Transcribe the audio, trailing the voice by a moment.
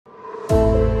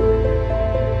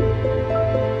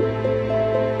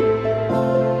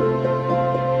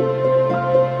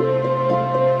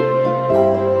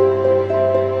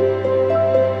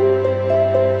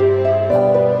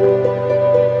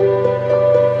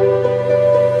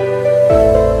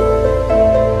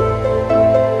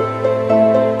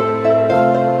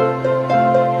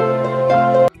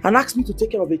and ask me to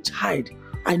take care of a child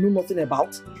I know nothing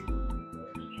about?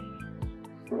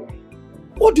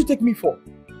 What do you take me for?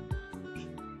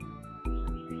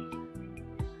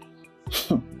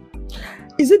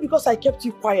 Is it because I kept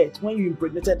you quiet when you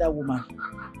impregnated that woman?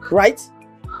 Right?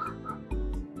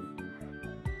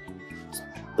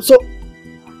 So,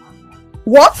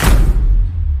 what?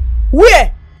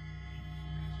 Where?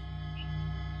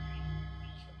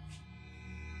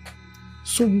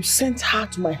 So you sent her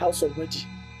to my house already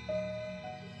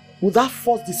without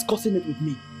first discussing it with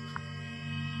me?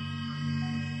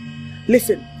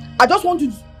 Listen, I just want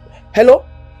to... Hello?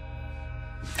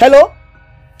 Hello?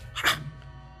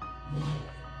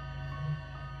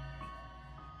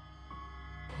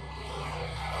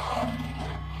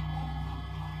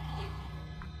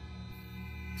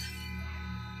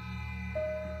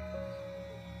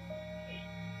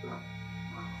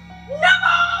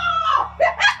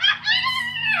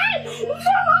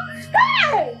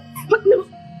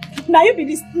 Now you be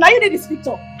this. Now you need this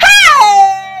Victor.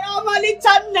 Hey, I'm a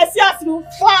little Nessias. You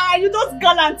fine. You just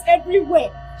gallant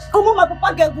everywhere. Come on, my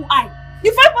papa get good eye.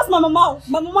 You find past my mama.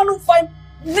 My mama no find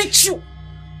reach you.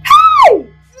 Hey,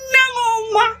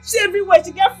 no mama. She everywhere.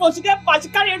 She get phone. She get bad. She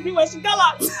carry everywhere. She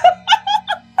gallant. No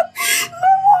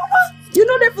mama. You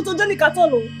know that photogenic at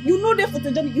all. You know that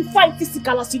photogenic. You find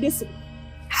physical as you dey say.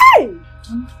 Hey.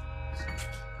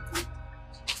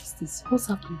 What's this? What's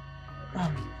happening?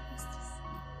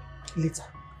 Later.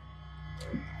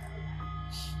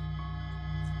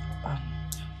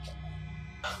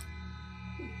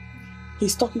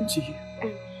 He's talking to you.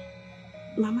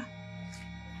 Mama,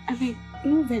 I mean,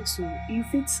 no vex, so you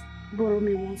fit borrow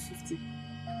me 150.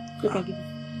 Look, I give you.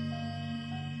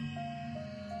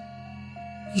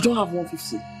 You don't have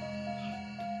 150.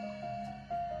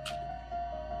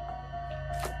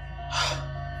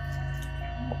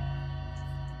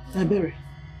 Berry.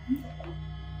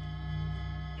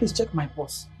 Please check my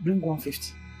purse. Bring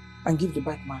 150 and give the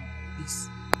bike man, please.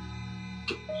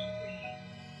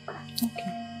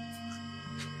 Okay.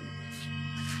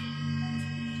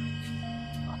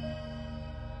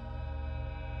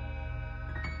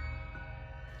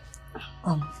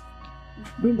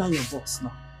 Bring down your box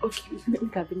now. Okay, let me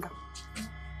bring that.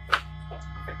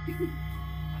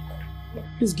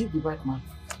 Please give the bike man.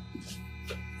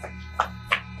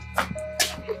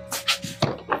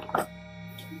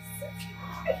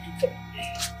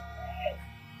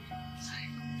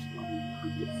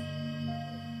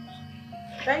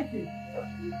 Thank you.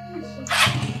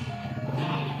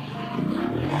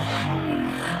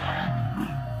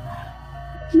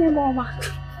 No, Mama.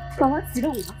 Mama, sit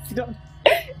down, Mama. Sit down.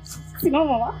 Sit down,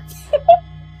 Mama.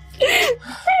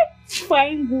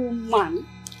 Fine woman.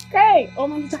 Hey, oh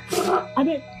my God. I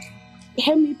mean,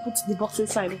 help me put the box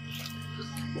inside.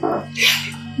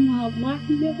 Mama,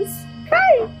 nervous.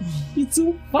 Hey, you're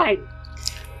too fine.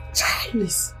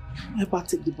 Please, help her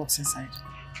take the box inside.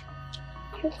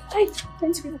 Hey,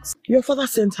 thank you. Your father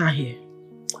sent her here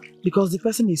because the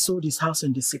person he sold his house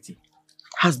in the city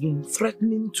has been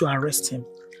threatening to arrest him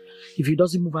if he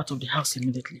doesn't move out of the house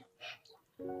immediately.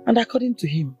 And according to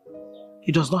him,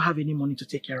 he does not have any money to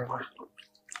take care of her.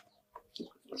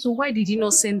 So why did he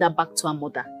not send her back to her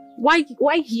mother? Why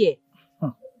here?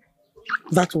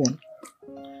 That one.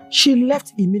 She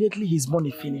left immediately his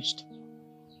money finished.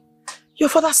 Your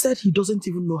father said he doesn't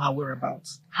even know her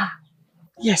whereabouts.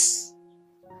 Yes.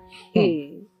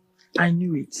 Hey. I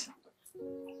knew it.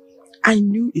 I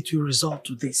knew it will result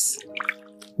to this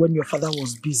when your father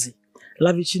was busy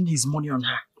lavishing his money on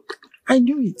her. I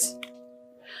knew it.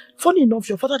 Funny enough,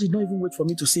 your father did not even wait for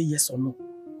me to say yes or no.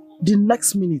 The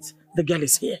next minute, the girl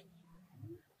is here.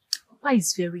 Papa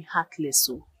is very heartless,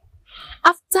 so.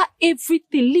 After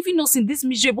everything, leaving us in this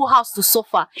miserable house to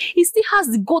suffer, he still has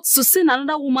the guts to send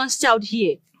another woman's child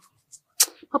here.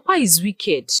 Papa is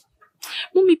wicked.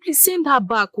 Mommy, please send her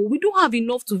back. Oh. We don't have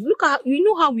enough to look at. You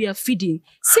know how we are feeding.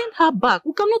 Send her back.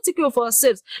 We cannot take care of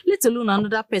ourselves, let alone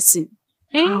another person.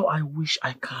 Eh? How I wish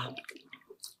I can.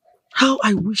 How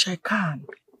I wish I can.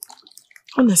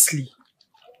 Honestly,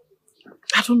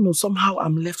 I don't know. Somehow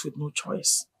I'm left with no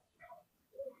choice.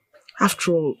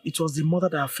 After all, it was the mother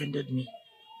that offended me.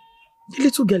 The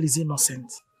little girl is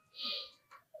innocent.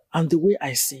 And the way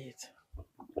I see it,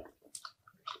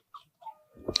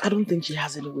 I don't think she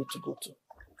has anywhere to go to.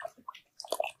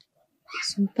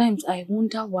 Sometimes I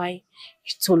wonder why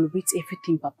you tolerate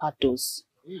everything Papa does.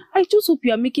 I just hope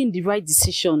you are making the right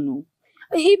decision. No?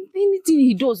 Anything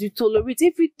he does, you tolerate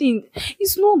everything.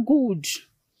 It's not good.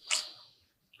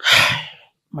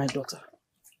 My daughter,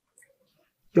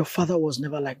 your father was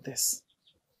never like this.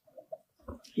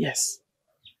 Yes.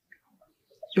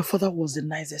 Your father was the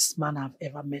nicest man I've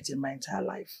ever met in my entire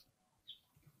life.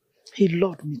 He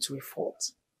loved me to a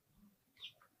fault.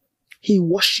 He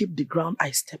worshipped the ground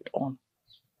I stepped on.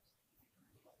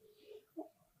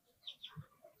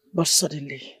 But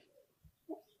suddenly,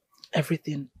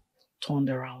 everything turned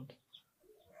around.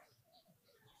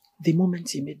 The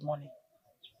moment he made money,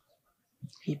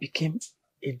 he became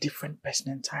a different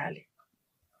person entirely.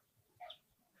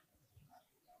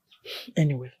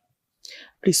 Anyway,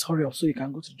 please hurry up so you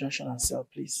can go to the junction and sell,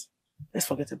 please. Let's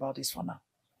forget about this for now.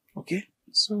 Okay?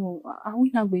 So, are we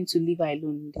not going to leave her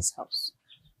alone in this house?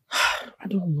 I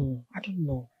don't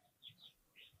know.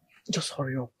 Just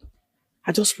hurry up.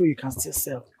 I just feel you can still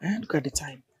sell. Look at the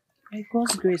time. By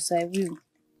God's grace, I will.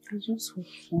 I just hope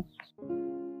so.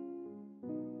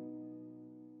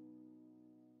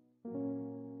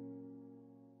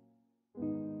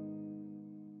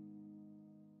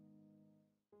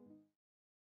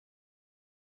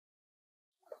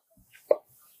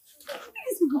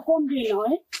 These people come here now,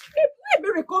 eh?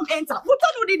 They come enter.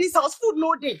 Water no dey this house, food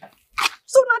no dey.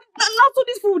 So now so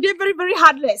these people they very, very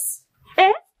heartless.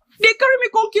 Eh? They carry me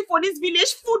come keep for this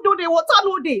village, food no dey, water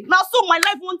no dey. Now so my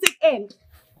life won't take end.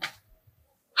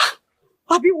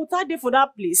 Abi water dey for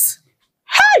that place.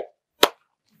 Hey!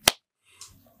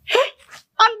 Hey!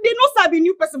 And they know sabi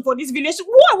new person for this village.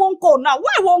 Who I won't call now?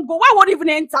 Where I won't go? Why I won't even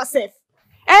enter safe?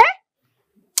 Eh?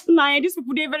 Nah, these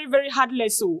people they very, very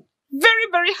heartless so. Very,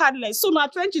 very heartless. So now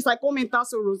 20s I come enter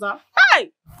so Rosa.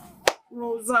 Hey!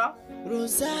 Rosa.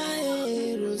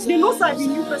 They know I be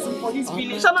new person for this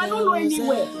village and I don't know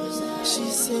anywhere.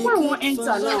 Where I won't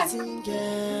enter now?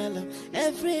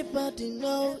 Everybody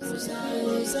knows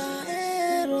Rosa.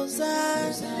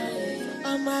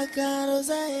 Oh my God,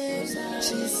 Rosa.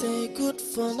 She's a good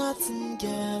for nothing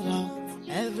girl.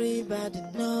 Everybody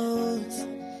knows.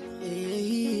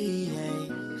 Hey.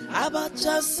 About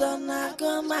just son, I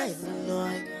got my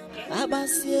noise. About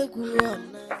see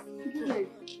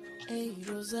Hey,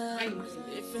 Rosa.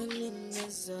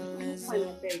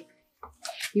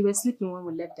 You were sleeping when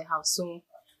we left the house, so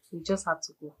we just had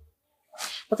to go.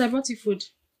 But I brought you food.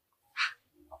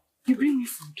 You bring me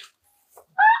food?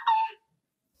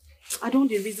 I don't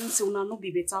the reason say una no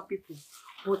be better people,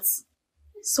 but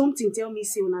something tell me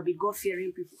say una be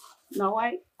God-fearing people. Now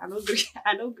why I don't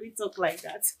agree talk like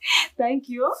that. Thank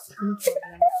you. No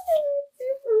problem.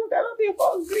 I don't be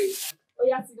hungry. Oh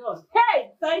yeah, sit down.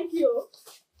 Hey, thank you.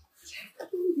 I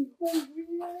don't be hungry.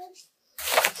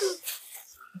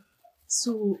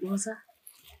 So Rosa,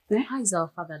 how is our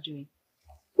father doing?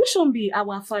 Which one be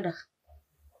our father?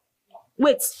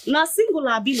 Wait, now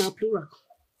singular be na plural.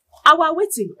 Our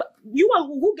waiting. You and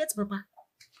who gets papa?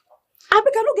 I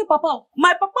don't get papa.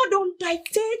 My papa don't die.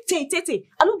 Te.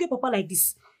 I don't get papa like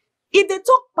this. If they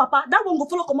talk papa, that one go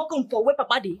follow come for where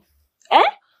papa dey. Eh?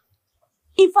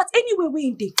 In fact, anyway we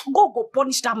in dey, go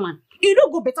punish that man. You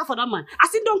don't go better for that man. I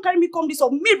said don't carry me come this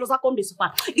or me Rosa come this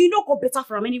far. You don't go better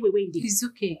for him anyway we in dey. It's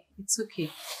okay.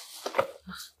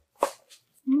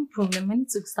 No problem. I need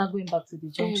to start going back to the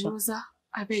junction. Hey, Rosa,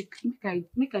 I beg,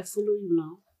 make I follow you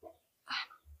now.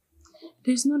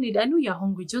 There's no need. I know you're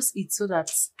hungry. Just eat so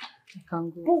that I can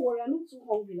go. Don't worry, I'm not too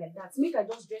hungry like that. Make I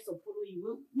just dress up follow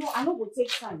you. No, I know go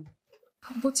take time.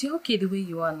 But you're okay the way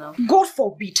you are now. God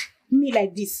forbid me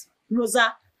like this,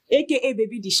 Rosa, aka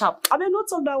baby the sharp. I mean, not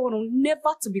talk that one.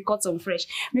 Never to be caught on fresh.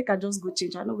 Make I just go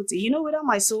change. I know go take. You know whether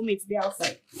my soulmates they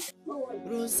outside.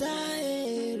 Rosa.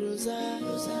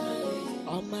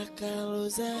 Oh my God,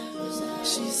 Rosa.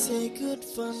 She's a good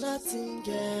for nothing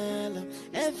girl.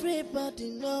 Everybody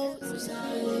knows Rosa.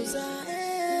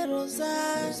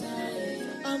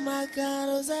 Oh my God,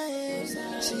 Rosa.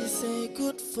 She's a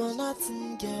good for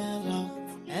nothing girl.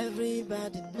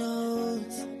 Everybody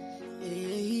knows.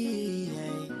 Hey.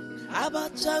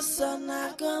 About just son,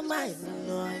 I got my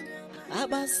noise.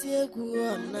 About see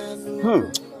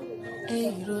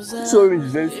So orange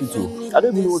is very sweet too. I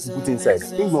don't even know what to put inside.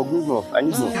 Think more. I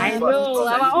need more. I know.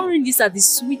 Our oranges are the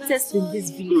sweetest in this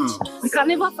village. You can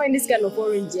never find this kind of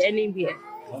orange anywhere.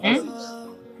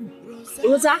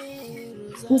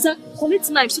 Rosa, collect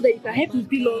knife so that you can help me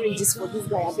peel oranges for this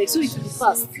guy. I beg, so it will be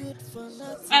fast.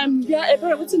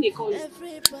 What's in the call?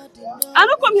 I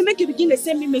don't come here make you begin to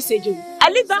send me message. I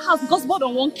leave that house because God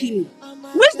don't want kill me.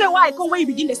 Which the why I come when you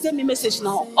begin to send me message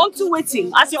now? Unto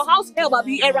waiting. As your house help, I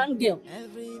be errand girl.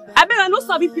 I beg I know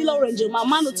sabi peel orange. My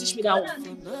man will teach me that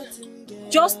one.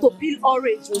 Just to peel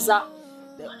orange, Rosa.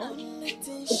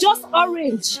 Just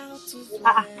orange.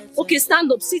 Okay,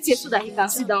 stand up. Sit here so that he can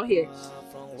sit down here.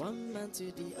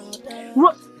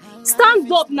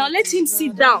 Stand up now. Let him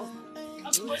sit down.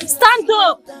 Stand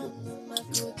up.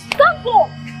 Stand up.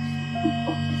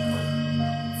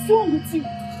 What's wrong with you?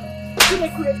 You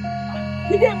get crazy.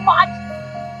 You get mad.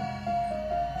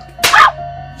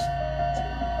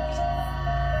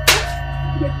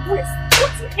 You get crazy.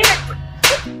 What the heck?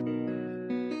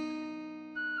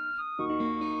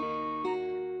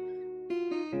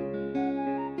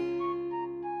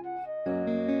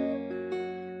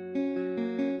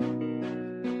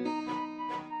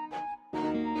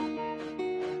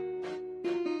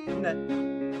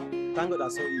 Thank God I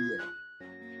saw you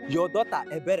here. Your daughter,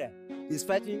 Ebere, is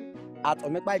fighting at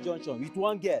Omekpai Junction with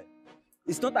one girl.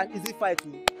 It's not an easy fight.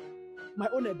 My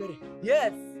own Ebere.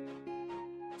 Yes.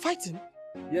 Fighting?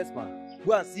 Yes, man.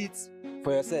 Go and see it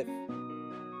for yourself.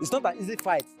 It's not an easy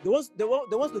fight. They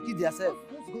want to kill themselves.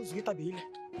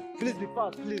 Please be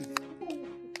fast, please.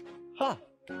 Ha!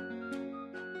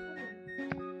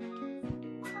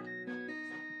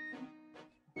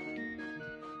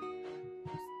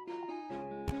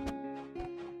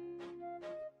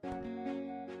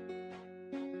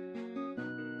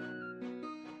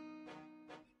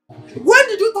 When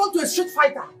did you turn to a street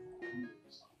fighter?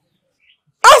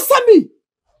 Answer me!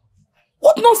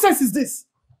 What nonsense is this?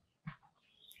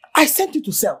 I sent you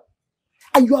to sell,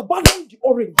 and you abandoned the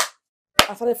orange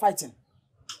and started fighting.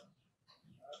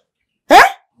 Eh?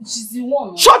 She's the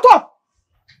one. Shut up!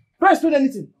 Don't explain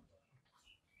anything.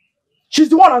 She's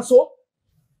the one, and so?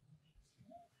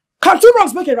 Can two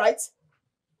wrongs make a right?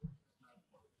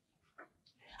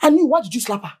 And you, why did you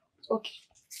slap her? Okay,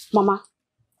 Mama.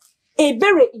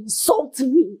 Ebere insulted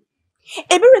me.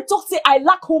 Ebere talk say I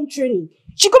lack home training.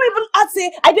 She come even add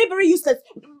say I dey very useless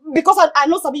because I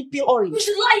know sabi peel orange.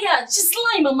 She's lying. She's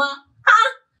lying, Mama.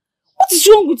 What is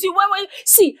wrong with you? Why?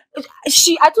 See,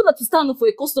 I told her to stand up for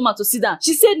a customer to sit down.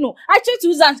 She said no. I tried to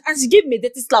use her and she gave me a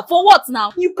dirty slap. For what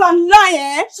now? You can lie,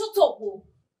 eh? Shut up, oh.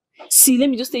 See, let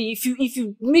me just say, if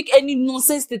you make any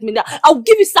nonsense statement, I'll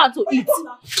give you something to eat.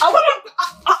 Shut up!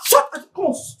 Come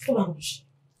on, stop that rubbish.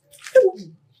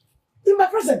 In my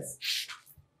presence,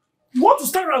 you want to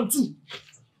stand around too?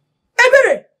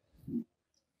 Ebere!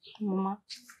 Mama.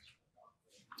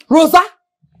 Rosa?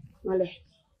 Male.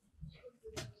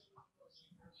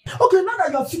 Okay, now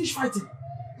that you have finished fighting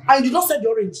and you did not sell the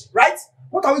orange, right?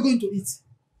 What are we going to eat?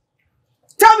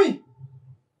 Tell me!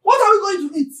 What are we going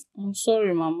to eat? I'm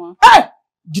sorry, Mama. Hey!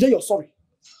 Jide, you're sorry.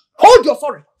 Hold your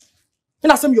sorry.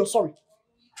 And I say you're sorry.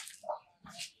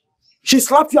 She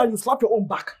slapped you and you slapped your own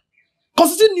back.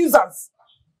 Constituting nuisance.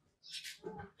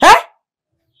 Eh?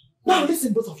 Now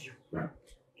listen, both of you.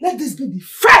 Let this be the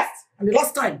first and the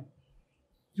last time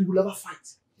you will ever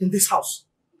fight in this house.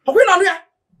 Have we not here?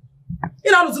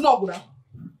 You know, not good.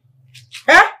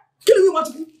 Eh? Killing me, what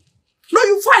to do? No,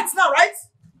 you fight now, right?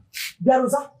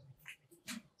 Berosa,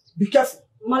 be careful.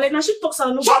 Malena, she talks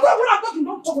and no. Shut up when I'm talking.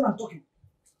 Don't talk when I'm talking.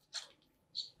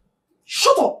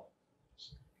 Shut up.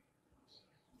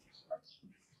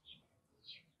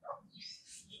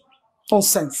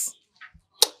 Nonsense.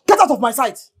 Get out of my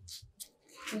sight.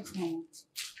 Okay.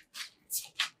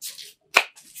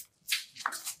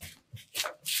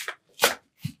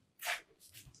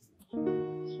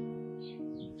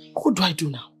 What do I do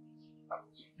now?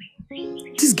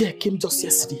 This girl came just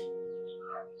yesterday.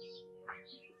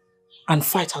 And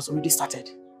fight has already started.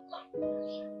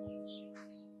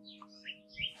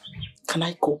 Can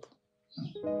I cope?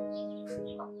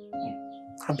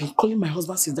 I've been calling my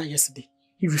husband since that yesterday.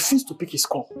 He refused to pick his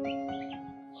call.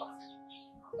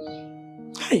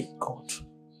 Hey, God.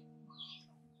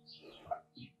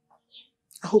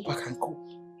 I hope I can cope.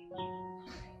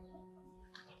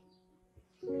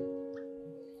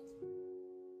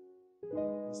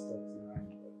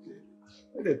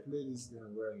 Let them play this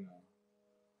game well now.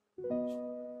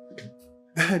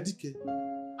 DK,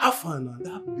 how far now?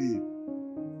 That babe.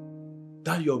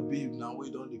 That your babe now,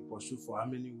 we don't pursue for how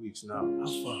many weeks now? How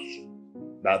far?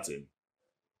 That's him.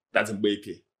 That's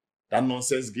Mbeke. That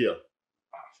nonsense girl.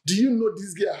 Do you know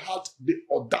this girl had the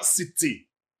audacity?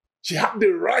 She had the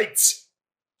right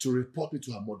to report me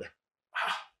to her mother.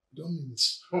 Don't mean it.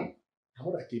 Her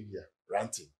mother came here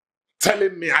ranting,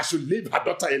 telling me I should leave her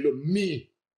daughter alone.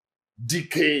 Me,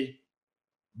 DK,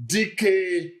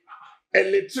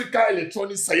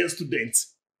 electronic science student,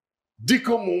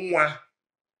 Diko Mumwa,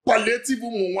 palliative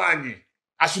Mumwani.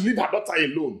 I should leave her daughter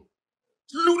alone.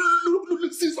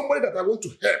 Look, see somebody that I want to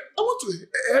help. I want to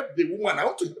help the woman. I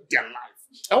want to help their life.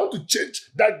 I want to change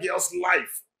that girl's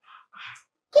life.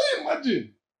 Can you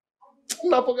imagine?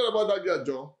 Now forget about that girl,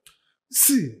 John.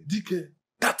 See, DK,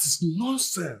 that is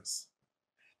nonsense.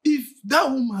 If that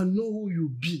woman know who you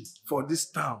be for this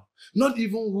town, not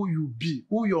even who you be,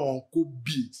 who your uncle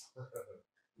be,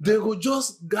 they go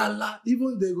just gala,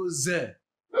 even they go there.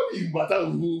 No, it matter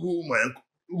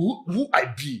who I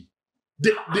be.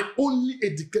 the only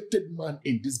educated man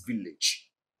in this village.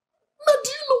 Now, do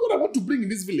you know what I want to bring in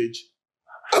this village?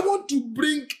 I want to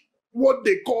bring what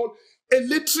they call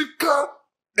electrical,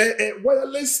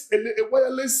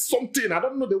 wireless something. I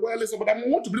don't know the wireless, but I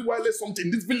want to bring wireless something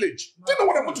in this village. Do you know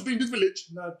what I want to do in this village?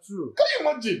 Not true. Can you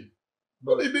imagine?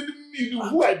 No, they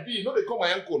who I be. No, they call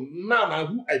my uncle. Now,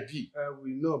 who I be.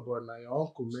 We know, but now your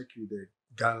uncle make you the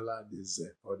gala this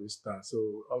for this time.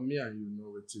 So, me and you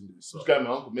know what's in this. Which kind of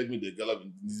my uncle make me the gala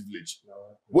in this village?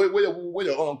 Where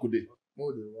your uncle dey?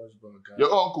 Oh, the wash bar guy.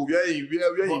 Your uncle, where he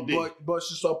dey? But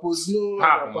she suppose know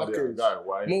the package.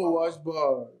 Why? More wash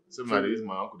bar. So man, they use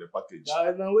my uncle the package.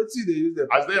 Now what they use the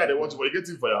package? As they watch, but you get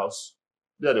it for your house.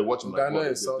 They watch my house.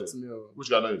 Insult me. Which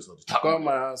guy not insult? Come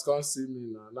my house, come see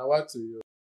me now. Now what to you?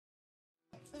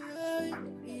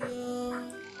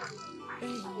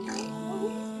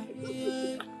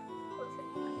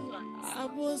 I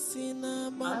was in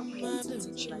a mama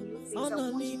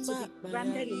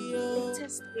branded in the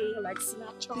latest way like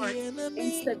Snapchat,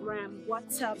 Instagram,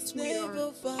 WhatsApp, Twitter,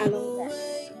 and all that.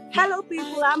 Hello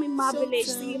people, I'm in my village,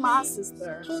 see my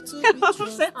sister.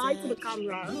 Say hi to the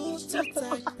camera.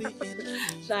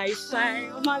 Shy,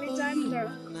 Molly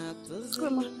Daniels.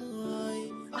 Come on.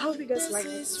 I hope you guys like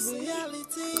this.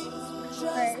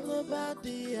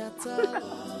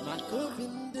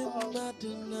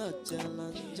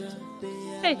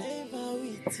 Hey. Hey,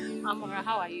 Amora,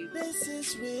 how are you?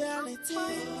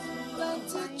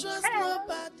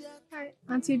 Hi,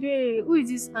 Auntie Berry, who is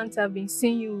this aunt I've been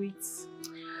seeing you with?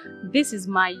 This is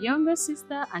my younger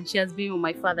sister, and she has been with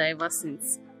my father ever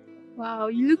since. Wow,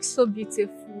 you look so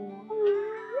beautiful.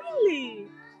 Really?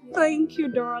 Thank you,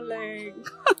 darling.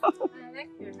 I like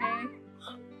your hair.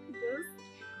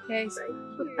 Yes.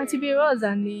 Auntie Berry, what's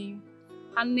her name?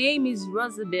 Her name is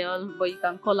Rosabelle, but you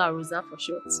can call her Rosa for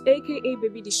short. AKA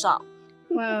Baby the Shark.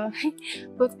 Wow.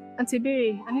 But Auntie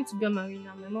Berry, I need to be on my way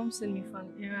now. My mom sent me for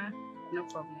an errand. No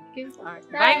problem. Okay? Alright.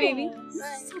 Bye, baby.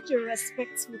 Bye. Such a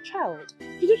respectful child.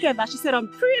 Did you get that? She said I'm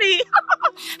pretty.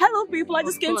 Hello, people. I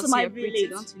just came to my village. Pretty,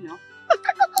 don't you know?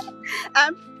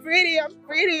 I'm pretty.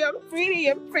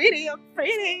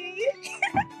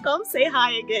 Come say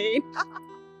hi again.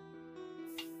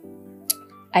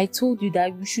 I told you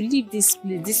that we should leave this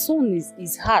place. The sun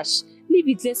is harsh. Leave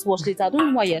it, let's watch later. I don't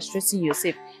know why you're stressing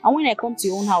yourself. And when I come to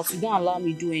your own house, you don't allow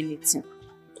me to do anything.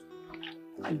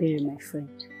 Berry, my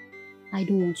friend, I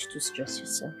don't want you to stress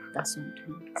yourself. That's what I'm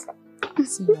doing.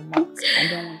 See your mouth. I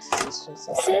don't want you to stress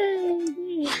yourself.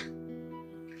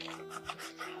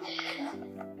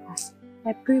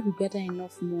 I pray we gather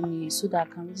enough money so that I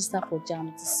can register for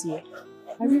JAM this year.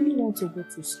 I really want to go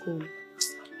to school.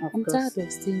 I'm tired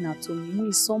of staying at home. You know,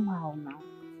 it's somehow now.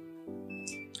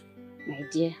 My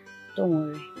dear, don't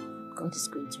worry. God is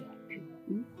going to help you.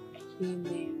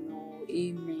 Amen. Oh,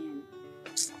 amen.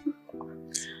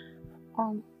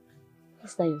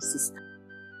 Is that your sister?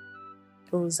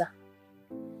 Rosa.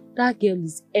 That girl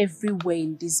is everywhere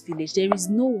in this village. There is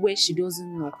nowhere she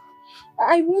doesn't know.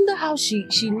 I wonder how she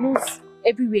knows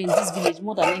everywhere in this village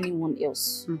more than anyone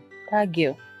else. That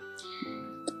girl.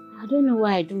 I don't know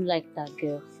why I don't like that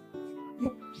girl.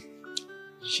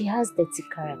 She has dirty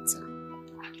character.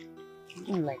 I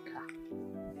don't like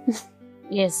her.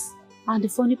 Yes, and the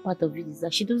funny part of it is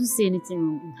that she doesn't say anything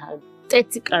wrong in her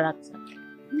dirty character.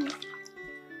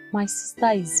 My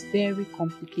sister is very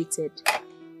complicated.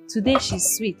 Today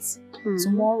she's sweet.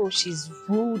 Tomorrow she's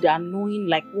rude, annoying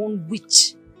like one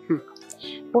witch.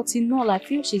 But in all, I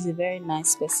feel she's a very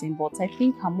nice person, but I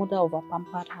think her mother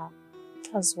over-pampered her.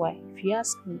 That's why, if you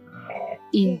ask me.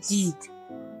 Indeed.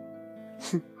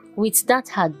 With that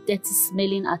her dirty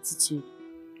smelling attitude.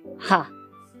 Ha!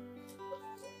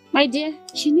 My dear,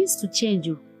 she needs to change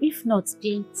you. If not,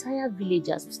 the entire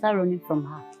villagers will start running from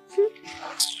her.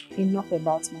 Enough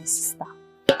about my sister.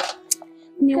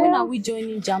 When are we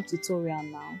joining JAM tutorial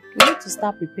now? We need to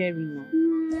start preparing now.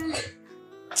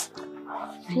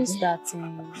 Just that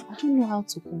I don't know how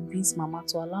to convince Mama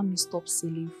to allow me stop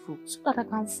selling fruit so that I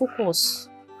can focus.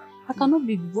 I cannot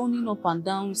be running up and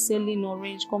down, selling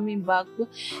orange, coming back.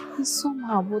 It's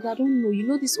somehow, but I don't know. You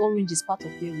know this orange is part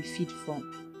of where we feed from.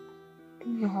 I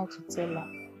don't know how to tell her.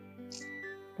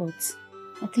 But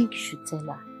I think you should tell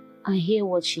her and hear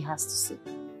what she has to say.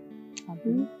 I'll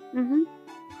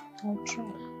try.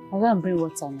 I'm going to bring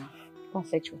water now. Go and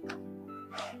fetch water.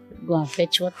 Go and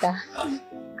fetch water.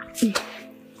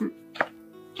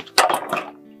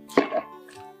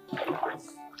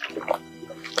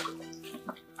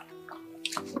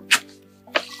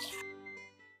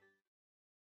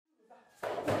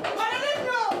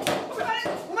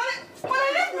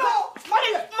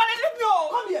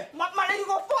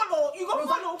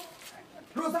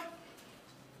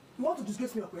 You want to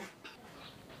disgrace me, okay?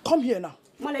 Come here now.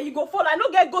 Male, you go fall. I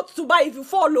don't get goats to buy if you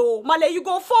follow. Male, you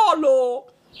go follow.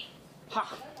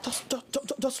 Ha!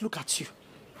 Just look at you.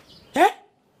 Eh?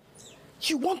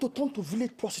 You want to turn to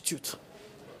village prostitute.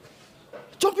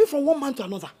 Jumping from one man to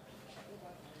another.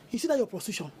 You see that your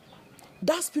prostitution?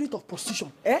 That spirit of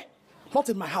prostitution, eh? Not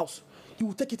in my house. You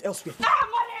will take it elsewhere.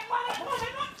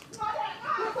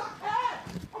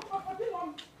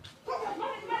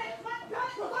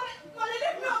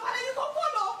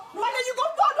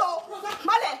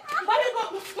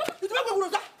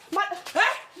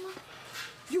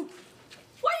 You.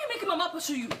 Why are you making Mama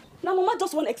pursue you? Now Mama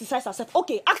just want to exercise herself.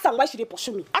 Okay, ask her why she didn't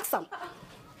pursue me. Ask her.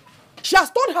 She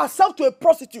has turned herself to a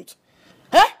prostitute.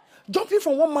 Eh? Jumping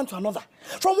from one man to another.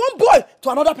 From one boy to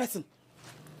another person.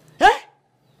 Eh?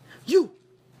 You.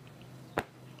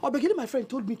 Obegede, my friend,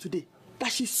 told me today that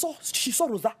she saw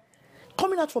Rosa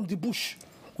coming out from the bush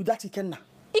with that Ikenna.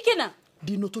 Ikenna?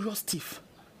 The notorious thief.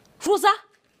 Rosa?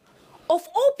 Of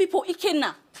all people,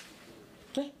 Ikenna?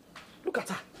 Okay. Look at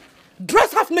her.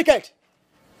 Dressed half naked.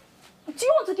 Do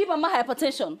you want to give Mama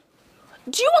hypertension?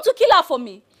 Do you want to kill her for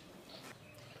me?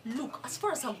 Look, as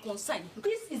far as I'm concerned,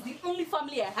 this is the only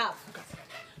family I have.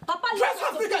 Papa, dress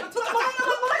half naked.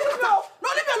 No,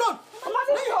 leave me alone.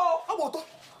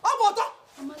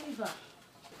 Mama, leave her.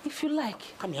 If you like,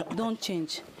 don't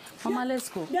change. Mama, let's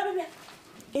go.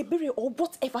 Ebere or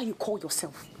whatever you call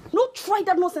yourself. No try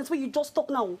that nonsense where you just talk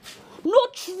now. No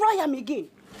try am again.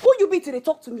 Who you be till they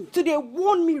talk to me? Till they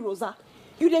warn me, Rosa.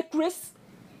 You dey Chris?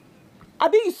 I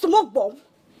be you smoke bomb.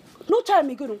 No try am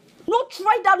again. No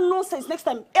try that nonsense next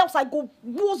time, else I go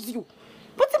woz you.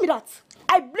 But tell me that.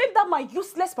 I blame that my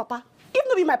useless papa. If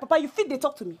not be my papa, you feel they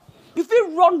talk to me. You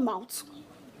feel run mouth.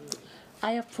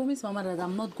 I have promised Mama that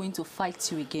I'm not going to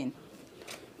fight you again.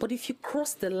 But if you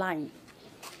cross the line,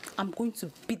 I'm going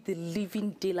to beat the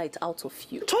living daylight out of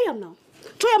you. Try am now.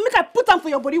 Try am, make I put am for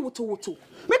your body woto.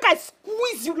 Make I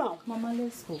squeeze you now. Mama,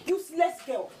 let's go. Useless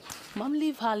girl. Mom,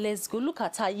 leave her, let's go. Look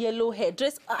at her yellow hair,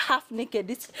 dressed half naked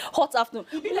this hot afternoon.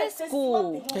 Let's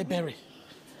go. Hey, Barry.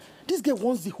 This girl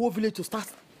wants the whole village to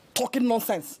start talking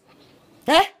nonsense.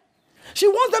 Eh? She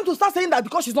wants them to start saying that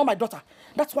because she's not my daughter.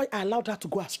 That's why I allowed her to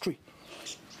go astray.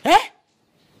 Eh?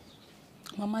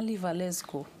 Mama, leave her, let's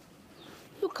go.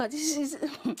 Look at this.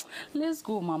 Let's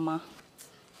go, Mama.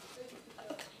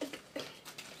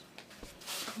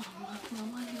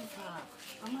 Mama, leave her.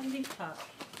 Mama, leave her.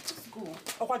 Let's go.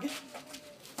 Okwagi,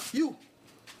 you.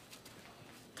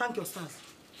 Thank your stars.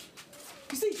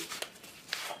 You see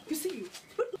you.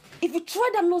 If you try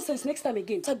that nonsense next time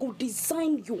again, I go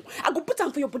design you. I go put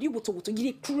on for your body woto. You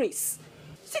need craze.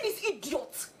 See this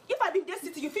idiot. If I be in this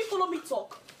city, you feel follow me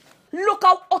talk.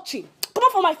 Local urchin. Come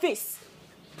on for my face.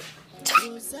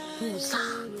 Rosa,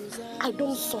 I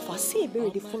don't suffer. See, baby,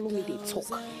 they follow me, they talk.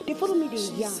 They follow me, they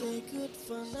yarn.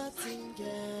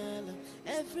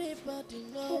 Everybody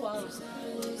knows.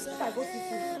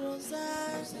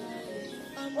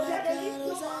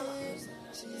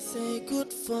 She say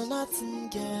good for nothing,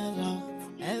 girl.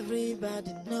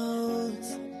 Everybody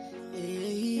knows.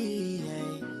 Hey.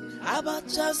 About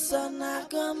just son, I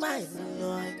got my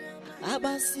noise.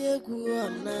 About Siegu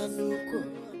on Nanuko.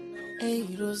 Hey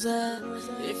Rosa,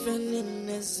 if an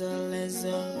lezo,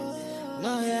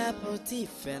 no ya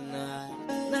potifena.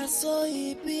 Na so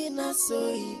he be,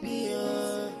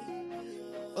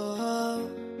 oh,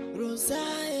 Rosa,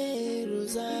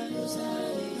 Rosa.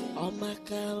 Oh my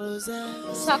God, Rosa.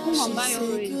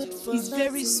 Sakumambayo is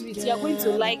very sweet. You are going to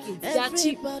like it. They are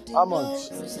cheap. How much?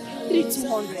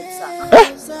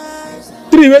 3,200, sir.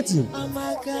 3 waiting. Oh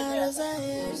my God, Rosa.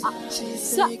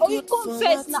 Sir, you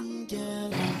confess now.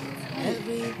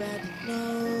 Everybody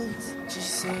knows she's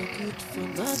so good for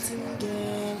nothing,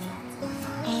 girl.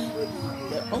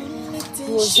 The only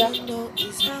thing Rosa, she knows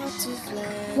is how to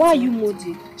fly. Why are you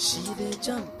moody? She dey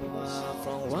jump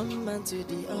from one man to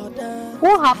the other.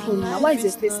 What happened now? Why is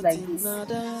your face like this?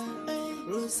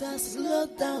 Rosa, slow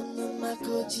down on my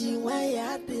koji. Why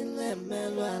I didn't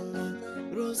mellow?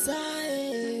 Rosa,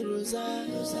 Rosa.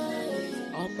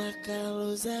 Oh my God,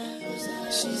 Rosa.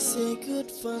 She say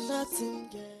good for nothing,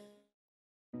 girl.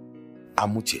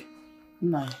 Amuche.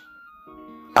 No.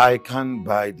 I can't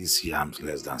buy these yams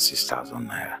less than 6,000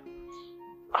 naira.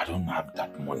 I don't have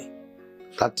that money.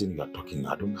 That thing you are talking,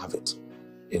 I don't have it.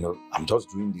 You know, I'm just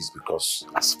doing this because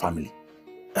as family.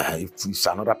 If it's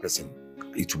another person,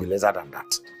 it will be lesser than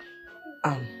that.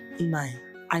 Nai,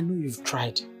 I know you've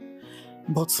tried,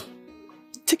 but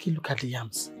take a look at the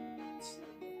yams.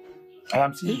 I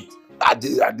am seeing it. Are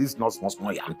these not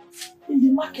small yam? In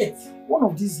the market, one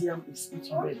of these yams is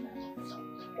 800 naira.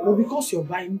 But because you're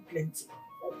buying plenty,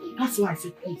 that's why I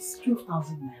said please,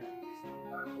 12,000 naira.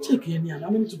 Check any and how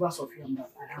many tubers of yam that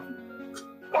I have?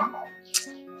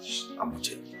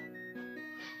 Amuche,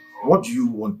 what do you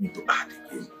want me to add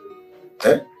again?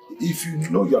 Eh? If you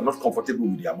know you are not comfortable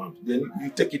with the amount, then you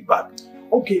take it back.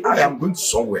 Okay. I am going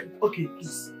somewhere. Okay,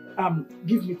 please.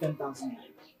 Give me 10,000.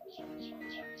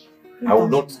 I will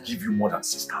not give you more than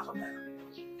 6,000 naira.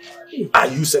 Hey. Are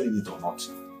you selling it or not?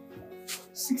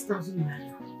 6,000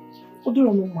 naira. What do you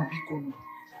want my people?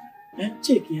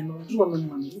 Check, you know, do you want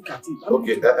money? Look at it.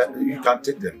 Okay, you can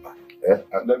take them back.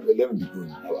 Let me be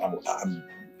going.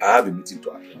 I have a meeting to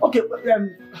attend. Okay, but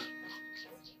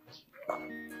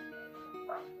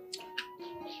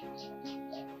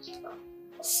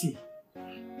see,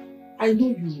 I know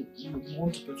you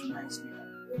want to patronize me.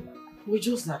 We're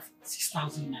just that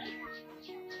 6,000 naira.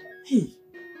 Hey,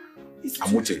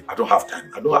 Amuche, I don't have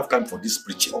time. I don't have time for this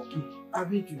preaching. Okay, I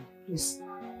beg you, please.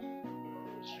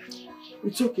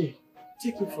 It's okay.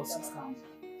 Take it for 6,000.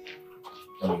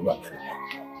 Let me go and get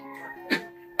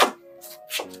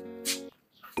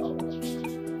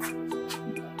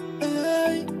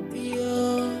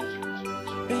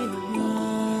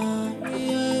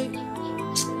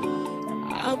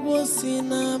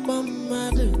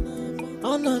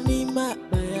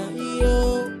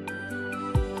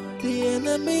The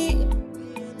enemy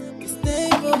is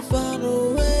never far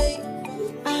away.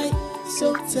 So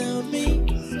tell me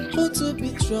who to be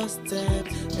trusted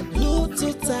and who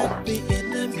to tag the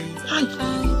enemy.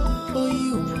 For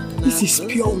you, this is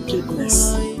pure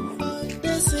wickedness.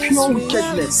 Pure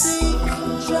wickedness.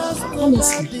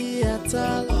 Honestly.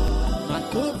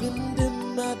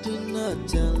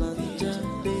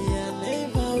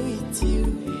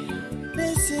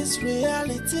 This is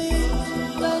reality.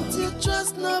 Don't you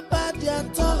trust nobody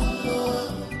at all.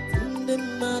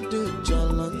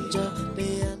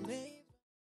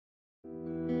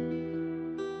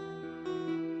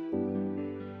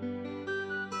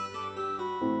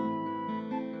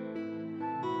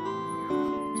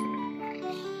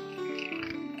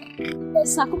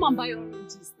 Sir, come and buy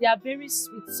oranges. They are very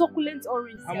sweet, succulent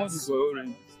oranges. How much is for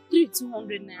orange?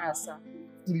 200 naira, sir.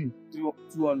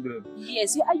 200.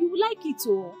 Yes, you will like it,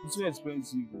 oh. It's so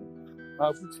expensive.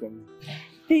 I'll put for me.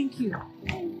 Thank you.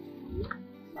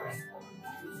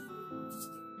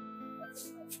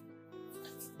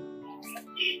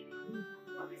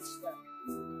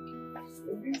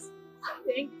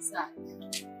 Thank you, sir.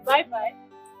 Bye-bye.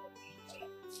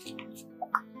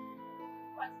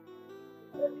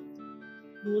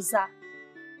 Rosa,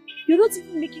 you're not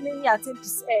even making any attempt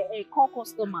to call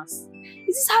customers.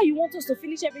 Is this how you want us to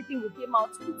finish everything we came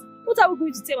out with? What are we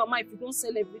going to tell Mama if we don't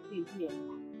sell everything here?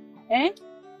 Eh?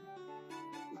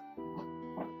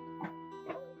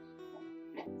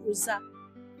 Rosa,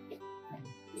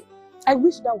 I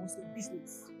wish that was a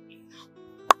business.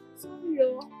 Sorry,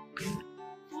 yo.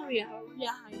 Sorry, I really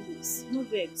hide this. No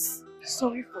vex.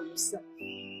 Sorry for yourself.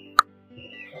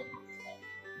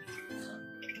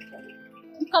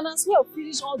 You can as well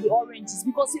finish all the oranges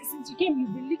because since you came,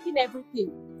 you've been licking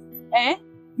everything. Eh?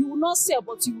 You will not sell,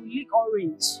 but you will lick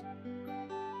orange.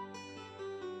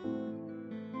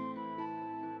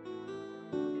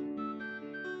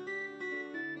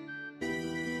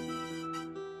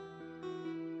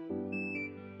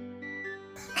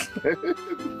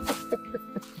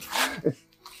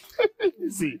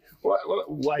 See,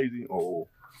 why is it? Oh,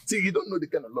 see, you don't know the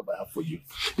kind of love I have for you.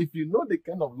 If you know the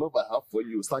kind of love I have for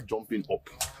you, start jumping up.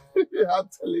 I'm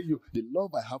telling you, the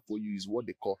love I have for you is what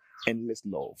they call endless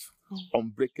love,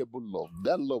 unbreakable love.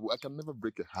 That love, I can never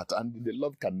break a heart, and the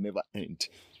love can never end.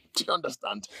 Do you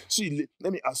understand? See,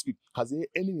 let me ask you, has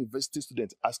any university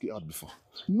student asked you out before?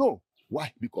 No.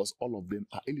 Why? Because all of them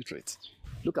are illiterate.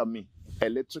 Look at me,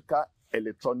 electrical,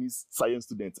 electronics, science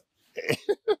student.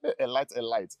 a light,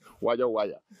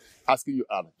 wire, asking you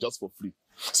out just for free.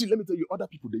 See, let me tell you, other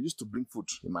people, they used to bring food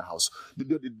in my house.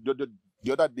 The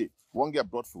other day, one girl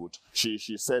brought food. She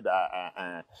said,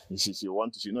 she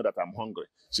know that I'm hungry.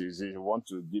 She want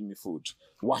to give me food.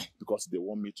 Why? Because they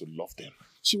want me to love them.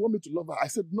 She want me to love her. I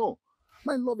said, no,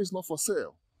 my love is not for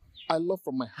sale. I love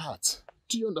from my heart.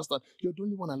 Do you understand? You're the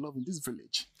only one I love in this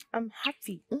village. I'm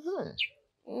happy.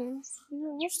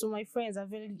 Most of my friends are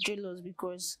very jealous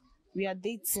because we are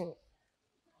dating.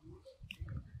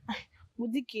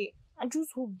 Budike, I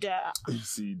just hope that... You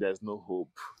see, there's no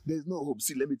hope. There's no hope.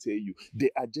 See, let me tell you,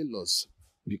 they are jealous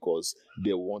because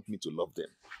they want me to love them.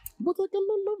 But I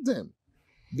cannot love them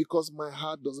because my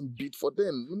heart doesn't beat for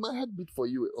them. My heart beats for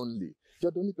you only.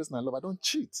 You're the only person I love. I don't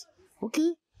cheat.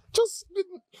 Okay?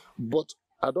 But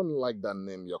I don't like that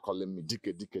name you're calling me,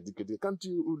 Dike. Can't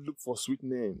you look for sweet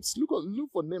names? Look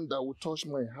for names that will touch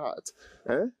my heart.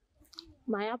 Eh?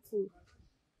 My apple.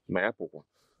 My apple?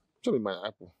 Show me my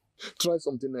apple. Try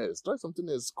something else. Try something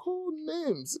else. Cool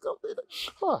names. You can't say that.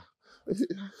 Ah.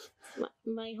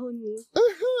 My honey.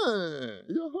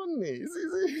 Your honey.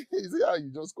 You see how you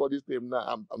just call this name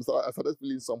now? I'm sorry, I started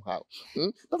feeling somehow.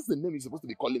 That's the name you're supposed to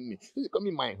be calling me. You call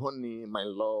me my honey, my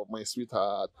love, my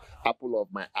sweetheart, apple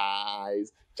of my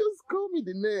eyes. Just call me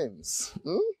the names.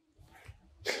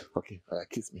 Okay,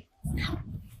 kiss me.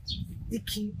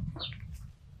 Dicky,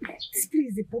 this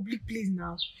place is a public place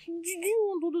now. Do you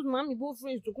want all those mommy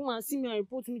boyfriends to come and see me and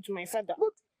report me to my father?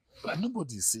 But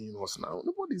nobody's seeing us now.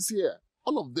 Nobody's here.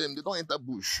 All of them, they don't enter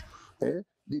bush. They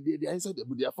are inside the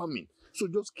bush. They are farming. So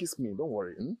just kiss me. Don't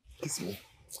worry. Kiss me.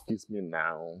 Kiss me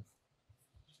now.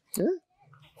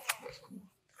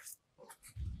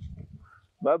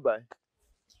 Bye-bye.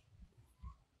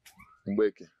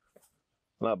 Mbeke.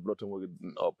 Now brought him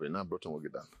up and now brought him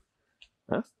down.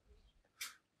 Huh?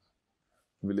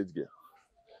 Village girl.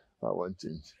 I want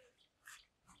change.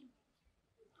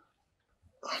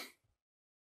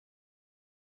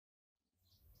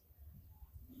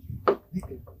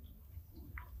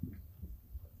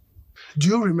 Do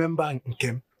you remember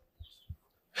Nkem?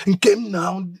 Nkem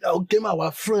now, Nkem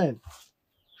our friend.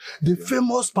 The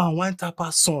famous pan wine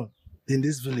tapper son in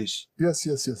this village. Yes.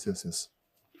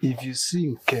 If you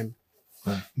see Nkem,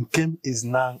 Nkem is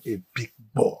now a big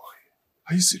boy.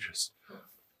 Are you serious?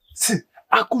 See,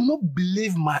 I could not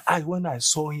believe my eye when I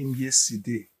saw him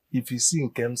yesterday. If you see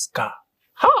Nkem's car.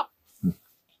 Ha!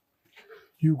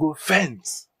 You go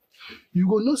fence. You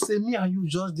go no say me and you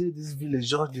just did this village,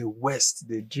 just the west,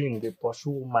 they drink, they pursue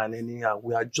woman anyhow.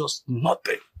 We are just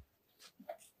nothing.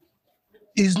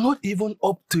 It's not even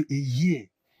up to a year.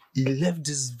 He left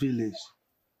this village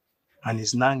and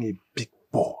is now a big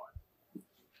boy.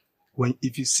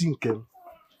 If you see him,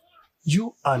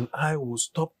 you and I will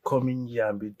stop coming here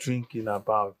and be drinking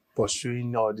about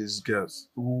pursuing all these girls.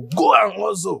 We'll go and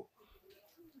hustle.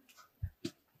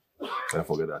 I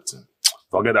forget that thing.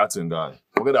 Forget that thing, guy.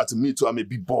 Forget that thing. Me too, I'm a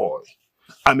big boy.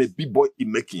 I'm a big boy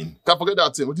in making. Can't forget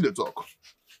that thing. What did they talk?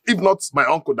 If not my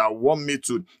uncle that want me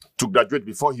to graduate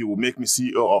before he will make me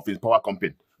CEO of his power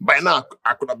company. By now,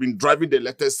 I could have been driving the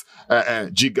latest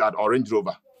G-Guard or Range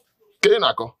Rover. Okay,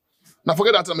 Nako? Now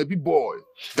forget that I'm a big boy.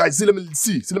 Guys, let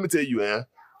me tell you,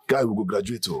 guy will go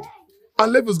graduate,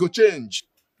 and levels go change.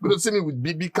 You don't see me with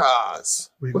big cars.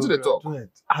 What do they talk?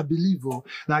 I believe,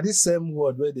 now this same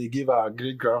word where they give our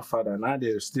great-grandfather, now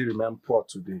they still remain poor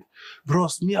today.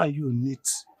 Bros, me and you need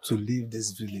to leave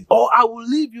this village. Or I will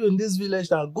leave you in this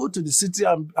village and go to the city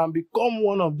and become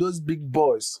one of those big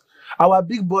boys. Our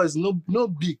big boys, no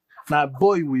big. Now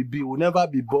boy we be, we'll never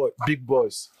be big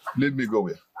boys. Leave me go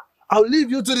where? I'll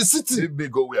leave you to the city. Leave me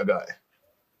go where, guy?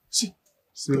 See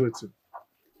what you.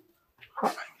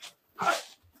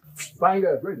 Fine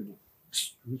girl, ready.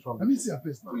 Let me see her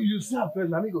face now. You see her face,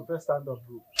 let me go first stand up,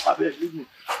 bro. I beg, leave me.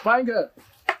 Fine girl.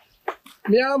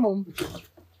 Miamum.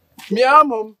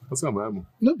 What's up, Miamum?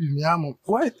 No be Miamum.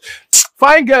 Why?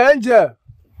 Fine girl, Angel.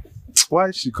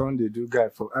 Why she can't they do guy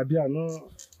for? I know.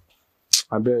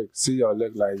 I beg, see your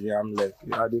leg like yam leg.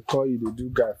 I they call you they do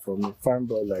guy for me. Fine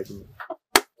boy like me.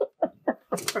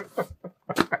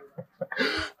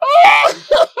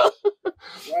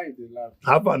 Why you dey laugh?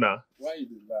 Havana. Why you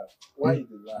dey laugh? Why you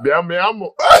dey laugh?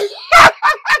 Miamum. Why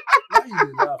you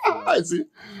dey laugh? I see.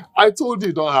 I told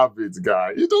you don't have it,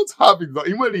 guy. You don't have it. Guy,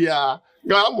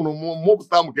 I'm gonna more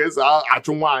time guess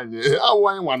achunwanye.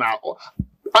 Awan wana.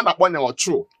 Ana kwanya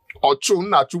ochu. Ochu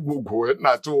na chubugo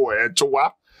na chu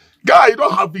echuwa. Guy, you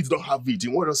don't have it. Don't have it.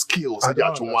 You want your skills? You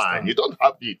don't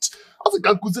have it. I think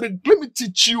I'm considering. Let me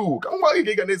teach you. Can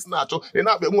you get this natural? And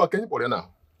now, can you put it now?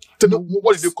 Tell me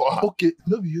what did you call her? Okay,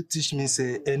 no, you teach me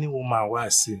say any woman where I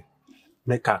see,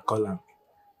 make her call her.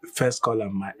 First call her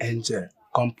my angel.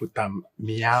 Come put her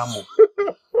Miamo.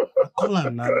 I call her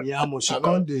na Miamo. She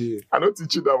can't do. I don't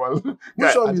teach you that one.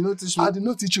 Which one you not teach me? I did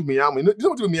not teach you Miamo. You know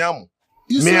what you Miamo?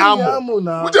 You say Miamo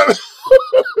now.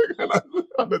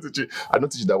 I don't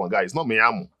teach you that one, guys. It's not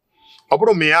Miamo. I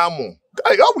brought Miamo.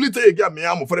 I will tell you again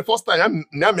Miamo for the first time. I'm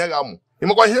Miamo.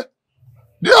 You going here?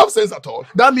 Do you have sense at all?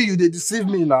 That means you they deceive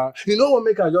me now. You know what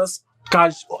make I just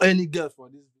catch any girl for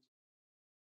this?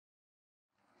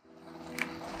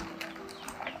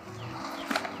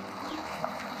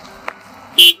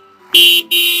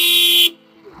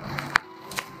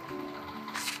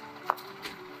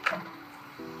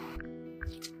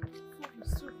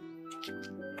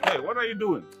 Hey, what are you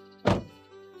doing?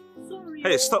 Sorry.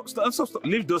 Hey, stop.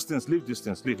 Leave those things. Leave these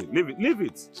things. Leave it.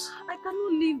 I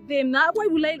cannot leave them now. Why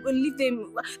will I leave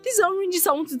them? These are oranges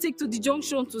I want to take to the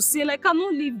junction to sell. I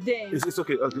cannot leave them. It's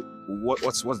okay.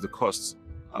 What's the cost?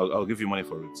 I'll give you money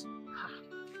for it.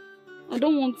 I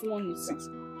don't want one.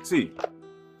 See,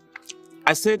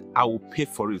 I said I will pay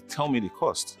for it. Tell me the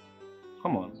cost.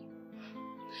 Come on.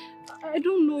 I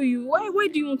don't know you. Why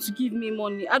do you want to give me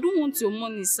money? I don't want your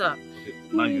money, sir.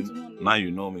 Okay, now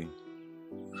you know me.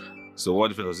 So what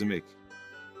difference does it make?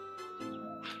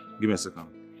 Give me a second.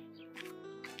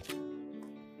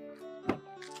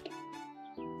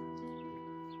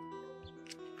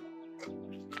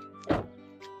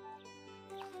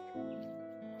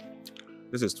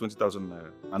 This is 20,000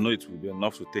 naira. I know it will be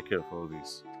enough to take care of all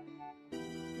this.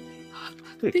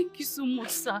 Thank you so much,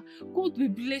 sir. God will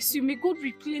bless you. May God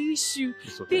replenish you.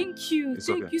 Okay. Thank you.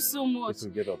 Thank you so much.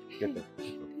 Listen, get up. Get up.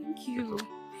 Thank you.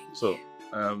 So,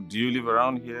 do you live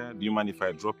around here? Do you mind if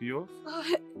I drop you off?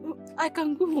 I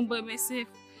can go home by myself.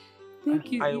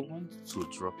 Thank you. I want to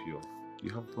drop you off. You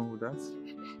have a problem with that?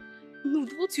 No,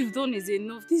 what you've done is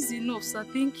enough. This is enough, sir.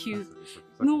 Thank you.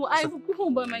 No, I will go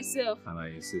home by myself. And I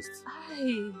insist.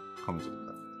 Aye. Come into the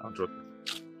car. I'll drop you.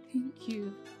 Thank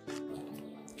you.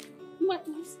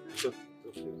 Sure.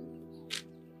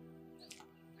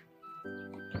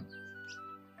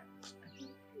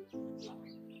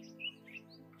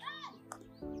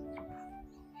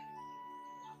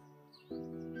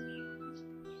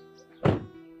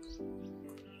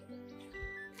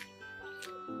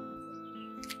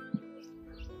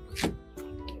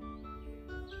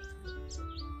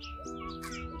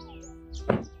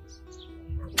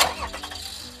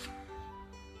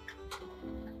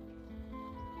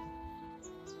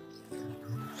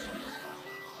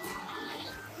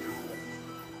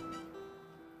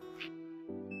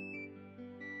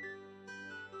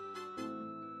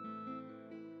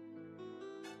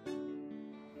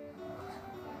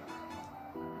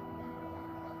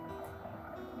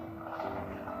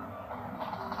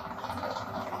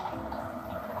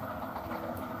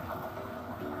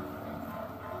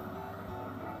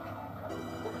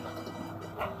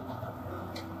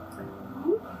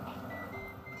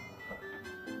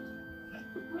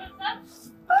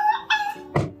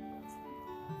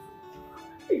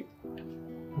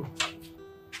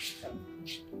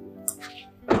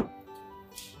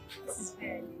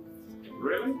 Okay.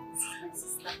 Really?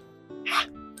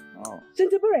 Oh.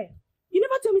 Sentebere, you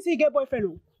never tell me say you get boyfriend.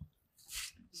 Oh.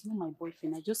 He's not my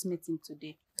boyfriend. I just met him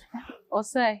today.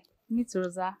 Osai, meet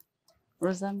Rosa.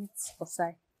 Rosa meets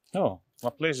Osai. Oh, my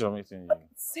pleasure meeting you.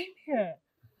 Same here.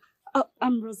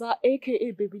 I'm Rosa,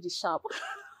 aka Baby the Sharp.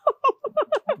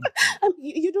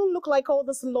 You don't look like all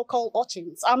these local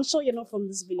urchins. I'm sure you're not from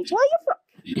this village. Where are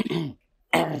you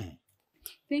from?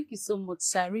 Thank you so much,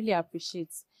 sir. I really appreciate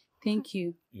it. Thank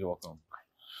you. You're welcome.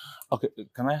 Okay,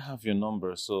 can I have your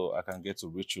number so I can get to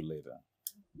reach you later?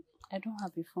 I don't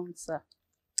have a phone, sir.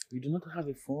 You do not have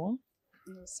a phone?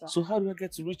 No, sir. So how do I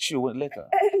get to reach you later?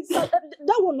 Sir,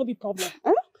 that will not be problem.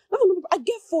 That will not be, I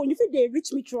get phone. You think they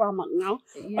reach me through Amman now?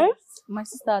 Yes. My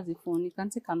sister has a phone. You can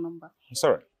take her number.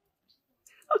 Sorry.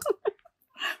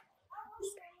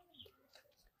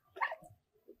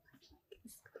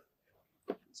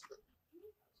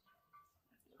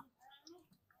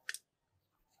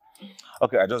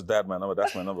 Okay, I just dialed my number.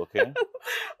 That's my number, okay?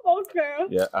 Okay.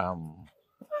 Yeah,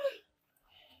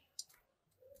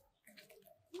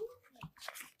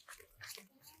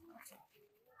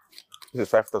 this is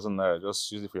 5,000 naira.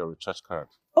 Just use it for your recharge card.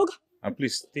 Okay. And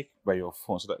please stick by your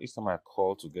phone so that each time I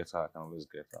call to get her, I can always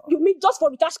get her. You mean just for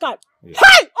recharge card? Yeah.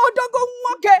 Hey! Oh, don't go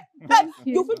okay.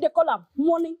 Hey, you feel the call am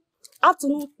morning,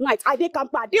 afternoon, night. I dey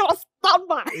camp. They all stand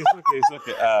by. It's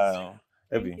okay.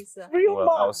 Ebi, well,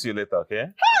 I'll see you later,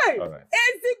 okay? Hey! All right.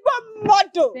 Ezigbo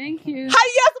model. Thank you.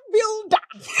 Highest builder.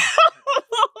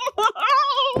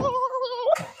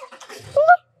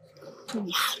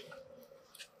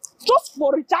 Just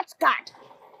for recharge card.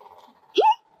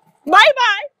 Bye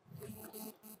bye.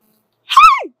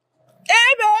 Hey!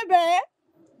 Hey, baby.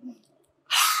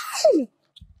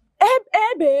 Hey,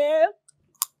 baby.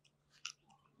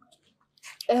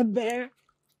 Hey, baby.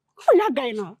 Who that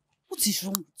guy now? What is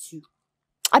wrong with you?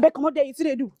 I beg come out there, you see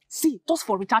they do. See, just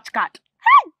for recharge card.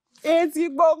 Hey!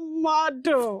 Ezigbo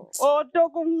model. Oh,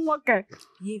 don't okay.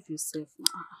 Behave yourself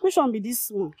now. Which one be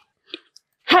this one?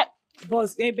 Hey!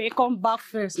 Boss, baby, come back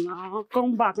first now.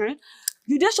 Come back, eh?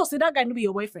 You dare sure say that guy no be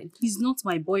your boyfriend? He's not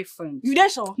my boyfriend. You dare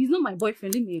sure? He's not my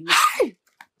boyfriend. Leave me alone. Hey!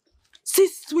 See,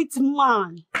 sweet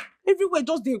man. Everywhere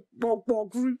just the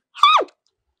bog. Hey!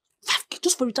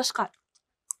 Just for recharge card.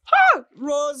 Hey!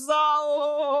 Rosa,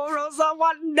 oh, Rosa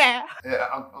one there. Yeah,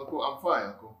 Uncle, I'm fine,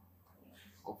 Uncle.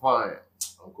 I'm fine.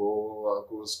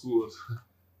 Uncle, school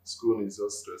is so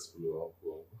stressful,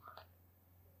 Uncle.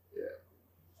 Yeah.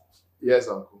 Yes,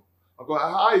 Uncle. Uncle,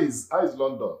 how is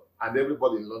London and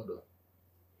everybody in London?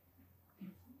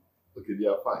 Okay, they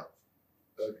are fine.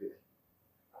 Okay.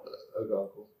 Okay,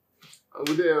 uncle.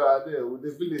 With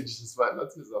the village is fine.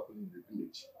 Nothing is happening in the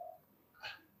village.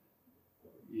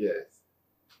 Yes.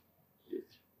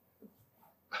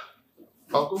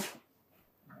 Uncle,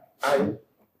 I.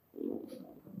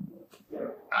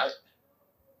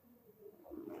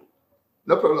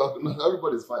 No problem, uncle. No,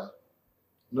 everybody's fine.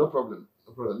 No problem.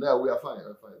 No problem. No, we are fine.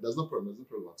 We're fine. There's no problem. There's no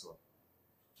problem at all.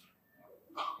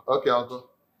 Okay, uncle.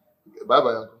 Okay,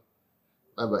 bye-bye, uncle.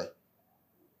 Bye-bye.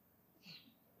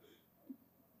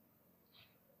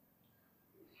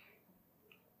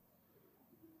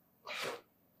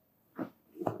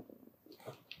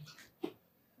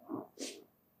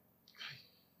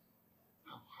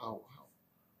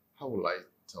 How will I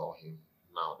tell him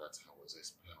now that I was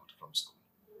expelled from school?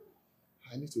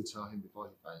 I need to tell him before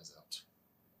he finds out.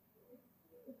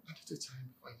 I need to tell him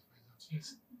before he finds out,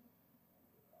 yes.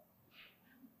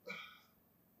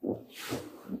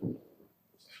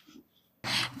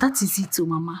 That is it, oh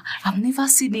Mama. I've never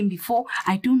seen him before.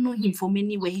 I don't know him from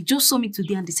anywhere. He just saw me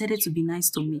today and decided to be nice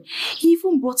to me. He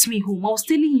even brought me home. I was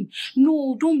telling him,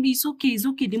 no, don't be, it's okay, it's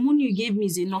okay. The money you gave me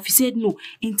is enough. He said, no,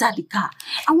 enter the car.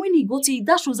 And when he got here,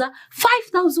 that was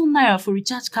 5,000 naira for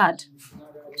recharge card.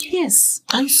 Yes.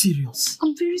 Are you serious?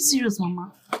 I'm very serious,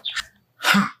 Mama.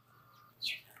 Ha!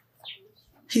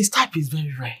 His type is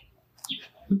very rare.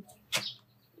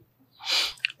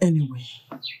 Anyway,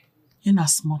 in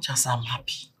as much as I'm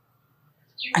happy,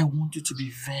 I want you to be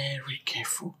very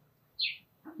careful.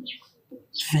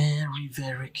 Very,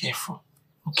 very careful.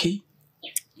 Okay?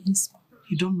 Yes.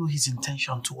 You don't know his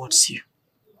intention towards you.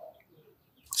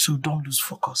 So don't lose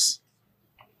focus.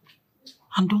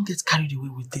 And don't get carried away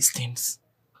with these things.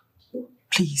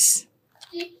 Please.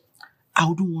 I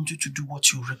wouldn't want you to do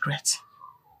what you regret.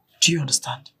 Do you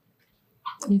understand?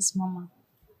 Yes, Mama.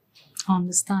 I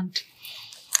understand.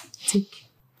 Take.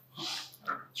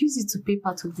 Use it to pay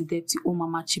part of the debt you owe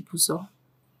Mama Chipuzo.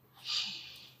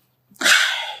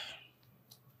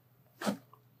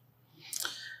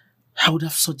 I would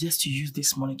have suggested you use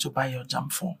this money to buy your jam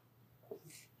form.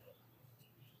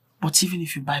 But even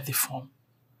if you buy the form,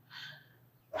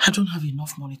 I don't have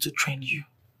enough money to train you.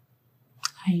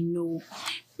 I know.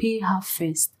 Pay her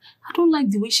first. I don't like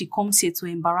the way she comes here to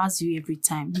embarrass you every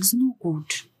time. It's no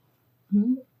good.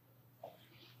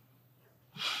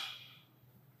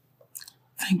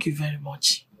 Thank you very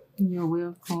much. You're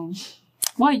welcome.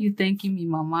 Why are you thanking me,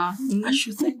 Mama? I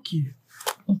should thank you.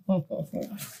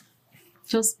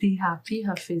 Just pay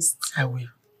her first. I will.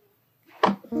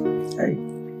 Hey.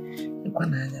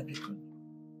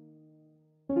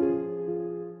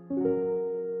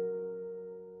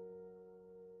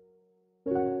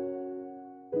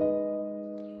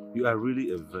 You are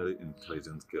really a very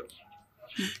intelligent girl.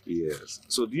 Yes.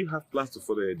 So do you have plans to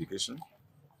further education?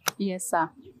 Yes, sir.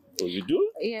 Oh, you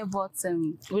do? Yeah, but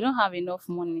we don't have enough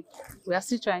money. We are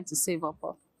still trying to save up.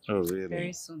 Oh, really?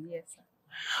 Very soon, yes, sir.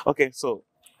 Okay, so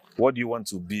what do you want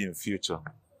to be in future?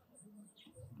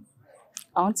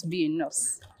 I want to be a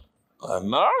nurse. A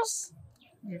nurse?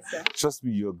 Yes, sir. Trust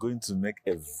me, you're going to make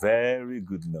a very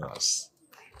good nurse.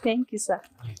 Thank you, sir.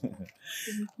 Thank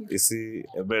you. You see,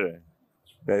 Ebere,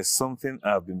 there is something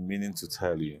I've been meaning to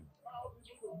tell you.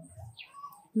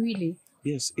 Really?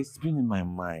 Yes, it's been in my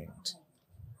mind.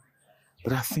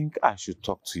 But I think I should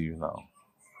talk to you now.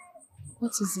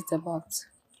 What is it about?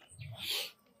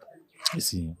 You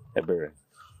see, Ebere,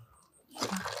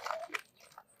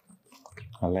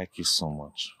 I like you so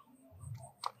much.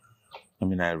 I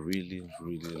mean, I really,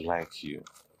 really like you.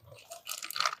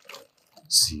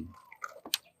 See,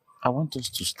 I want us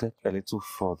to step a little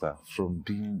further from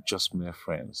being just mere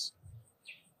friends.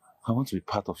 I want to be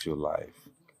part of your life.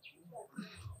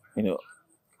 You know,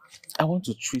 I want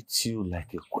to treat you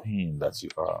like a queen that you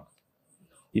are,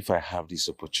 if I have this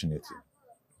opportunity.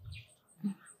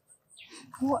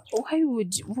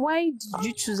 Why did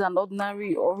you choose an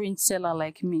ordinary orange seller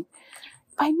like me?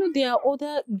 I know there are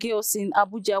other girls in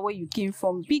Abuja where you came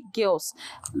from, big girls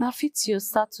that fit your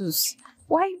status.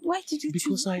 Why did you choose?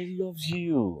 Because I love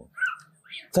you.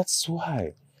 That's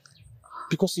why.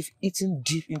 Because you've eaten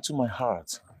deep into my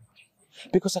heart.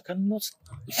 Because I cannot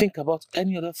think about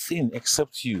any other thing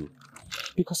except you.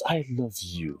 Because I love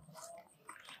you.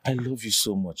 I love you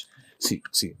so much. See,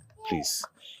 please.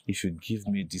 If you give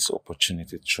me this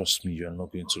opportunity, trust me, you are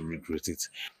not going to regret it.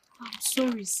 I'm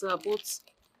sorry, sir, but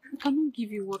I cannot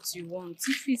give you what you want.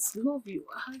 If it's love you,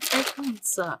 I can't,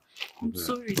 sir. I'm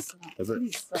sorry, sir.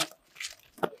 Please, sir.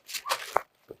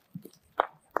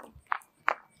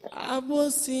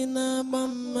 Abosina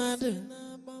mamade,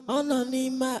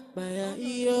 onanima baya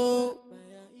iyo.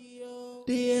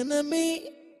 The enemy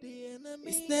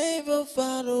is never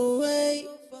far away.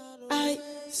 I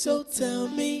So tell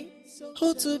me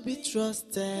who to be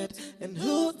trusted and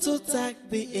who to tag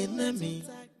the enemy.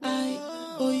 I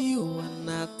owe you are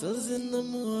not in the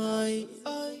moy.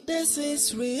 This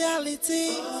is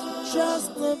reality.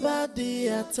 Trust nobody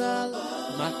at all.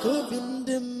 Makobin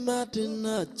the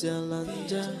Madina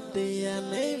Jalanja. They are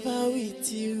never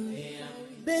with you.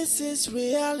 This is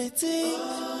reality.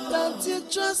 Don't you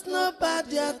trust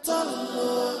nobody at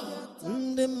all.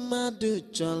 The Madu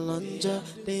Jalanja.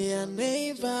 They are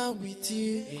never with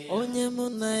you.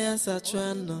 Onyamunaya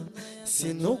Satrano.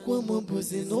 Sinokwa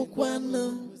Mubuzi no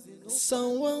Kwano.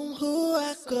 Someone who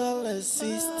I call a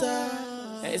sister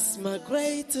is my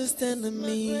greatest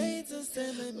enemy.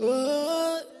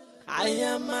 Oh, I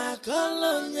am a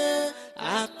colonia,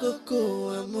 a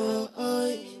cocoa,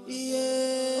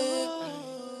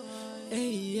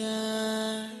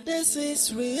 yeah. This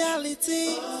is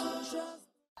reality.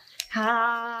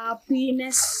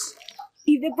 Happiness.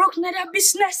 If they broke another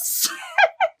business.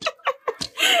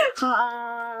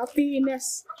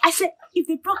 Happiness. I said, if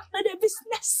they broke another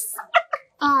business.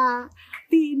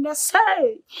 Happiness.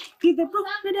 Hey, if they broke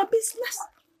another business.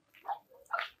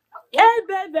 Hey,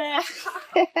 baby.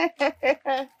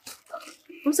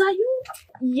 Was that you?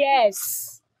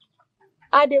 Yes.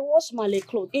 I dey wash my leg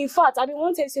clothes. In fact, I been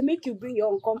wanting to say, make you bring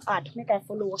your own come add. Make I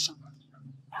follow wash them.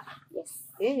 Yes.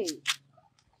 Hey.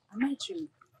 Am I dreaming?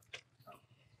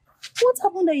 What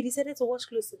happened that you decided to wash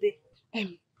clothes today?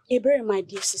 Ebere, my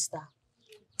dear sister.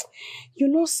 You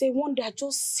know, say one day I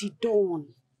just sit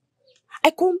down.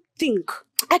 I can't think.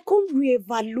 I can't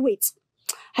reevaluate.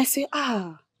 I say,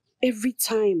 every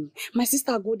time my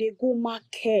sister they go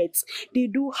market, they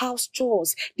do house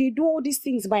chores, they do all these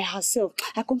things by herself.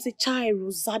 I come say, Chai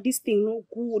Rosa, this thing no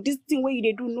good. This thing where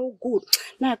they do no good.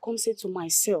 Now I come say to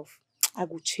myself, I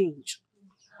go change.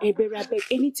 Ebere, I beg,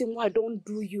 anything I don't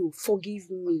do you,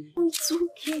 forgive me. It's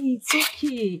okay, it's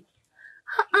okay.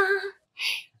 Are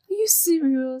you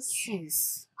serious?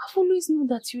 Yes. I've always known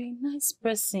that you're a nice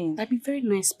person. I'm a very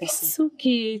nice person. It's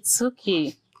okay, it's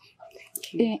okay.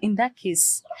 In that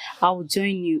case, I'll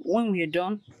join you. When we're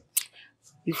done,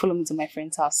 you follow me to my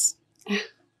friend's house.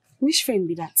 Which friend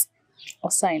be that?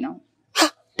 Osai now.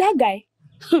 That guy?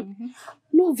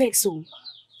 No vex,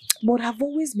 but I've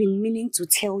always been meaning to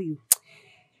tell you.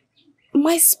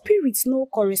 My spirits no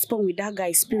correspond with that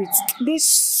guy's spirits. There's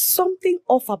something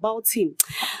off about him.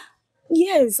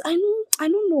 Yes, I know. I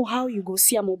don't know how you go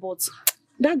see him, but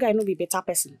that guy no be better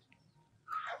person.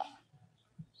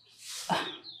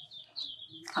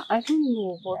 I don't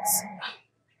know, but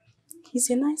he's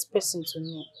a nice person to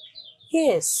me.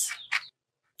 Yes.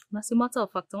 As a matter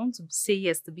of fact, I want to say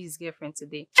yes to be his girlfriend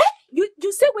today. You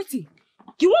say waiting.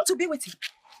 You want to be waiting?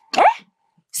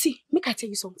 See, make I tell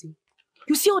you something.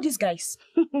 You see all these guys?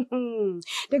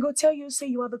 They go tell you, say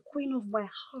you are the queen of my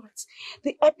heart,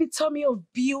 the epitome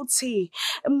of beauty,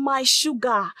 my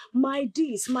sugar, my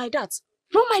this, my that.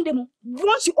 Don't mind them.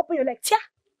 Once you open your leg,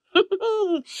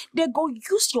 they go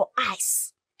use your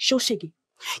eyes. Show shaggy.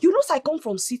 You know, I come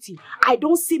from city. I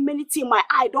don't see many things. My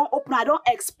eye don't open. I don't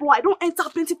explore. I don't enter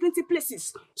plenty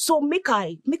places. So make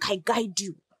I guide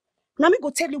you. Now me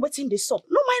go tell you what's in this up.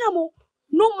 No mind them.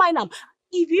 No mind them.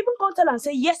 If you even come tell and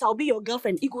say, yes, I'll be your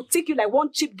girlfriend, it could take you like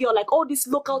one cheap girl, like all these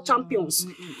local champions.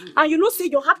 And you know, say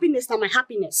your happiness and my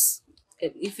happiness.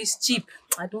 If it's cheap,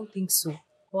 I don't think so.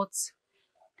 But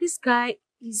this guy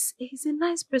he's a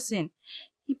nice person.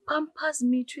 He pampers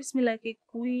me, treats me like a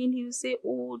queen. He'll say,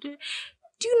 oh, do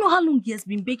you know how long he has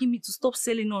been begging me to stop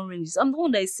selling oranges? I'm the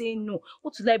one that is saying no.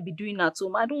 What will I be doing at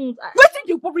home? Waiting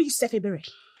they worry you, Ebere.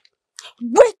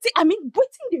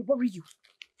 Waiting they worry you.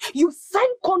 You sign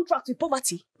contract with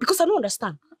poverty because I don't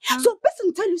understand. So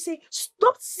person tell you say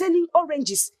stop selling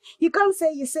oranges. You can't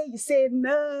say you say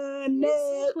no.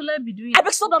 What will I be doing? I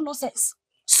beg stop that nonsense.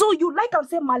 So you like and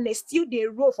say molest you they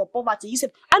roll for poverty. You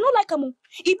say I don't like him.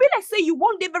 It be like say you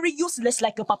won't be very useless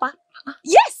like your papa.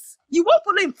 Yes, you won't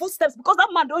follow in footsteps because that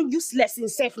man don't useless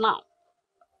himself now.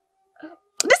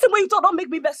 This is when you talk don't make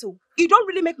me vex. You don't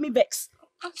really make me vex.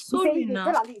 I'm sorry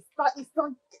now. It's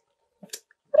not.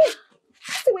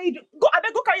 That's the way you do. Go, I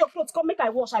beg, go carry your clothes. Come make I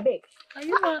wash, I beg. Are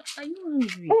you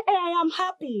hungry? I am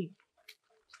happy.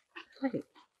 Okay.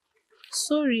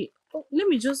 Sorry. Oh, let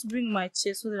me just bring my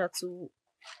chair so that to.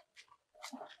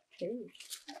 Okay.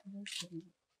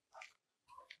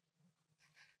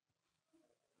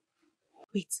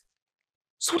 Wait.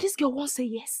 So this girl won't say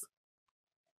yes?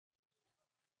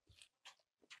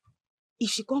 If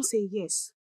she can't say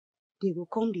yes, they will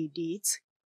come they date.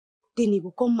 Then they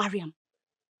will come marry him.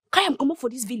 I am coming for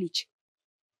this village.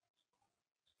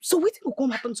 So what will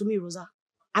come happen to me, Rosa?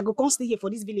 I go come stay here for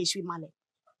this village with Male.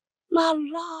 Nah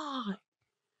lie.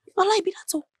 Nah lie be that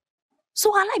so.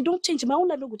 So her life don't change, my own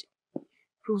life don't go change.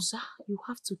 Rosa, you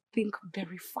have to think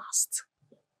very fast.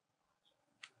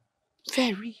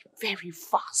 Very, very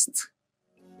fast.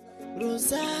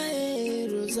 Rosa,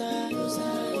 Rosa,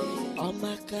 oh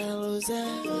my God, Rosa,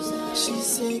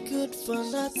 she's a good for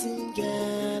nothing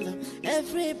girl.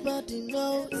 Everybody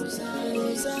knows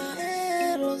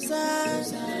Rosa, Rosa,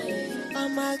 oh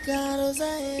my God,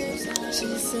 Rosa,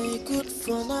 she's a good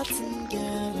for nothing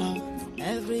girl.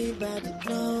 Everybody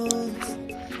knows.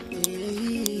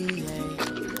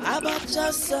 About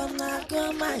just on a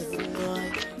go my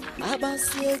boy. About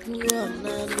say go on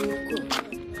a look.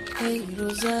 Hey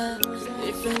Rosa,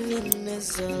 if any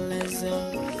neso,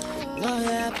 no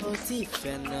ya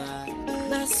potifena.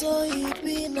 Na so he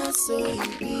be,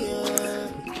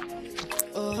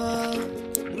 oh.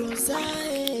 Rosa,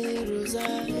 Rosa,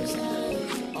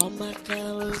 oh my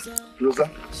God, Rosa.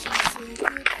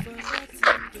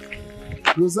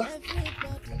 Rosa?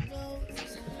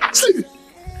 See?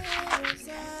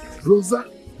 Rosa?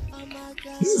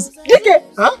 This is... Dike!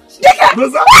 Huh? Dike!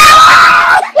 Rosa?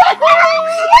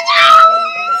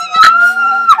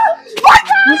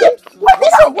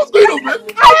 Rosa, what's going on, man?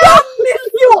 I don't miss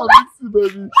you! I miss you,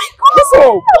 baby. What's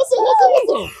up?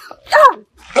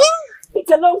 It's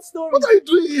a long story. What are you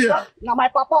doing here? Now my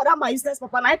papa, that my useless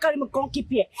papa, now I carry me come keep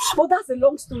here. But that's a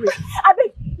long story. I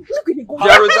beg, look at the go.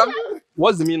 Rosa,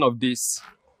 what's the meaning of this?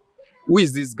 Who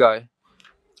is this guy?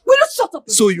 Will you shut up?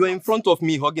 So you are in front of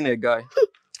me hugging a guy.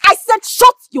 I said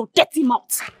shut your dirty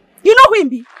mouth. You know who him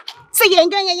be? Say yeah.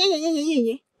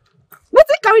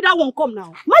 Let's carry that one come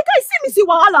now. My guy see me see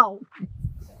wahala.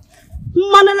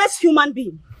 Mannerless human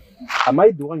being. Am I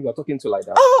the one you are talking to like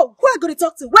that? Oh, who are going to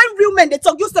talk to? When real men they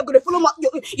talk, you still going to follow you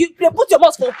put your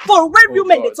mouth for when real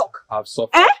men they talk. I've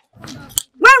suffered.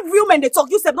 When real men they talk,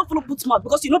 you still not follow put mouth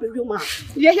because you know be real man.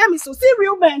 You hear me? So see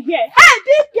real men here. Hey,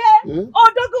 Dike!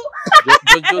 Oh,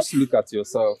 just look at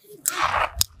yourself. I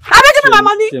beg you my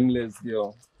money. Shameless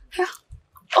girl.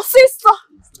 Oh, sister.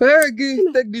 Hey,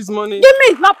 take this money. Give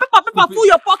me now, paper, full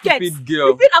your pocket. Stupid girl.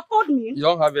 You can afford me. You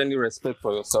don't have any respect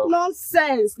for yourself.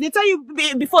 Nonsense. They tell you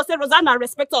before, say Rosanna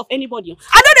respect of anybody.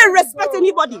 I don't respect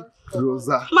anybody.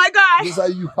 Rosa. My guy. Rosa,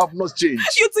 you have not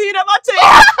changed. You two, you never change.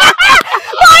 My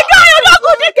guy, you're not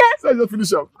good, Dike. So just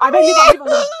finish up. I beg leave.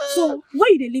 So,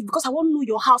 where you they live? Because I want to know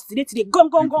your house today. Go. I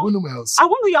want to know my house. I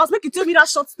want to know your house. Make you tell me that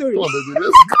short story. Come on, baby,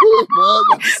 let's go, man.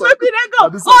 Make me go.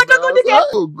 Oh, Dike.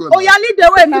 Oh, God. Oh, you lead the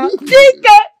way now. Dike.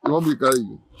 You want me to carry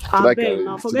you? I beg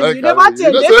now. Forget you never change.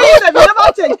 You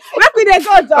never change. Make me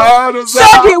go, John. Show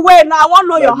Show the way now. I want to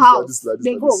know your house.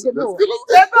 They go.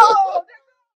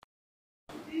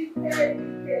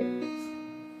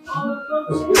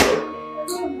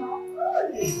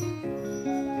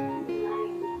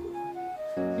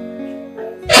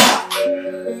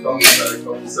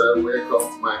 Welcome, sir. Welcome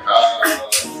to my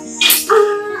house.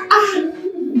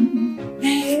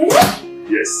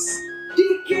 Yes.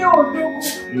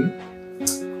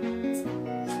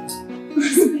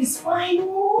 This is fine.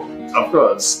 Of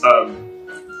course.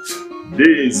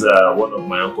 This is one of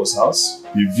my uncle's house.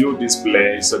 He built this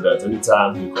place so that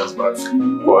anytime he comes back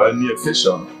for any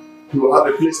occasion, he will have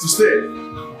a place to stay.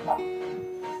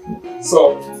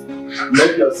 So,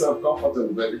 make yourself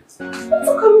comfortable, baby.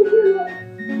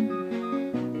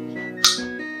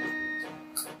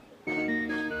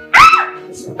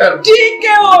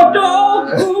 Dike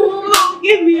Odogu,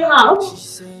 give me a house. She's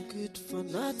so good for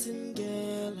nothing,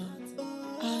 girl.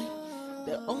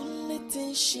 The only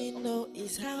thing she know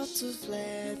is how to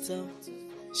flirt.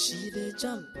 She dey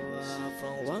jump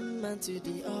from one man to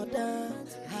the other.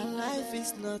 Her life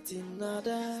is not in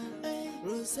order.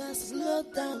 Rosa, slow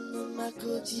down on my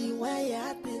koji. Why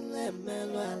you been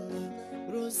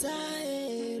Rosa,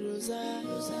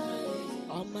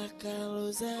 oh my God,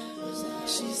 Rosa,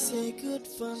 she's a good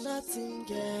for nothing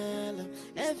girl.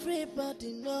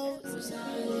 Everybody knows Rosa,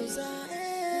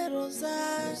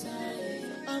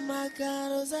 oh my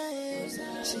God, Rosa,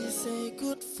 she's a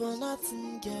good for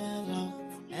nothing girl.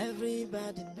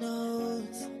 Everybody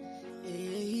knows.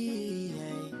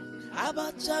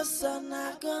 About just on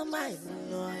a go my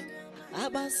boy.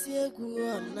 About say go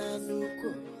on a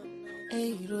nuko.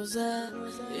 Hey Rosa,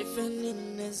 if any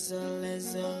neso,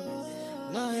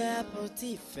 no ya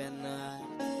potifena.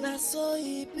 Na so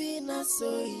he be,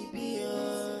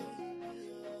 oh.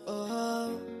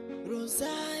 Rosa,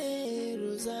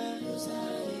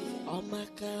 oh my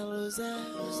God, Rosa,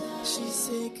 she's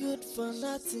a good for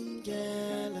nothing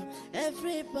girl.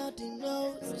 Everybody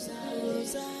knows Rosa,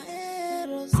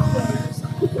 oh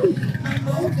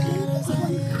my God, Rosa,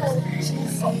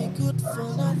 she's a good for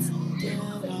nothing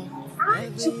girl.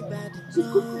 Everybody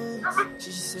knows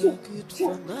she's so good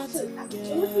for nothing,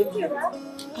 girl.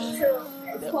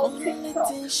 The only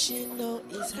thing she know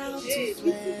is how to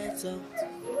flirt.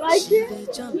 She dey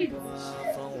jump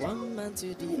from one man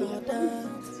to the other.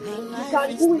 Her life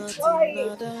is nothing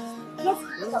other.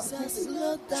 Rosa,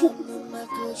 slow down, my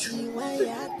cozy, why you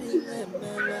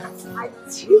remember?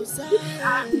 Rosa,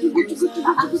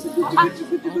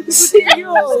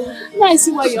 Nice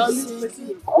why you always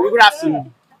listening. Good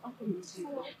afternoon.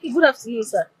 Good afternoon,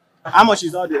 sir. How much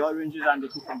is all the oranges and the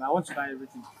cucumber? I want to buy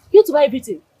everything. You to buy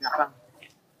everything? Yeah, fine.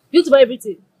 You to buy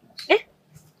everything?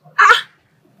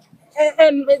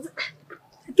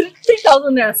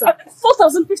 3,000 naira, sir.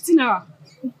 4,050 naira.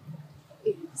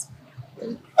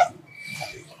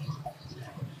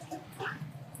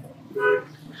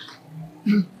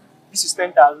 This is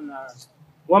 10,000 naira.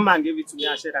 One man gave it to me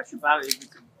and said I should buy everything.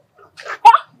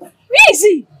 Where is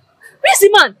he? Where is the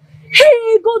man?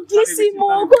 Hey, God bless him,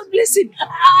 oh, God bless him.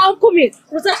 I'm coming.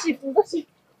 Thank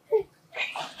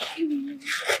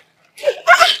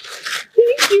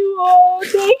you, oh,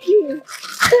 thank you.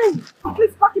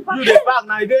 Please pack it back. You the back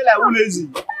now, they like who lazy.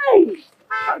 Hey.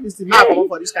 How this thing now come up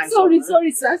for this kind of Sorry,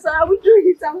 stuff? sir. I will do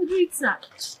it, sir.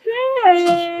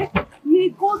 Hey, may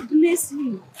God bless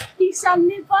you. He shall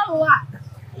never lack.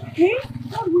 Okay?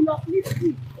 God will uplift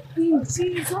you. In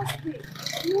Jesus' name.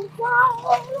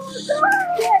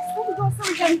 Yes, let me go so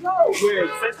we can go. Wait,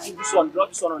 first do this one, drop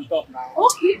this one on top now.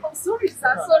 Okay, oh, sorry,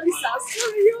 sir. Sorry.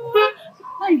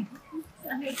 Hi.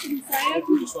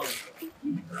 Do this one.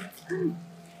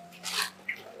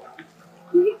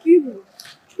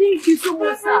 Thank you so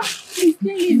much, sir. Please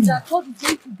tell him that God is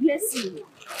going to bless you.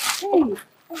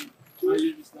 Hey.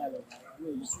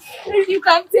 You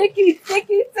can take it, sir.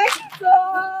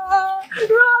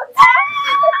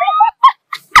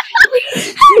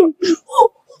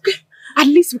 At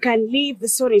least we can leave. The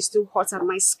sun is too hot and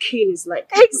my skin is like...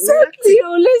 Exactly.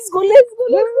 Oh, let's go.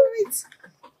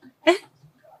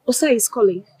 Osa is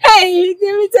calling. Hey,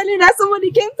 let me tell you that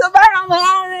somebody came to buy my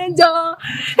orange.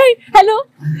 Hey, hello.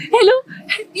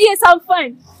 Yes, I'm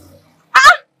fine.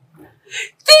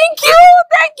 Thank you.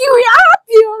 We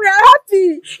are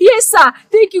happy. Yes, sir.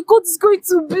 Thank you. God is going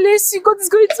to bless you. God is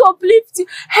going to uplift you.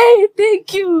 Hey,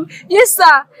 thank you. Yes,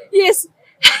 sir. Yes.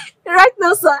 Right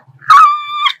now, sir.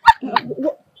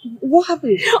 What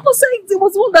happened? Osai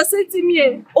was one that sent him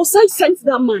here. Osai sent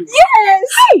that man? Yes.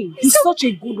 Hey, he's such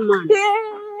a good man.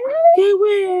 Hey,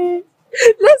 wait.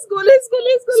 Let's go.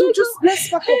 Let's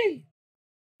pack up.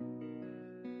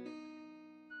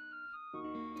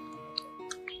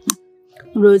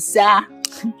 Rosa,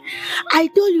 I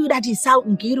told you that is how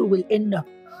Nkiru will end up.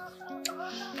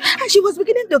 And she was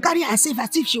beginning to carry herself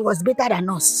as if she was better than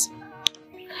us.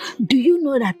 Do you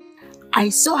know that I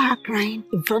saw her crying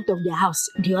in front of their house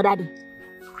the other day?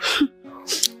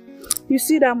 You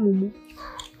see that Mumu?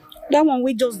 That one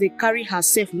we just they carry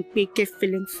herself and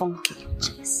feeling funky.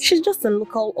 She's just a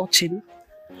local urchin.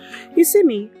 You see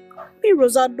me,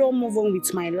 Rosa, don't move on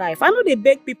with my life. I know they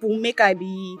beg people make I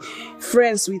be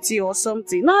friends with you or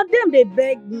something. Now them they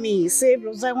beg me, say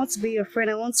Rosa, I want to be your friend.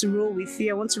 I want to roll with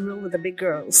you. I want to roll with the big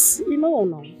girls. You know or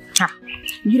no?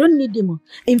 You don't need them.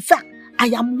 In fact, I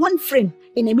am one friend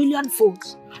in a million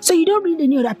folds. So you don't really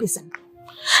know that person.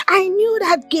 I knew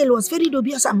that girl was very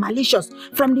dubious and malicious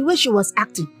from the way she was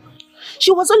acting.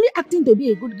 She was only acting to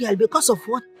be a good girl because of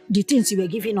what the things you were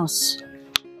giving us.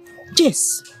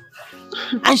 Yes.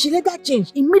 And she later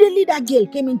changed. Immediately that girl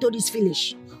came into this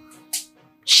village.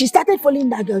 She started following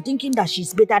that girl thinking that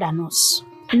she's better than us.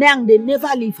 Now they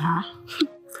never leave her.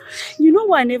 You know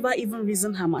why I never even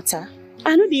reason her matter?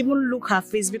 I don't even look her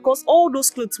face because all those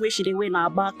clothes where she they wear now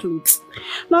bad clothes.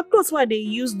 Now clothes why they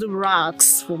use the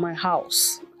rags for my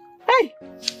house. Hey,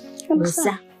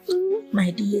 Rosa, my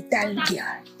dear girl.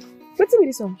 What's with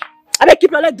this one? I better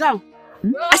keep your leg down.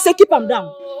 I say keep them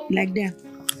down. Like that.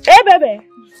 Hey baby.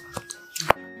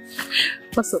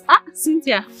 What's up?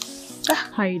 Cynthia.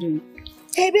 How are you doing?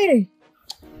 Hey baby.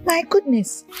 My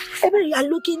goodness. Hey baby, you are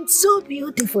looking so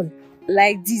beautiful.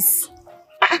 Like this.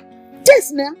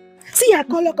 Just now. See your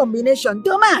color combination,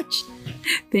 too much.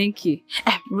 Thank you.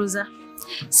 Rosa,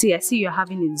 see, I see you're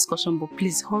having a discussion, but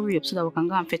please hurry up so that we can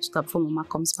go and fetch that before Mama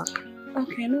comes back.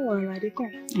 Okay, no worry, they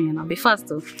come. And I'll be fast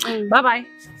though. Bye-bye.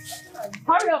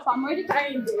 Hurry up, I'm already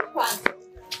carrying the pan.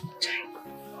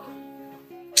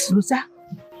 Rosa,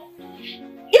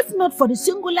 if not for the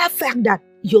singular fact that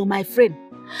you're my friend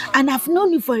and I've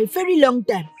known you for a very long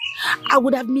time, I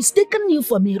would have mistaken you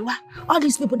for Merwa, all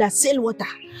these people that sell water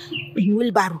in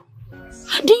wheelbarrow.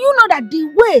 Do you know that the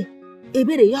way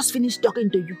Ebere just finished talking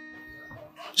to you,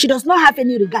 She does not have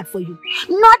any regard for you.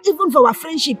 Not even for our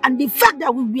friendship and the fact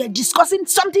that we were discussing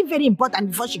something very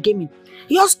important before she came in.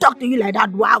 He just talk to you like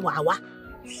that. Wah, wah, wah.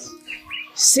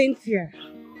 Cynthia.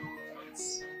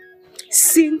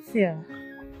 Cynthia.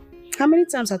 How many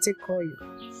times I take call you?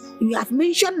 You have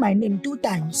mentioned my name 2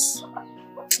 times.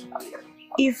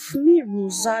 If me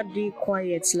Rosa dey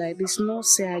quiet like this, no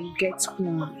say I get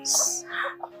plans.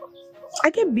 I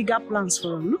get bigger plans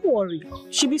for her. No worry.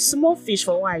 She be small fish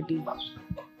for what I do.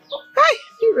 Hi,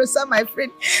 Rosa, my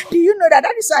friend. Do you know that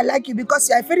is why I like you? Because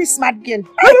you are a very smart girl.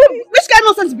 Which kind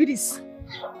of nonsense be this?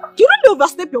 You don't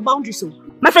overstep your boundaries, so.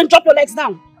 My friend, drop your legs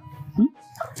down.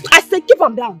 I say keep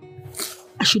them down.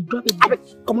 I should drop it down.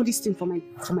 Come on, this thing for my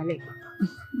leg.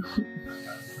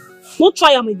 No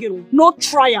try am again. No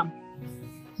try am.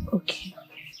 Okay.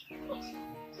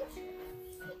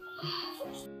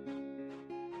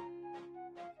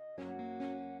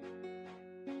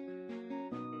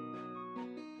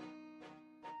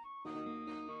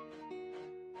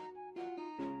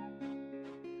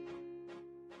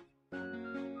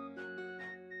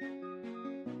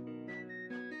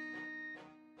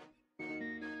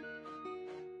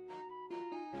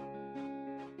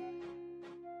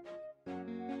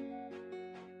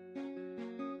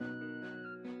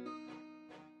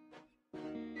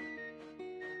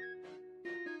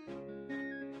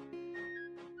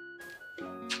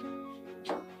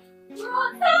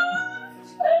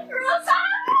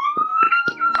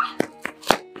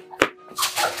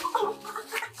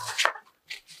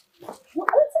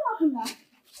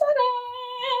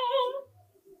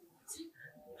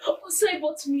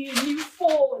 Bought me a new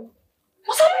phone.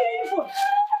 What's up with your new phone?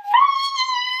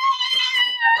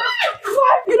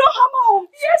 You know Hammer?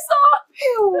 Yes, sir.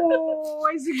 Oh,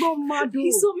 is he go mad?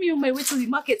 He saw me on my way to the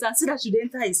market and said I should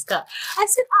enter his car. I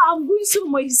said, I'm going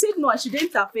somewhere. He said, no, I should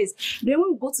enter first. Then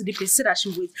when we go to the place, he said I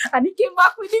should wait. And he came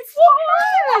back with the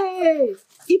phone. Hey,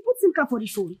 he put SIM card for the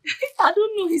phone. I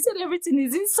don't know. He said everything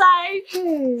is inside.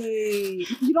 Hey,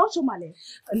 you don't show Male?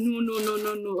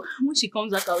 No. When she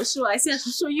comes back, I'll show her. I said I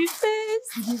should show you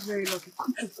first. He's very lucky.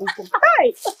 Come.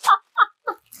 Hey!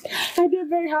 I'm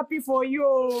very happy for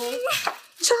you.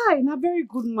 Chai, a very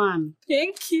good man.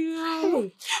 Thank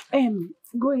you. Hey,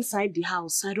 go inside the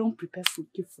house. I don't prepare food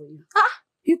keep for you.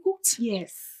 You cooked?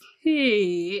 Yes.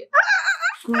 Hey.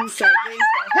 Go inside.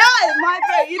 Hey, my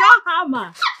boy, you don't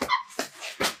hammer.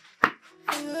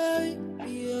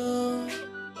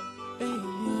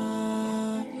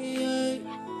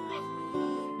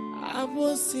 I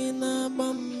was in a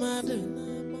mother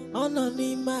on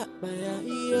a map by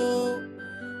yo.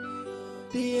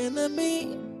 The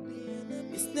enemy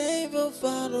is never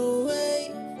far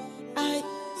away.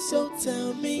 So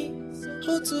tell me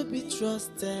who to be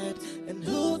trusted and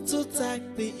who to attack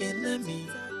the enemy.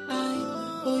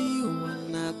 You are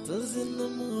not in the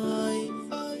moon.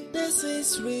 This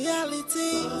is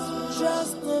reality.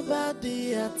 Trust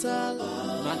nobody at all.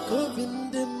 My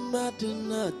covin the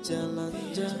madonna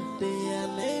challenger. They are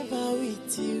never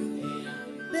with you.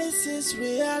 This is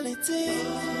reality.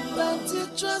 Don't you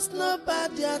trust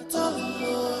nobody at all.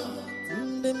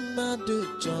 The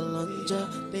madu challenger.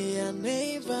 They are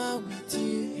never with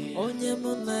you. Onye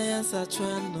monaya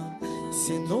satrano.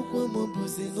 Sinokwa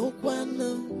mobuzi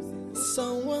nokwano.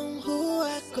 Someone who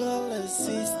I call a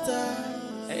sister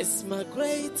is my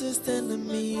greatest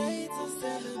enemy.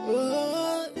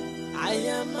 Oh, I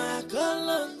am a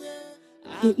colonia.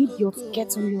 The idiot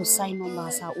gets on your sign number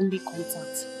as our only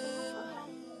contact.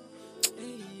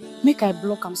 Make I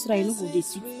block him so that I know who they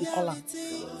fit the caller.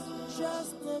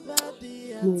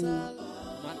 No.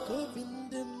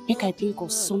 Make I think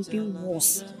of something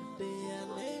worse.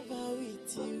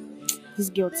 This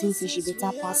girl thinks she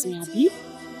better pass me, Abi.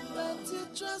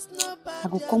 I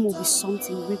will come up with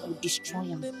something we will destroy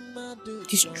him.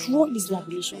 Destroy this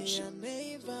relationship.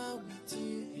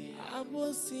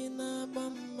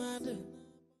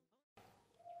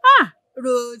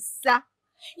 Rosa,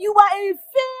 you are a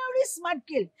very smart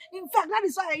girl. In fact, that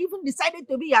is why I even decided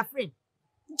to be your friend.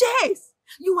 Yes,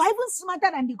 you are even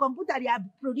smarter than the computer they are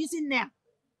producing now.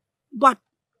 But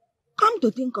come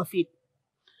to think of it,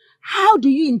 how do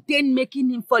you intend making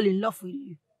him fall in love with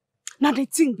you? Now the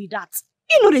thing be that.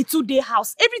 You know the 2-day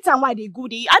house. Every time why they go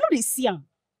there, I know they see him.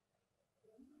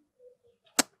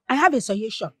 I have a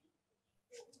suggestion.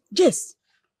 Just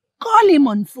call him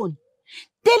on phone.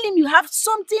 Tell him you have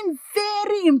something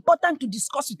very important to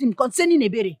discuss with him concerning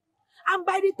Ebere. And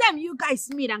by the time you guys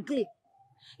meet and click,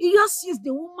 you just use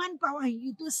the woman power in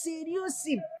you to seduce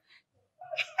him.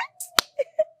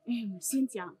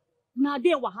 Cynthia, now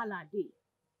they wahala day.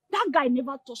 That guy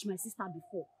never touched my sister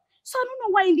before. So I don't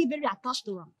know why he's very attached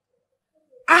to her.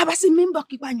 But remember,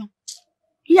 Kibanyo,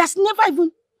 He has never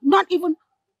even, not even.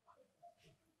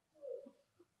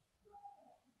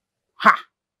 Ha!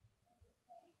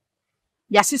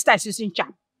 Your sister is using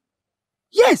charm.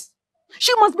 Yes,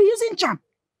 she must be using charm.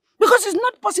 Because it's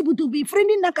not possible to be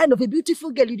friending that kind of a beautiful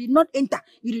girl. You did not enter.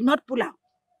 You did not pull out.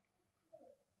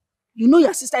 You know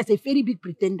your sister is a very big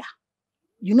pretender.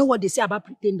 You know what they say about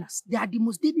pretenders? They are the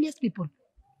most deadliest people.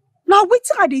 Now wait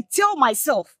till I tell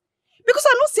myself. Because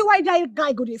I don't see why that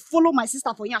guy go to follow my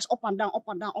sister for years up and down, up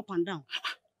and down, up and down.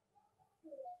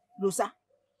 Rosa,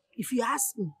 if you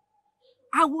ask me,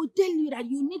 I will tell you that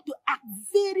you need to act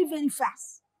very, very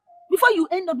fast before you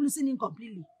end up losing him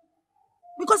completely.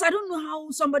 Because I don't know how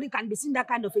somebody can be seeing that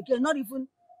kind of a girl, not even,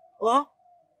 or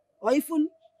even,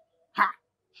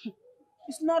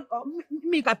 it's not,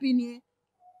 make opinion,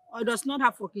 or does not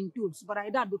have fucking tools, but I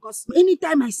doubt because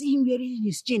anytime I see him wearing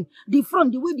his chin, the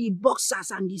front, the way the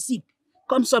boxers and the zip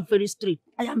comes up very straight,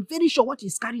 I am very sure what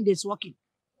he's carrying is working.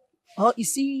 Or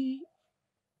is he,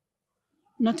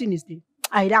 nothing is there.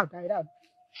 I doubt.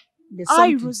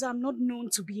 I, Rosa, am not known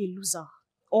to be a loser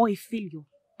or a failure.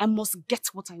 I must get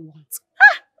what I want.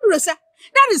 Rosa,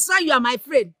 that is why you are my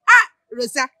friend.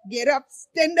 Rosa, get up,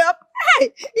 stand up.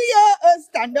 Hey,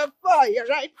 stand up for you,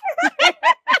 right?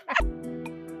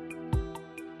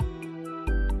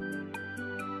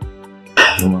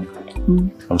 Mama,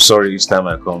 I'm sorry each time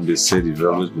I come, they said you've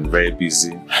always been very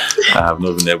busy. I have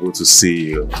not been able to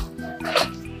see you.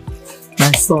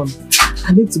 My son,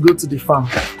 I need to go to the farm.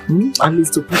 At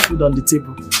least to put food on the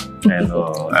table. I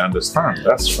know, I understand.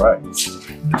 That's right.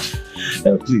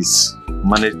 Please,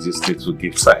 manage this little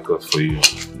gift I got for you.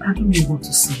 I don't know what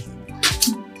to say.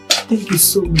 Thank you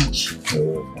so much.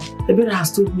 Ebere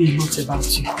has told me a lot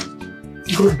about you.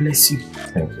 God bless you.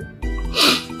 Thank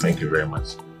you. Thank you very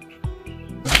much.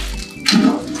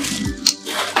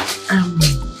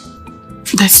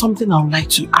 There's something I would like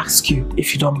to ask you,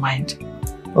 if you don't mind.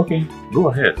 Okay, go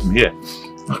ahead. I'm here.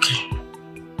 Okay.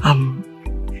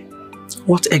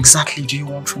 What exactly do you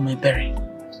want from Ebere?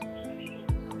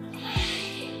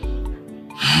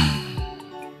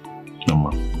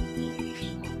 Mama,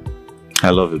 I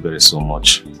love Ebere so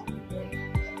much.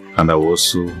 And I would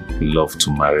also love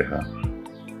to marry her.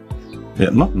 Yeah,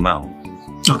 not now.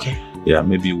 Okay. Yeah,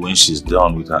 maybe when she's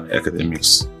done with her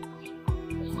academics.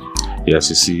 Yes,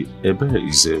 you see, Ebere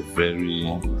is a very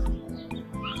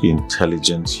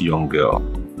intelligent young girl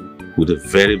with a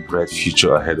very bright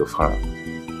future ahead of her.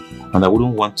 And I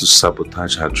wouldn't want to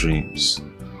sabotage her dreams.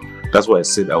 That's why I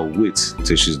said I'll wait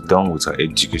till she's done with her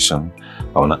education.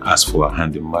 I want to ask for her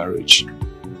hand in marriage.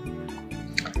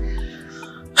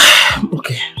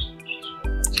 Okay.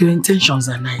 Your intentions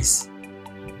are nice.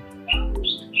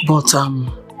 But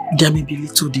there may be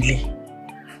little delay.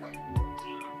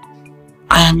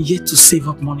 I am yet to save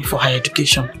up money for her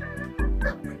education.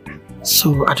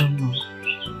 So, I don't know.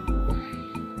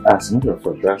 As a matter of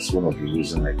fact, that's one of the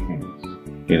reasons I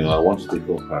came. You know, I want to take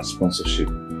up her sponsorship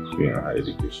in her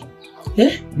education.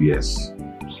 Yeah? Yes.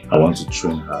 I want to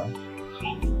train her.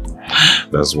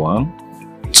 That's one.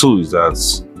 Two is that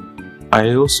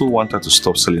I also want her to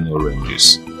stop selling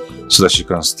oranges so that she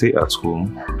can stay at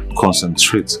home,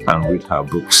 concentrate and read her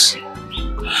books.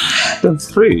 Then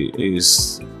three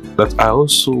is that I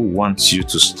also want you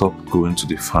to stop going to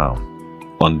the farm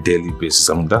on daily basis.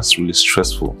 I mean, that's really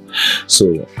stressful.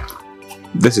 So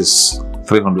this is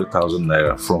 300,000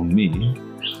 naira from me.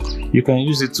 You can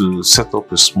use it to set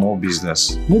up a small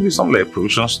business, maybe something like a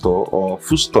provision store or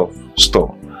foodstuff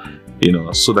store, you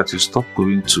know, so that you stop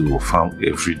going to farm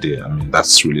every day. I mean,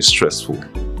 that's really stressful.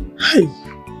 Hey,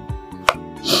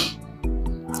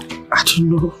 I don't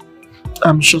know.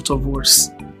 I'm short of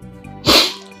words.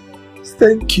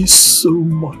 Thank you so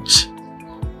much.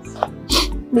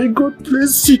 May God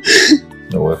bless you.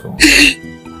 You're welcome.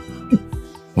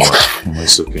 No,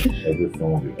 it's okay.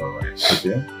 Everything will be alright.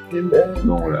 Okay? Amen. Don't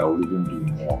worry, I will even do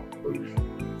more for you.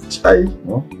 Chai.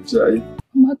 No? Chai.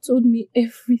 Mama told me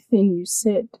everything you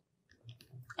said.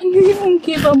 And you even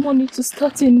gave her money to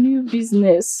start a new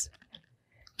business.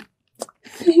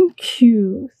 Thank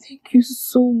you. Thank you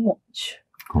so much.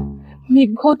 May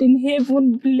God in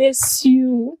heaven bless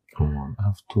you. Come on,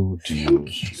 I've told you.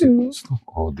 Stop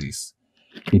all this.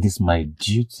 It is my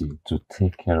duty to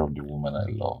take care of the woman I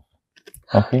love.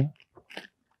 Okay?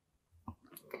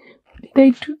 What did I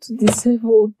do to deserve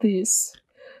all this?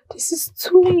 This is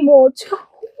too much. Who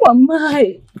am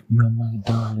I? You are my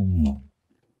darling.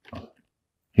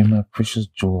 You're my precious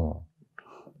jewel.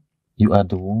 You are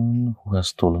the one who has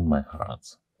stolen my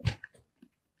heart.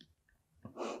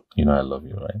 You know I love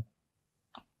you, right?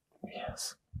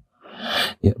 Yes.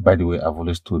 Yeah, by the way, I've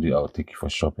always told you I'll take you for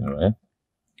shopping, right?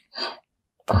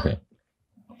 Okay.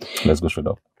 Let's go straight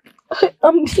up.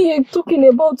 I'm here talking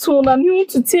about one and you want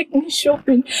to take me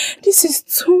shopping. This is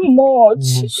too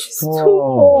much. It's too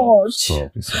much.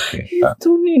 Stop. It's okay. You've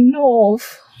done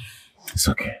enough. It's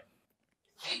okay.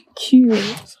 Thank you.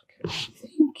 It's okay.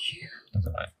 Thank you. That's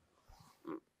all right.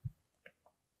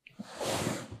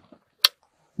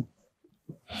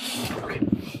 Okay.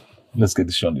 Let's get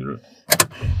this show on the road.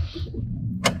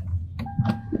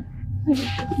 You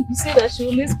said I should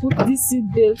always put this seat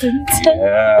belt anytime.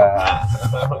 Yeah.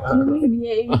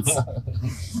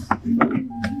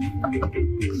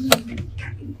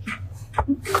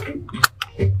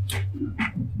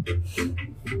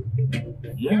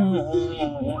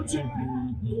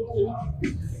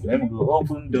 Let me go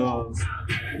open doors.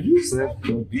 You said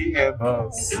to be a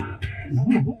boss.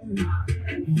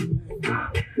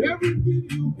 Everything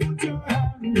you put your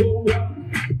hand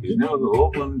on. You never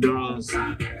open doors.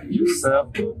 You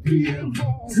said to be a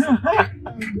boss.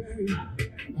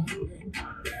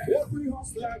 Every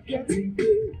hustler getting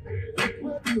paid.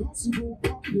 Where the hustle go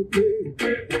up the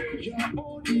pay. You're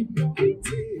only nothing.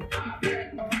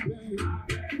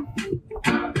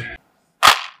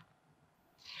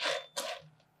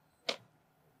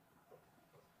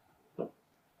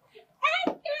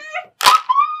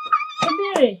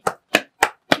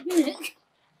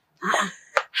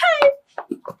 Hi.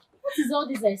 What is all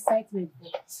this excitement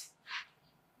for?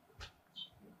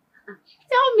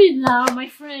 Tell me now, my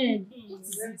friend. What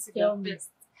is it? Tell me.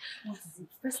 What is it?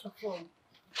 First of all,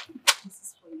 this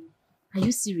is for you. Are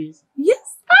you serious?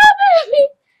 Yes. Baby.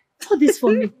 Put this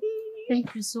for me.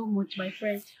 Thank you so much, my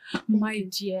friend. My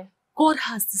dear, God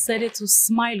has decided to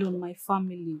smile on my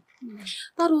family.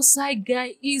 That Osai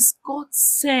guy is God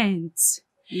sent.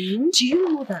 Do you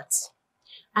know that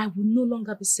I will no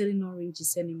longer be selling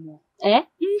oranges anymore? Eh?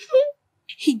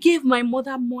 He gave my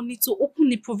mother money to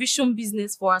open a provision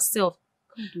business for herself.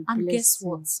 And guess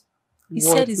what? He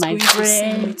said he's going to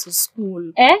send me to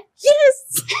school. Eh?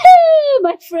 Yes! Hey,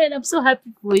 my friend, I'm so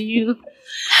happy for you.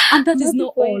 And that is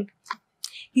not all.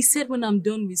 He said when I'm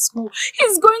done with school,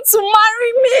 he's going to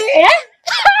marry me. Eh?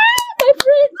 My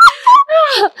friend.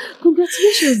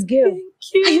 Congratulations, girl. Thank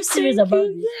you. Are you serious about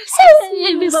this? Yes.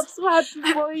 Babe, I'm so happy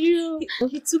for you.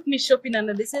 He took me shopping and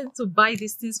I decided to buy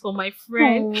these things for my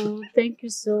friend. Oh, thank you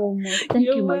so much. Thank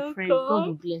you, my friend. God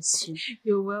will bless you.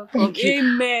 You're welcome. Thank you.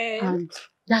 Amen. And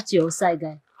that's your side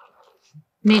guy.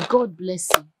 May God bless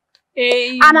you.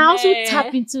 Amen. And I also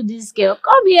tap into this girl.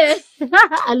 Come here.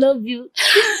 I love you.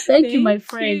 Thank you, my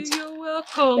friend. You're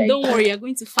welcome. Don't worry, you're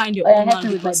going to find your own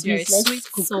man because you're a sweet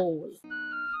soul.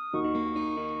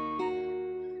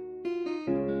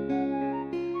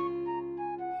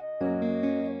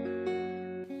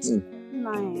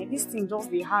 Nah, this thing just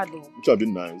be hard though. Which have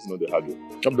been nice, not the hard though.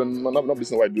 I'm done. Not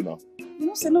listening what I do now. You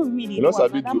know, say no with me. You know,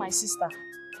 Sabi that's my sister.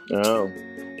 Yeah.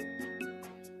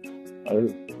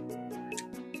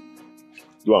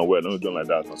 Do am well, don't do like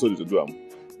that. So they do am.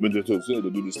 When they do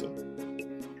this thing.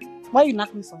 Why you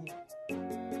knock me for me?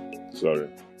 Sorry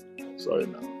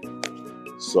now.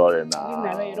 Sorry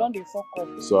now. You don't dey fuck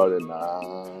up. Sorry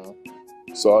now.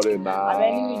 Sorry, but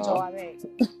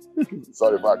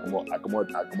I come out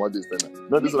this thing.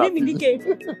 No, this one.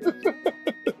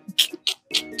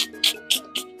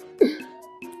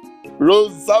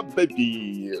 Rosa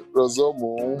baby, Rosa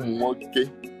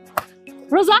okay.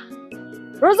 Rosa,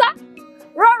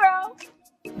 Roro.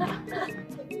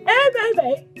 Hey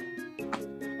baby.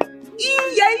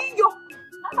 Yo.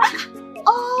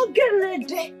 Oh, get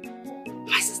ready.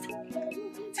 My sister. You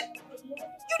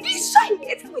did shine.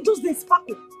 Everything just dey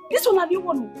sparkle. This one a new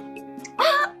one.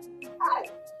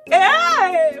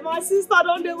 Hey, my sister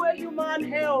don't dey wear human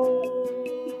hair.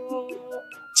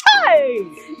 Chai!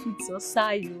 It's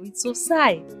Osai, it's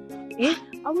Osai. Eh?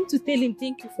 I want to tell him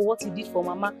thank you for what he did for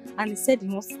Mama, and he said he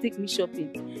wants to take me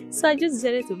shopping. So I just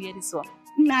decided to wear this one.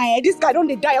 Nah, this guy don't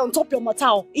dey die on top your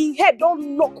matter. In head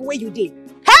don't knock where you dey.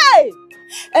 Hey!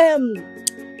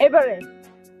 Ebere,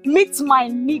 meet my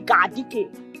nigga Dike.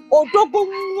 Odogo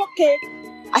Nwoke.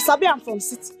 I sabi I'm from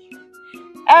city.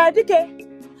 Dike.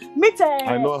 Meet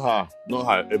I know her,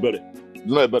 Ebere. You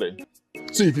know Ebere?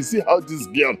 So if you see how this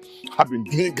girl have been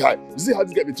doing guy, you see how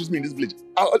this guy been treating me in this village.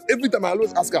 Every time I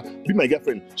always ask her, be my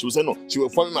girlfriend, she will say no. She will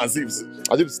fall as if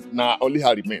nah, only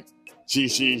her remain.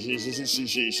 She's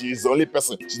the only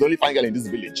person, she's the only fine girl in this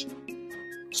village.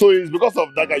 So it's because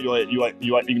of that guy you are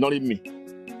ignoring me.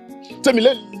 Tell me,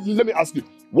 let me ask you,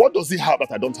 what does he have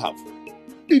that I don't have?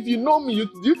 If you know me, do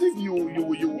you think you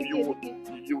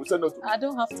will say no to me? I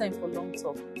don't have time for long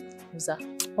talk. Rosa,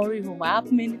 hurry home. I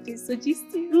have many things to gist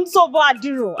you. So bad,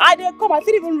 Diro. I didn't come. I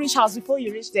didn't even reach house before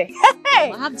you reach there.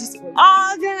 Hey! I have this for you.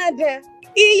 Oh, God.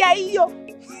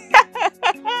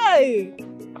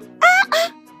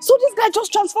 So this guy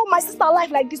just transformed my sister's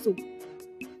life like this.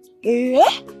 Eh?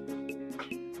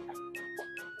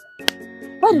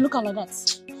 Why do you look at like that?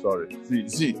 Sorry.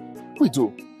 See. Wait,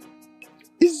 oh.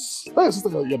 Is that your sister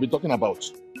you have been talking about?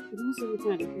 You don't see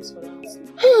anything at the place for that.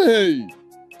 Hey!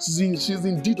 She's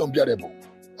indeed unbearable.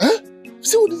 Huh?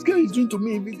 See what this girl is doing to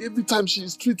me every time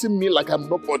she's treating me like I'm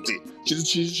nobody.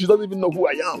 She doesn't even know who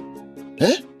I am.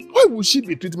 Eh? Why would she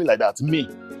be treating me like that? Me?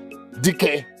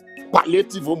 Dike,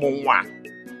 palliative umunwa.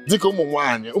 Dike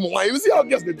umunwa. You see how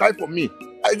girls they die for me?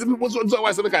 What's why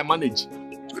I say I manage?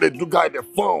 They do guy the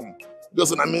form.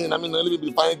 Just I mean, a little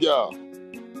bit fine girl.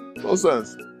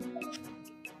 Nonsense.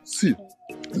 See,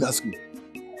 let me ask you.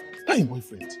 That your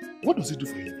boyfriend, what does he do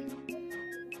for you?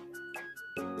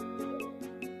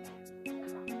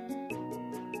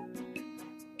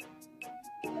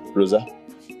 Rosa,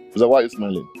 why are you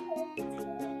smiling?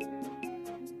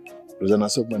 Rosa, na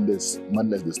so madness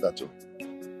the statue.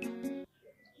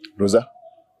 Rosa?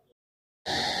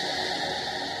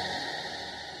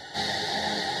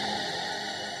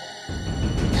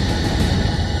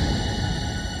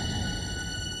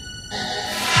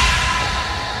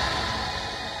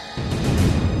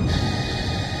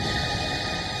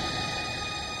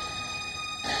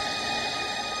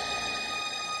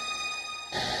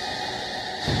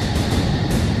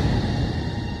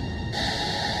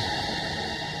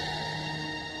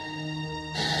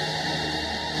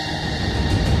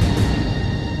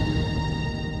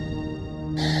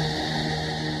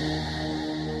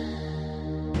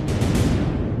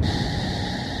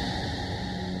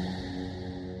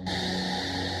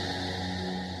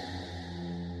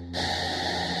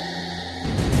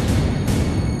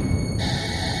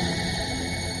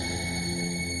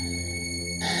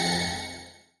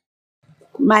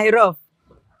 My love,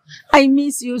 I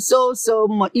miss you so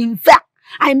much. In fact,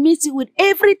 I miss you with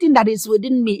everything that is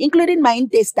within me, including my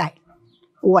intestine.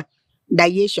 What?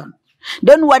 Digestion.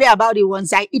 Don't worry about it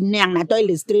once I eat the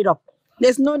toilet straight up.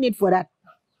 There's no need for that.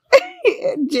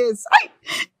 Yes.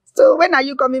 So when are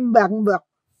you coming back?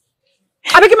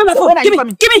 Abi, give me my phone.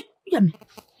 Give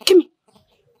me.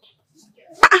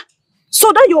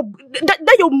 So that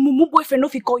your mumu boyfriend no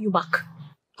fit call you back.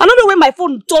 I don't know when my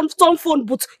phone turn phone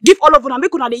but give all of them and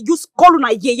make una they use call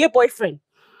una ye boyfriend.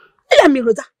 Hey,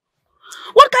 Rosa,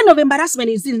 what kind of embarrassment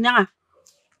is this now?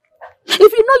 If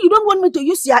you know you don't want me to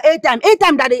use your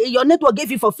airtime that your network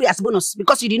gave you for free as bonus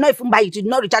because you did not even buy it, you did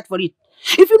not recharge for it.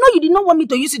 If you know you did not want me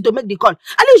to use it to make the call, at least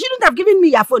you shouldn't have given me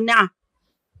your phone now.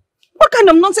 What kind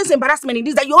of nonsense embarrassment is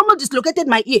this that you almost dislocated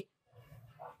my ear?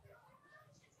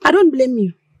 I don't blame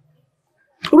you.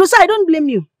 Rosa, I don't blame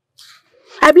you.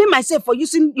 I blame myself for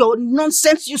using your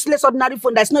nonsense, useless, ordinary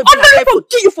phone that's not even ordinary phone.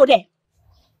 Kill you for that.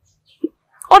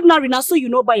 Ordinary now, so you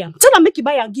know buy am. Tell her make you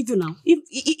buy and give you now.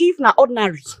 If not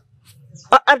ordinary,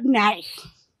 ordinary.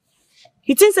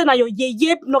 You think say now your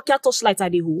ye Nokia touchlight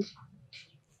at the who?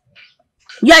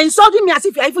 You are insulting me as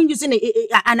if you are even using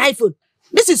an iPhone.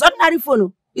 This is ordinary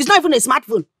phone. It's not even a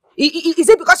smartphone. Is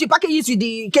it because you package it with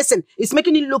the casing? It's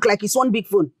making it look like it's one big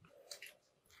phone.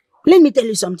 Let me tell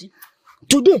you something.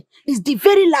 Today is the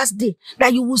very last day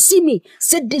that you will see me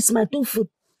set this my 2 foot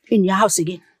in your house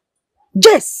again.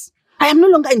 Yes, I am no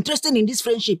longer interested in this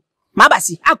friendship.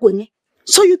 Mabasi, akwenye.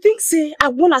 So you think, say, I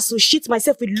won't associate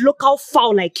myself with local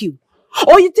fowl like you?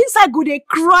 Or you think I go they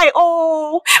cry,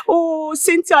 oh,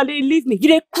 Cynthia, they leave me. You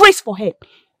they craze for her.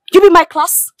 You be my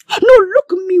class? No,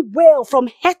 look me well from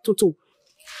head to toe.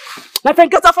 My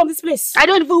friend, get out from this place. I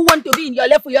don't even want to be in your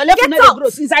level. Your level not grow.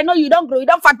 Since I know you don't grow, you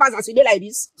don't fat pass as you do like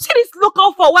this. See this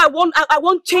local for where I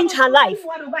want change her life.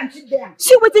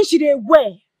 See what thing she they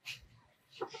wear.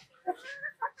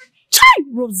 Chai,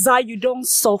 Rosa, you don't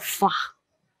suffer.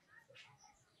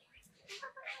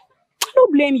 I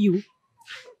don't blame you.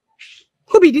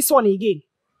 Who be this one again?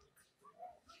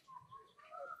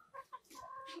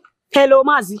 Hello,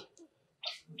 Mazi.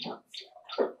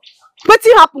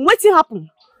 Wetin happen?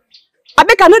 I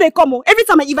beg I know they come. Every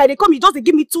time if they come, you just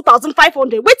give me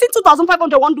 2,500. Waiting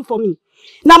 2,500 won't do for me.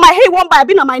 Now my hair won't buy, I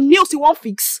be now my nails you won't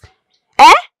fix.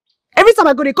 Eh? Every time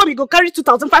I go they come, you go carry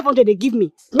 2,500 they give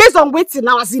me. Based on waiting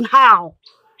now as in how.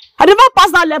 I never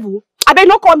pass that level. I beg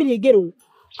not call me again.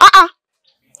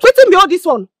 Waiting be all this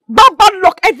one. Bad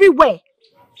luck everywhere.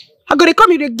 I go they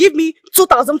come, you they give me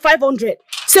 2,500.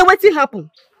 Say waiting happen.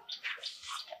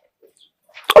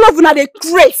 All of you now they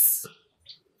craze.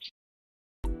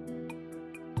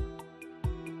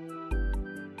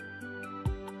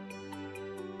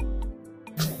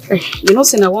 You know,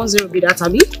 saying I 1-0 be that,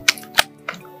 Abi.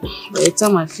 By the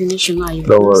time I finish, you know, you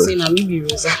saying I may be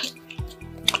Rosa.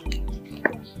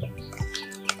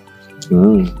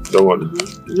 Don't worry.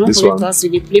 This one. Class,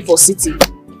 they play for City.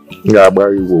 Yeah,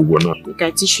 but you will not. Like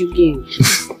I teach you game.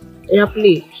 Yeah,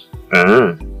 play.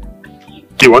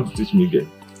 You want to teach me game?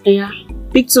 Yeah.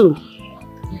 Pick 2.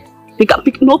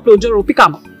 Pick no Projoro, pick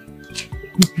 'em.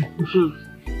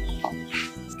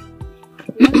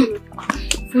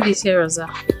 Food is here, Rosa.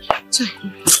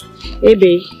 Hey,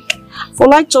 babe. For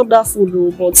like chop that food,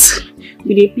 though, but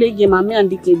we dey play game and me and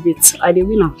DK bet. I the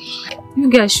winner. You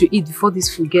guys should eat before this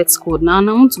food gets cold. Now, and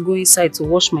I want to go inside to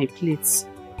wash my plates.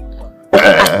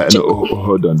 No,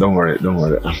 hold on. Don't worry.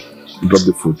 Drop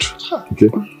the food. Okay?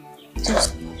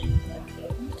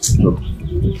 No.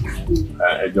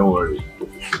 Don't worry.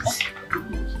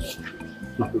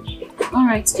 All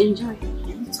right, enjoy.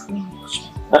 No.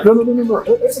 Why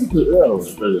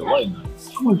not?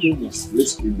 Come on, join us.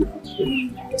 Let's eat the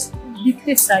food. The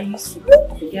plates are used to.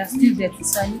 They are still dirty,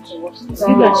 so I need to wash them.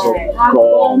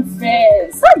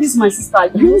 Confess. That is my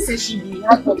sister. You say she be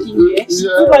hardworking here. Yes.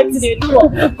 You like today do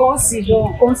what? Come sit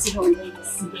down.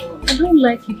 I don't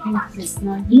like keeping plates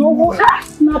now. No,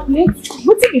 na plate.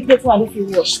 What if the plate one if you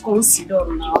wash? Come sit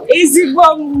down now. Easy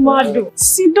one, mado.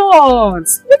 Sit down.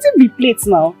 What if the plate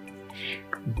now?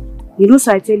 You know,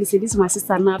 so I tell you, say this is my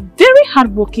sister now. Very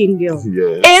hardworking girl.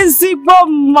 Yes. Easy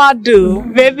one, mado.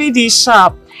 Baby, the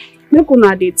sharp. Make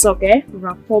una dey talk,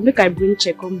 rapport. Make I bring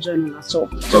check come join una talk.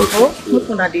 Oh, make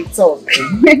una dey talk.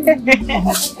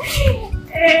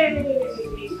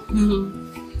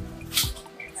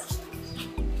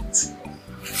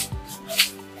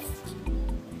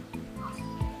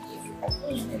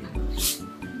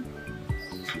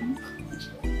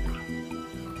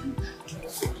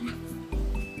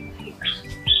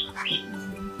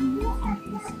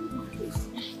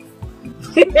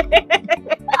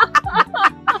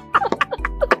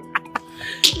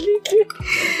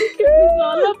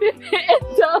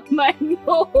 Enter my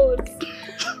nose.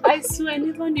 I swear I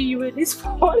never knew you were this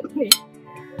funny.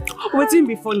 Waiting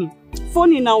be funny.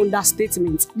 Funny now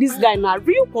understatement. This guy na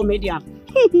real comedian.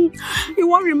 He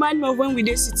won't remind me of when we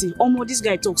did city. Omo, this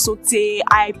guy talks so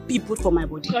I put for my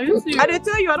body. Are you serious? I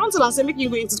tell you, I don't tell and say make you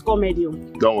go into comedy.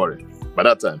 Don't worry. By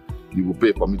that time, you will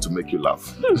pay for me to make you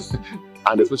laugh.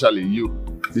 And especially you,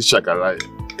 this Shakara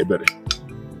Ebere.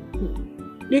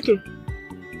 Okay.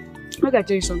 Make I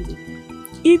tell you something.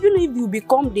 Even if you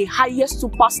become the highest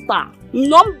superstar,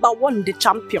 #1 the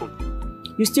champion,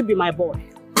 you still be my boy.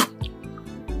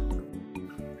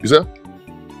 You say?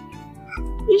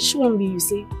 Which one be you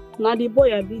say? Now the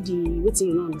boy I be the waiting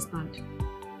you don't understand.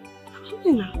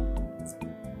 Okay now.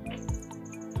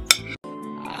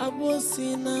 I was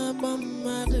in a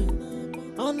bamadu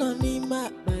on a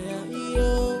nima by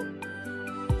yo.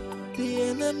 The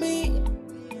enemy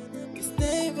is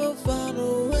never far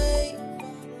away.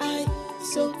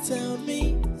 So tell me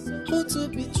who to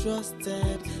be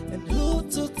trusted and who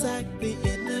to tag the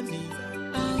enemy.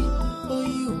 Oh,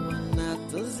 you are not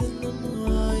doesn't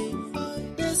know.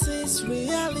 This is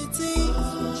reality.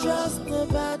 Trust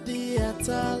nobody at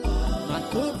all. I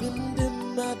could in the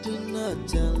madina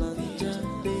challenge.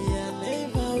 They are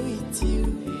never with you.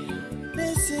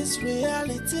 This is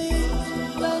reality.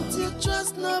 Don't you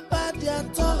trust nobody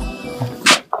at all?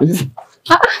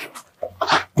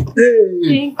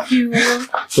 Thank you.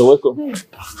 So welcome. Is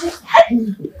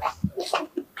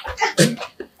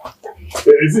it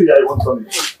here you want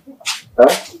something?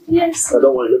 Huh? Yes. I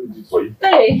don't want to let me do it for you.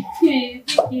 Hey,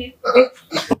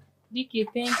 Vicky,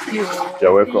 thank you.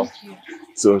 You're welcome. Thank you.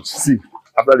 So see,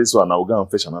 after this one, I will go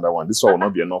and fetch another one. This one will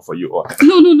not be enough for you. Or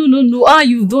No.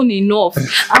 You've done enough.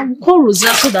 I will call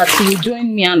Rosa so that she will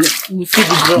join me and we'll feed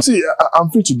the drum. See, I'm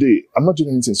free today. I'm not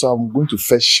doing anything, so I'm going to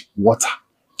fetch water.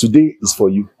 Today is for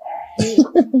you. Thank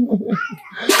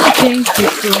you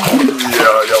so much.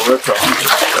 You're welcome.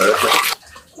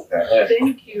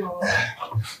 Thank you.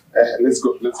 Let's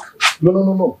go.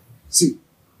 No. See,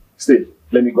 stay.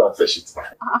 Let me go and fetch it.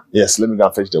 Yes, let me go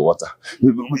and fetch the water.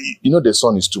 You know the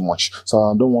sun is too much, so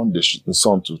I don't want the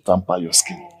sun to tamper your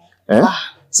skin.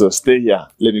 So stay here.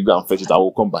 Let me go and fetch it. I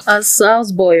will come back. As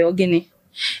houseboy or Guinea,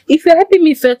 if you're helping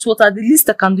me fetch water, the least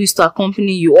I can do is to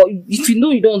accompany you. Or if you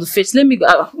know you don't want to fetch, let me go.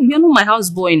 You're not my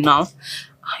houseboy now.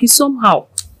 Somehow.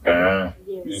 You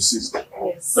insist?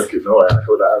 Yes. Okay, no, I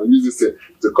will use this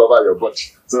to cover your butt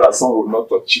so that sun will not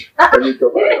touch you. Let me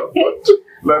cover your butt.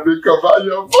 Let me cover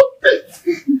your butt.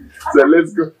 So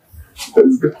let's go.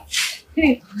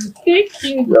 Thank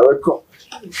you.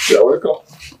 You're welcome.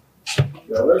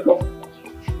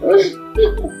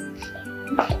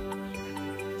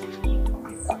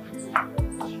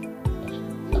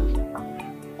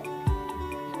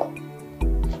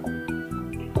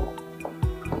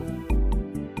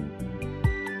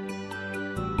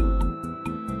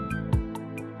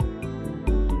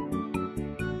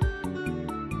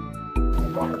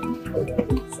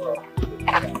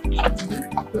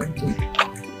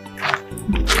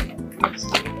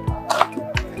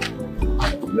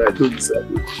 I told you, sir,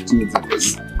 the opportunity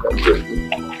for you.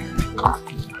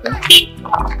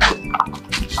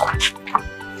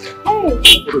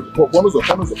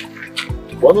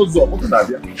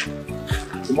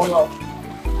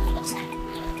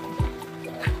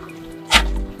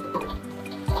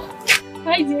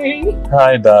 Hi, dearie.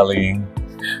 Hi, darling.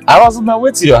 I was on my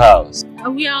way to your house.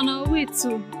 We are on our way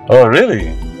too. Oh, really?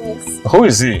 Yes. Who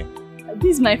is he?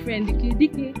 This is my friend,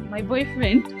 Dike, my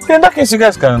boyfriend. Okay, in that case, you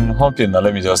guys can hop in and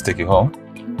let me just take you home.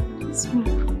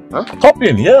 Huh? Hop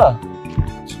in, yeah.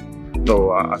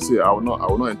 No, I say I will not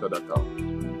enter that car. I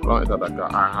will not enter that car.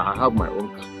 I have my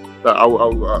own car.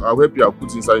 I'll help you. I'll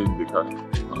put inside the car.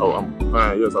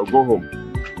 Yes, I'll go home.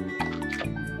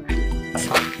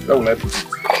 That will I put it.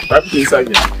 I put it inside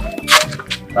here.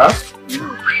 Huh?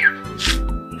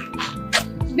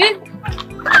 Babe,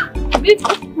 open it.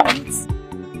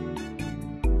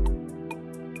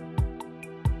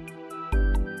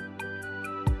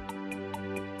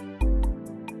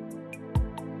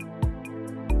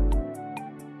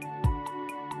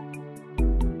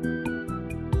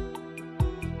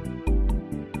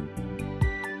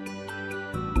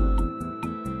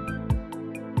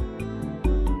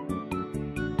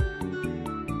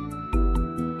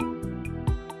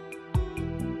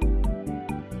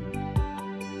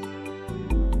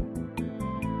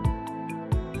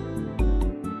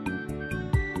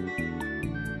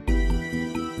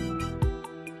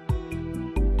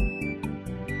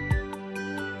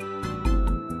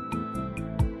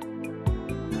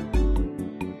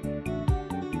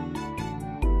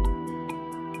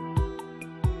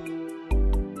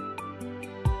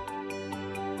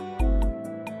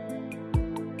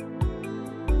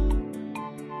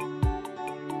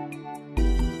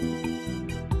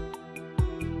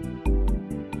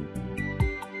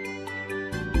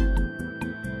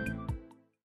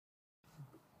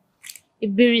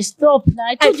 Iberi, stop now.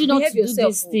 I told you not to do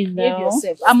this thing now. Behave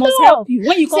yourself. I must help you.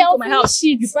 When you come to my house,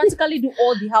 you practically do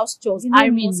all the house chores. You know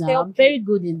I me must now. help I'm very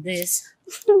good in this.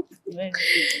 Very good in this.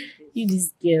 You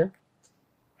this girl.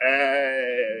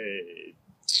 Hey,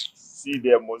 see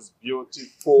the most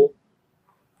beautiful,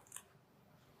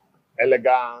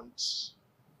 elegant,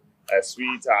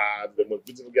 sweetheart, the most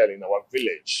beautiful girl in our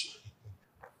village.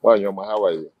 Well, Yoma, how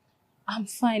are you? I'm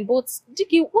fine, but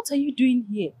Dike, what are you doing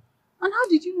here? And how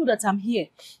did you know that I'm here?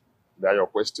 That your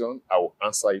question, I will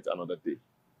answer it another day.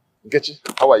 Nkechi,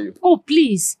 how are you? Oh,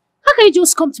 please. How can you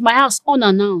just come to my house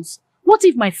unannounced? What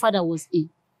if my father was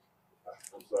in?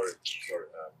 I'm sorry.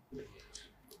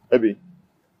 Baby,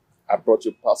 I brought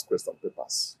you past question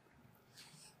papers.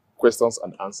 Questions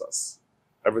and answers.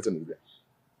 Everything is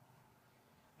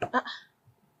there.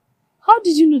 How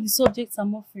did you know the subjects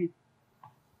I'm offering?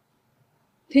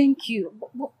 Thank you.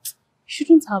 But you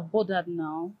shouldn't have bothered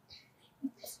now.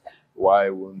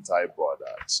 Why wouldn't I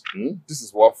bother? This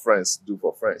is what friends do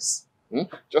for friends.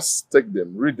 Just take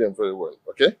them, read them very well,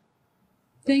 okay?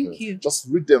 Thank you. Just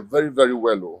read them very, very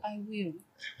well. Oh. I will.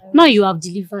 Now you have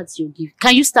delivered your gift.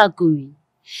 Can you start going?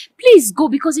 Please go,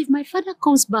 because if my father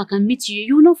comes back and meets you,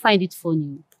 you will not find it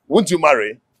funny. Won't you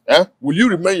marry? Will you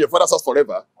remain in your father's house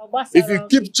forever? If you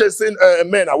keep chasing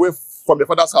men away from your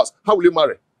father's house, how will you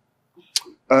marry?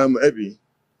 Abby,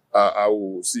 I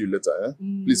will see you later.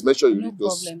 Please make sure you read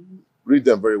those. Problem. Read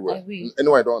them very well. I will.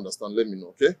 Anyone I don't understand, let me know,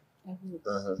 okay? I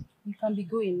will. You can be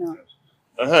going now.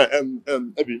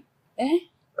 Abby. Eh?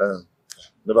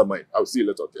 Never mind. I'll see you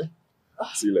later, okay?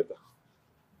 See you later.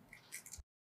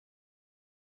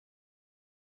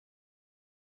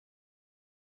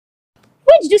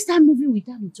 When did you start moving with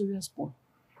that notorious boy?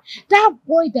 That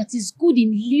boy that is good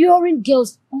in luring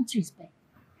girls onto his bed.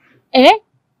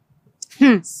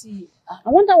 See, I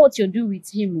wonder what you're doing with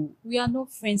him. we are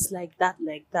not friends like that.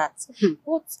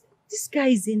 But this guy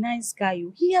is a nice guy.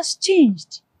 He has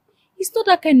changed. He's not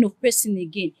that kind of person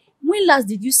again. When last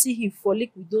did you see him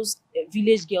frolic with those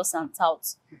village girls and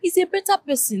touts? He's a better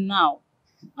person now.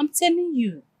 I'm telling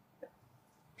you.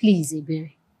 Please,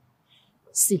 Iberi.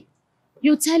 See,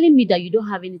 you're telling me that you don't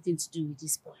have anything to do with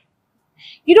this boy.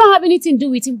 You don't have anything to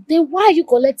do with him. Then why are you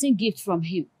collecting gifts from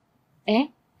him?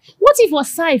 What if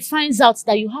Osai finds out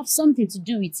that you have something to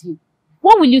do with him?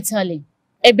 What will you tell him?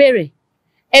 Iberi,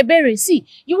 see,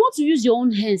 you want to use your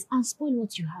own hands and spoil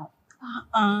what you have.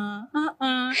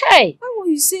 Hey! Why will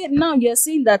you say now you're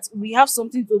saying that we have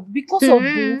something to because of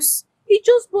books? He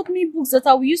just bought me books that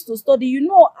I will use to study. You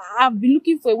know, I've been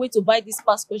looking for a way to buy these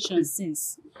past questions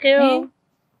since. Maybe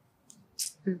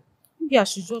I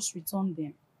should just return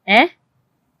them.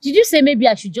 Did you say maybe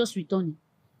I should just return it?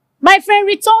 My friend,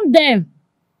 return them.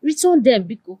 Return them,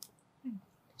 Biko.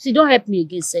 See, don't help me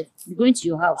again, sir. I'm going to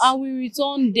your house. I will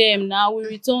return them now. I will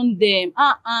return them.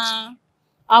 I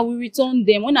I will return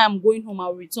them. When I'm going home, I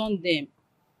will return them.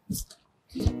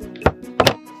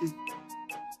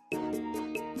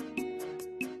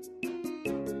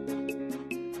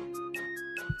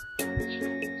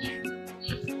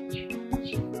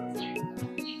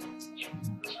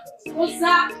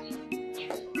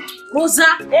 Rosa,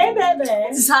 hey baby,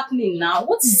 what is happening now?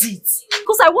 What is it?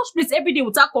 Because I wash plates every day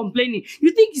without complaining.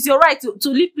 You think it's your right to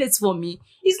leave plates for me?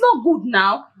 It's not good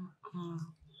now.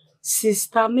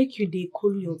 Sister, make you dey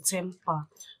cool your temper.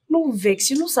 No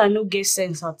vex, you know say I no get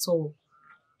sense at all.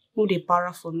 No dey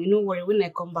para for me. No worry, when I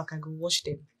come back, I go wash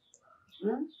them.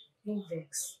 No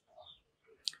vex.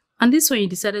 And this when you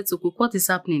decided to cook, what is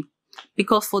happening?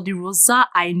 Because for the Rosa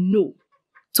I know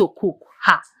to cook,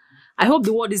 I hope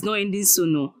the world is not ending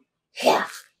soon, no? Yeah.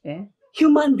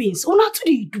 Human beings, una too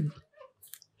dey do.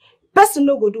 Person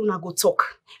no go do, una go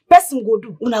talk. Person go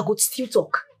do, una go still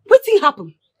talk. Wetin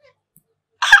happen?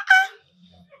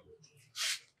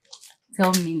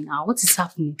 Tell me now, what is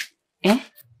happening? You're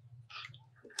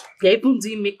even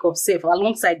doing makeup safe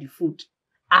alongside the food.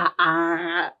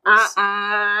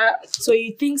 So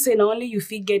you think say na only you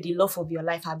fit get the love of your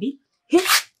life, Abi?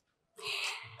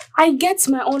 I get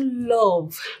my own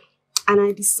love. And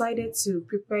I decided to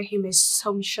prepare him a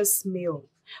sumptuous meal.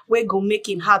 We're going to make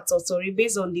him heart sorry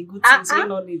based on the good things we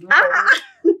know they do.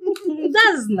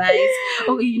 That's nice.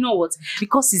 Oh, you know what?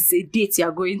 Because it's a date you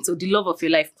are going to, the love of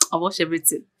your life, I'll wash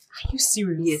everything. Are you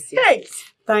serious? Yes. Hey,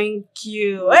 thank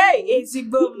you. Hey,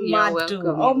 Ezigbo You're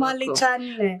welcome. Oh,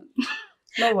 Mali-chan.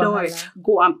 Don't worry.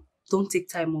 Go and don't take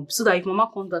time up. So that if Mama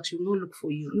comes back, she will not look for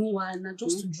you. No,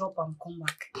 just to drop and come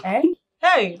back.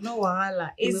 Hey, no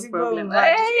wahala. No problem.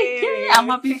 Hey, I'm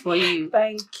happy for you.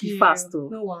 Thank you. Fast though.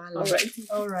 No wahala.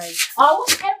 All right. I'll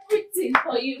wash everything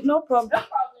for you. No problem.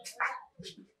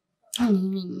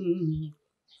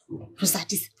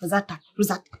 Rosata.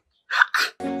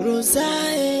 Rosa,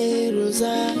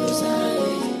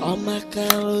 oh my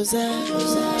God, Rosa,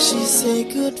 she's a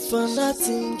good for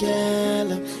nothing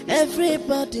girl.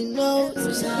 Everybody knows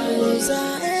Rosa,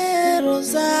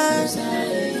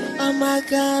 oh my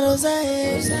God, Rosa,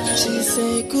 she's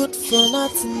a good for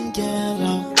nothing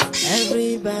girl.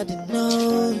 Everybody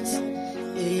knows.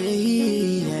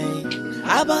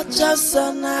 About just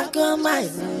son, I go my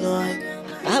no.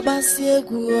 About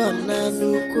Siegu on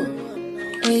Nanuko.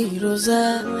 Hey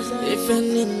Rosa, if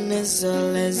any is a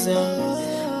lezo,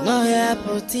 no ya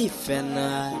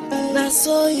potifena. Na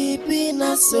so he be,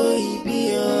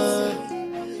 oh.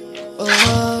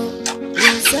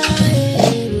 Rosa,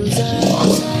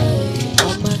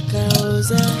 oh my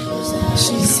Rosa,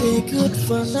 she's a good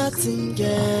for nothing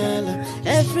girl.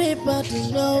 Everybody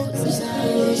knows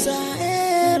Rosa,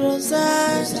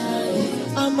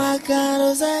 oh my God,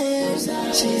 Rosa,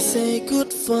 she's a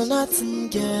good for nothing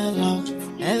girl.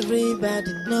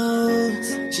 Everybody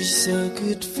knows she's a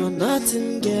good for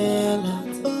nothing girl.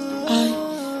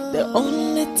 The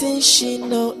only thing she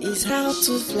know is how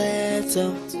to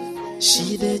flatter.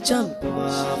 She dey jump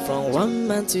from one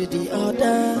man to the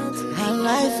other. Her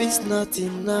life is not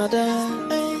in order.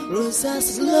 Rosa,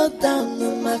 slow down,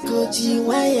 no makoji,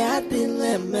 why ya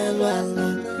didn't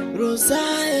mellow. Rosa,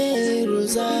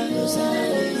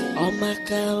 oh my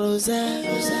God, Rosa,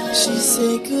 she's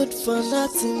a good for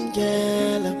nothing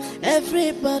girl.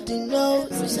 Everybody knows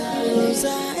Rosa,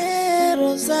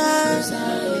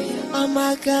 oh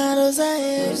my God, Rosa,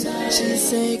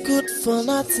 she's a good for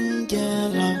nothing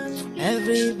girl.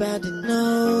 Everybody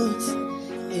knows.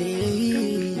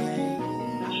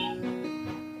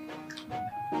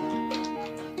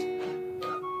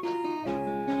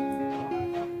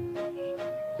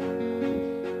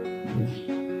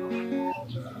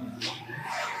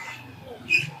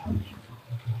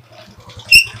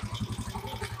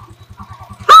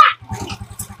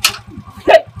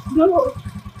 No,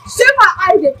 shave my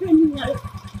eye, they pain me.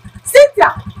 Cynthia!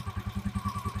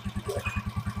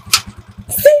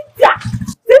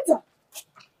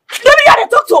 Don't you hear they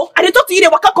talk to? And they talk to you, they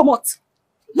waka come out.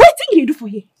 What thing you do for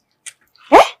here?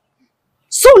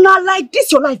 So now like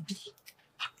this your life be?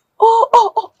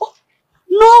 Oh.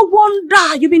 No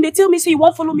wonder you been they tell me say you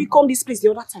won't follow me come this place the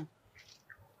other time.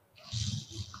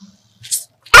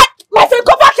 My friend,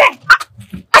 come back here!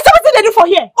 I said what they do for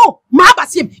here? Oh,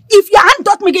 Mahabasim, if your hand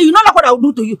touch me again, you know like what I will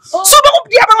do to you. So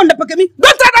don't try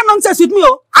that nonsense with me,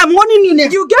 oh. I'm warning you now.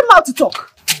 You get mouth to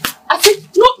talk. I said,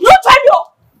 no try me, oh.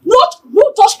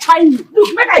 No, just try me.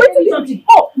 Look, make I tell you something.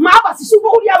 Oh,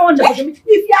 Mahabasim,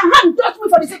 if your hand touch me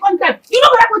for the second time, you know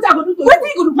what I will do to you. What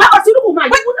you do? Mahabasim, no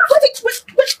mind. Wait,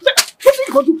 what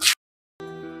you go do?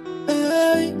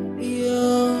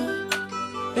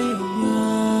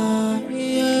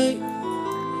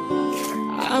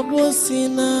 I'm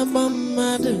Wosina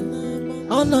Mamadu,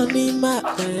 Ononima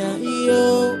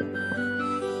yo.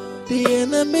 The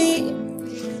enemy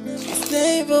is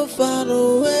never far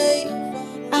away.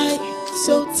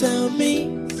 So tell me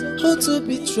who to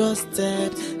be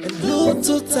trusted and who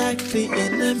to tag the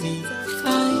enemy.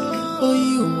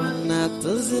 You are not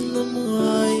in the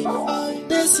moy.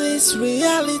 This is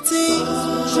reality.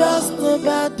 Trust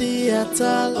nobody at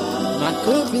all. My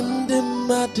covin the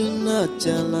maduna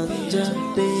challenger.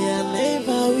 They are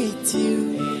never with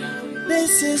you.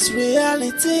 This is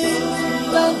reality.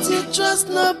 Don't you trust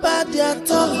nobody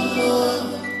at all.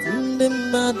 The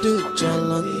madu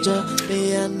challenger.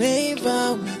 They are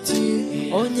never with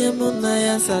you. Onye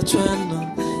munaya sachwano.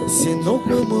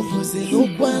 Sinoko mubuzi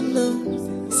nukwano.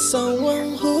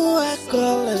 Someone who I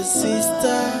call a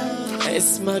sister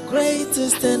is my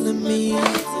greatest enemy.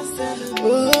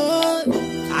 Oh,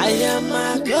 I am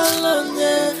a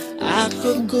colonia. I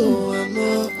could go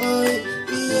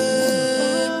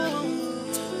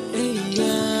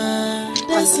yeah.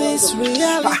 This is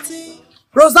reality.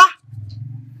 Rosa!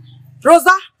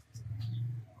 Rosa!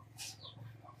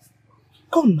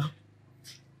 Come now.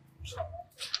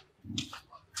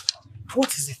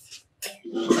 What is it?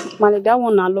 Mali, that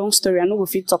one a long story. I know we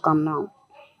fit talk am now.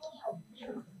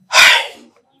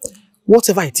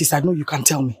 Whatever it is, I know you can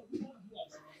tell me.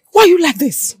 Why are you like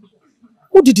this?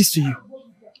 Who did this to you?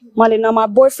 Mali, now my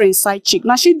boyfriend's side chick.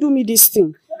 Now she do me this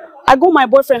thing. I go my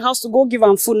boyfriend's house to go give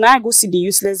him food. Now I go see the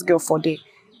useless girl for day.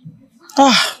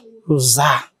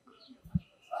 Rosa.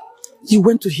 You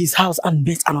went to his house and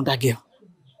met another girl.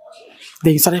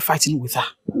 Then you started fighting with her.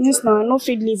 Yes, now I no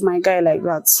fit leave my guy like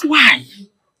that. Why?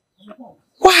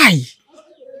 Why?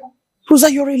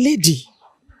 Rosa, you're a lady.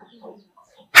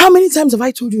 How many times have I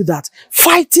told you that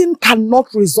fighting cannot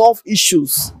resolve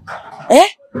issues? Eh?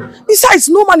 Besides,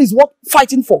 no man is worth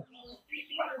fighting for.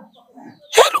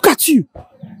 Hey, look at you.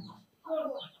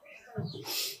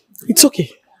 It's okay.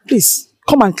 Please,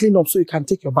 come and clean up so you can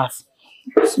take your bath.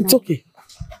 It's okay.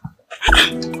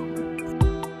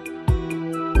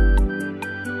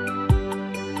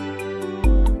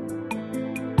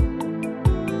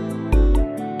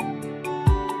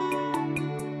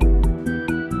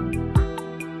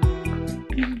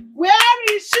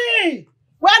 Where is she?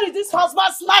 Where is this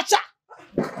husband snatcher?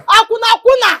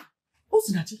 Akuna. Who's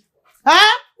that?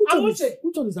 Huh? Which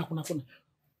one is Akuna?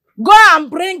 Go and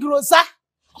bring Rosa.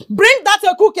 Bring that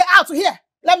cookie out here.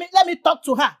 Let me talk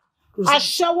to her.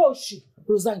 Ashawoshi.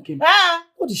 Rosa came.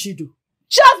 What did she do?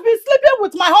 She has been sleeping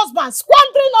with my husband,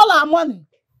 squandering all our money.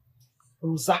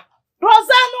 Rosa.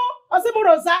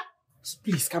 Rosa.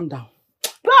 Please calm down.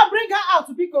 Go and bring her out,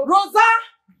 Biko. Rosa.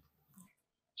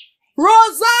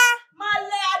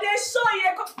 Male, I show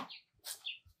you.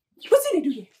 What's it do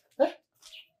here?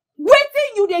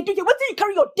 Waiting you they do here. Waiting you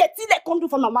carry your dirty leg come do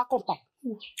for Mama compound.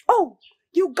 Oh,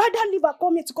 you gather liver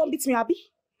come here to come beat me, Abby?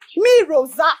 Me,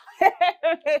 Rosa.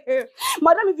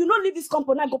 Madam, if you don't leave this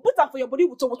company, I go put her for your body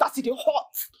with water see the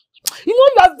hot. You know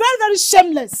you are very, very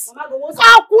shameless.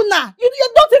 Akuna, you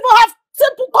don't even have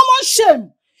simple common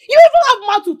shame. You even have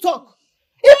mouth to talk.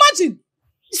 Imagine.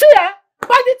 See,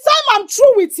 by the time I'm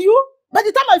through with you, by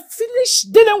the time I finish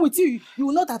dealing with you, you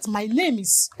will know that my name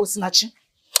is Osinachi.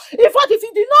 In fact, if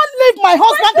you did not leave my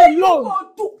husband alone,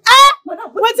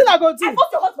 what did I go do? I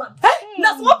fought your husband.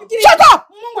 Shut up!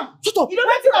 Shut up! You know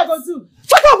what I go do?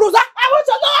 Shut up, Rosa! I want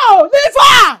to know! Leave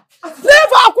her!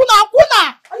 Leave her, Akuna!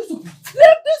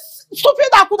 Leave this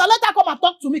stupid Akuna. Let her come and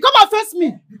talk to me. Come and face me.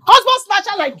 Husband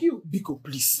snatcher like you. Biko,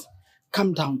 please.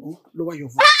 Calm down. Oh, lower your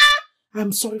voice.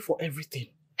 I'm sorry for everything.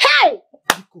 Hey!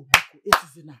 Biko, it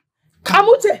is enough.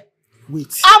 Amute! Wait.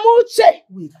 Amute!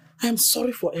 Wait. I'm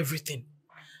sorry for everything.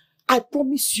 I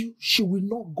promise you, she will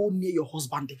not go near your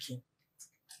husband again.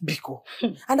 Biko.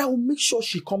 And I will make sure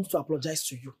she comes to apologize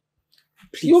to you.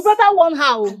 Please. You better warn her.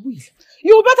 I will.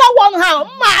 You better warn her.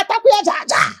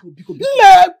 Biko.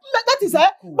 That is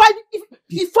but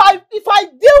if I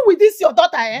deal with this your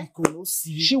daughter, Biko,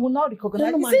 she will not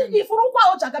recognize. No, See, if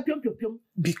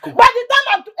Biko. by the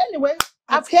time anyway,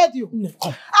 I've heard you. No,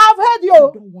 come. I've heard you. I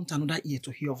don't want another ear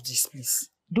to hear of this, please.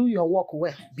 Do your work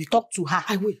well. Talk to her.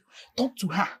 I will. Talk to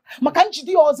her.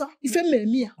 Makanchi also. If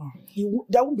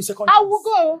there won't be second. I will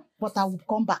go, but I will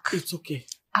come back. It's okay.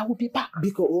 I will be back.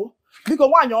 Biko,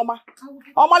 why, Oma?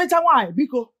 Oma, why?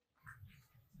 Biko.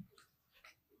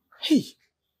 Hey,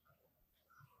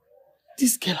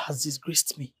 this girl has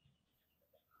disgraced me.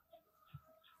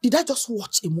 Did I just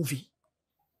watch a movie?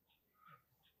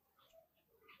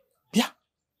 Yeah.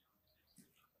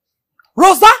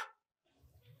 Rosa!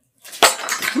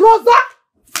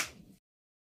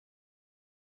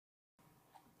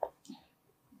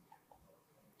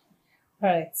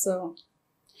 Alright, so...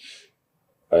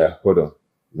 Hold on.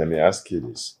 Let me ask you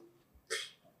this.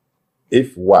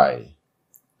 If y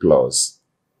plus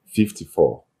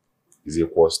 54 is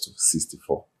equals to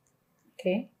 64,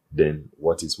 Okay. then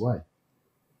what is y?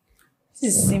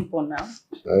 This is simple now.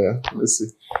 Let's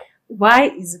see.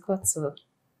 Y is equal to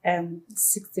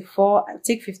 64. I'll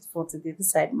take 54 to the other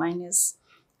side minus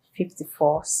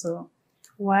 54. So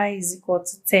y is equal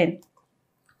to 10.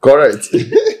 Correct.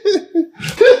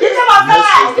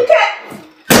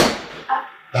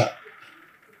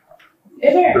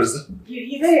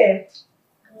 You there?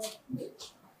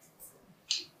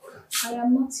 I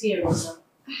am not here, Rosa.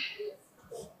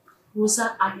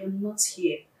 Rosa, I am not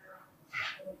here.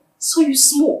 So you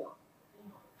smoke.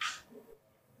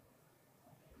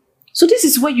 So this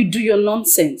is where you do your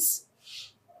nonsense.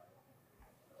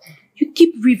 You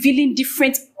keep revealing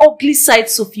different ugly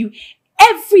sides of you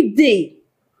every day.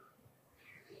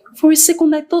 For a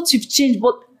second, I thought you've changed,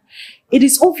 but it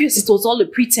is obvious it was all a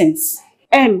pretense.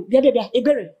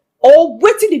 Ebere. Oh,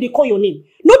 waiting did they call your name?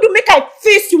 No, do make I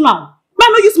face you now.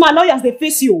 Man, no use my lawyers, they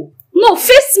face you. No,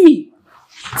 face me.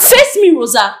 Face me,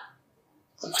 Rosa.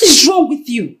 What is wrong with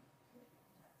you?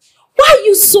 Why are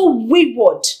you so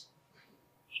wayward?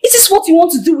 Is this what you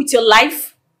want to do with your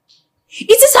life? Is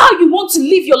this how you want to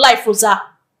live your life, Rosa?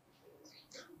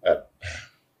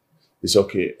 It's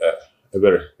okay.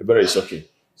 Ebere, it's okay.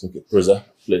 It's okay. Rosa,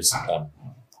 please,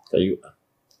 can you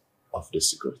off the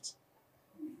cigarette?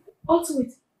 Onto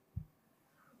it.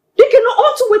 You cannot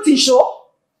onto waiting, sure?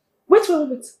 Wait.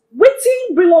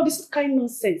 Waiting bring all this kind of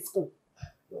nonsense. Go.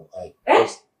 No,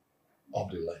 off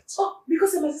the lights. Oh,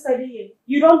 because my sister did here.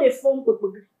 You don't the phone.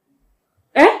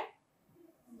 Eh?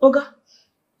 Oga,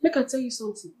 make I tell you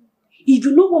something. If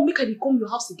you know what make I come your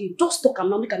house again, just talk and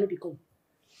now make I not become.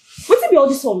 What's be all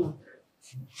this one now?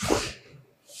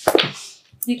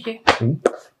 Okay.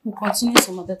 We'll continue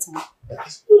some other time.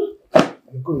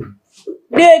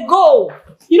 They go.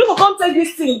 You know, come take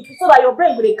this thing so that your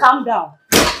brain will calm down.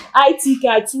 I too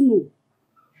know.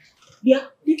 Yeah,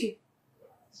 okay.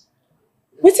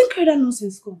 Waiting carry that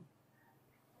nonsense come.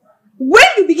 When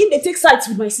you begin to take sides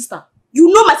with my sister,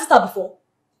 you know my sister before.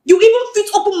 You even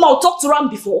fit open mouth talk to her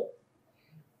before.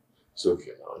 It's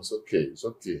okay now. It's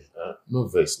okay. No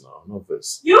verse now. No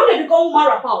verse. You know they become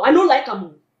marapao. I don't like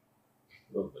them.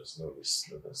 No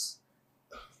verse.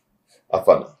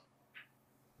 Afana.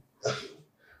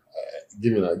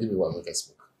 Give me one, make I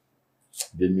smoke.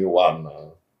 Give me one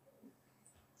now.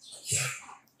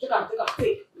 Take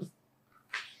it.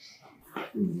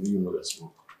 You know that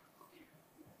smoke.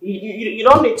 You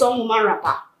don't need some woman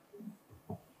rapper.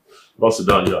 Don't sit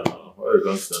down here now. Why you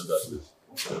don't stand that way?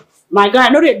 My guy, I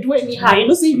know they do anyhow. You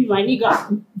know, say you be my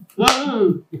nigga.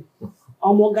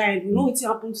 Oh my guy, you know what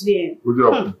happened today?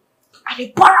 What happened? And they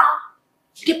para.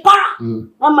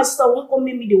 When my sister won't come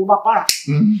meet me, they over para.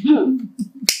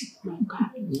 My God.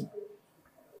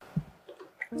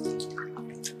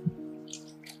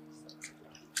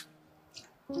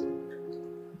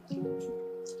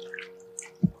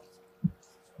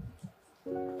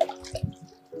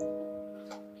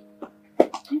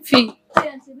 Ify.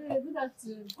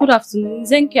 Good afternoon.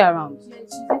 Is Enki around?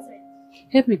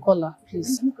 Help me call her,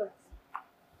 please.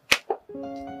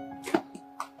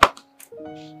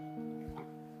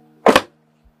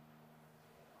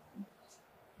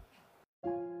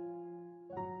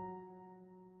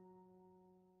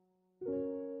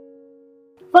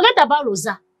 Forget about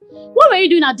Rosa. What were you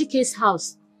doing at DK's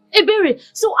house? Ebere,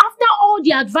 so after all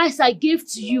the advice I gave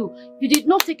to you, you did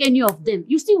not take any of them.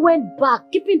 You still went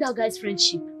back, keeping that guy's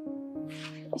friendship.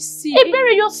 See,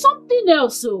 Ebere, you're something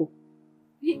else, so.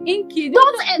 Enki,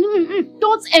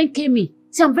 don't enke me.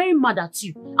 See, I'm very mad at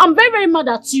you. I'm very, very mad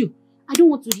at you. I don't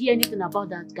want to hear anything about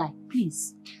that guy,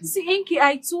 please. See, Enki,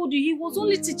 I told you, he was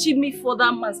only teaching me for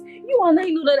that mass. You and I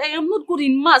know that I am not good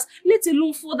in maths, let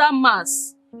alone for that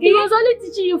mass. He was only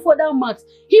teaching you further maths.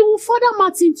 He will further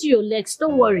maths into your legs.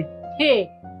 Don't worry.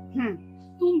 Hey.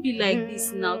 Don't be like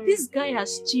this now. This guy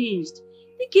has changed.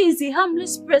 DK is a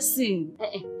harmless person.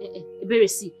 Ebere,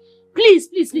 see. Please.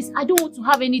 I don't want to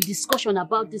have any discussion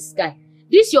about this guy.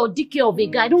 This your DK of a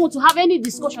guy. I don't want to have any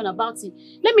discussion about him.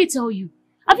 Let me tell you.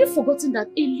 Have you forgotten that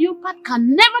a leopard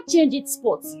can never change its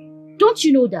spots? Don't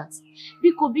you know that?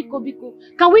 Biko.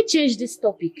 Can we change this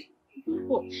topic?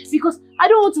 Oh, because I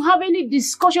don't want to have any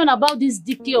discussion about this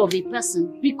decay of a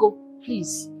person. Biko,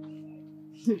 please.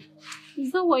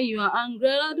 Is that why you are angry?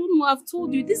 I don't know. I've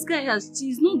told you, this guy has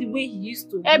changed. Not the way he used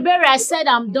to be. Ebere, I said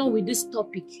I'm done with this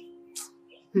topic.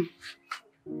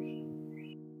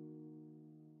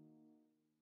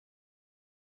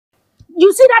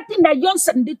 You see that thing that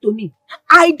Johnson did to me?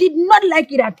 I did not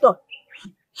like it at all.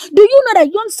 Do you know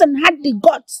that Johnson had the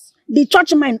guts, the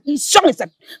churchman, his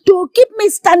Johnson, to keep me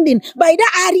standing by the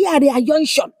area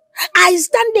junction? I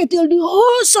stand there till the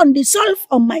whole sun dissolved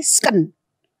on my skin.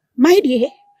 My dear,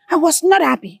 I was not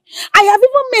happy. I have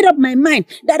even made up my mind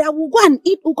that I will go and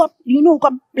eat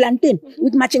plantain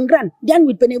with matching gran, then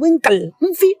with pennywinkle.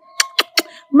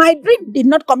 My dream did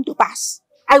not come to pass.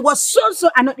 I was so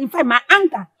annoyed. In fact, my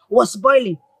anger was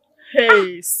boiling.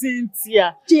 Hey,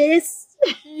 Cynthia. Yes.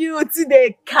 You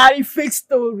today carry fake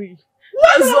story.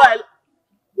 As well.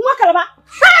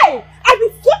 Hey! I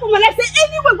will swear for my life, say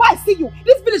anyway where I see you,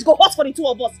 this village go hot for the two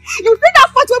of us. You think that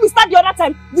fight when we start the other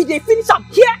time, we dey finish up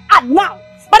here and now.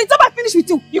 By the time I finish with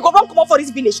you, you go run come up for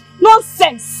this village.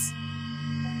 Nonsense.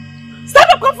 Stand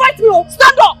up, come fight me, oh.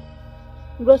 Stand up.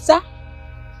 Rosa,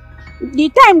 the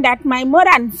time that my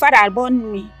mother and father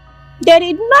born me, they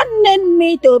did not name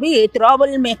me to be a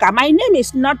troublemaker. My name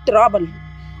is not Trouble.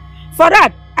 For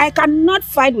that, I cannot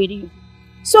fight with you.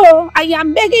 So, I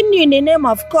am begging you in the name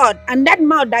of God and that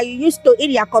mouth that you used to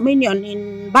eat your communion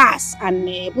in bars and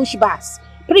bush bars.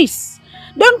 Please,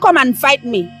 don't come and fight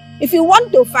me. If you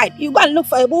want to fight, you go and look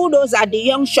for a bulldozer at the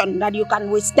junction that you can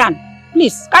withstand.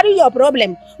 Please, carry your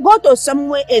problem. Go to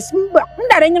somewhere else. You dey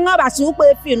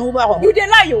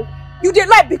lie, you. You dey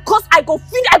lie because I go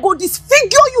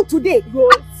disfigure you today.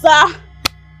 Rosa,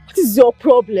 what is your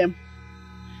problem?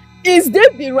 Is there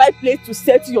the right place to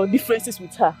settle your differences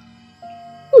with her?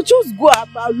 You just go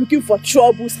about looking for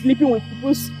trouble, sleeping with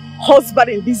people's husband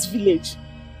in this village.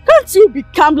 Can't you be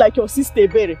calm like your sister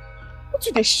Berry? Won't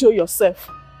you show yourself?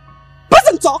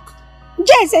 Person talk!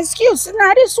 Yes, excuse.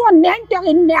 Now this one,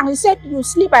 he said you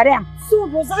sleep around. So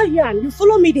Rosa yarn, you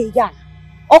follow me the yarn.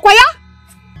 Okwaya?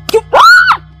 You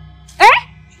eh?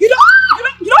 You don't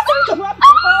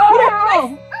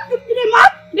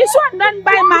This one done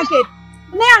by market.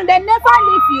 Now they never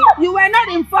leave you. You were not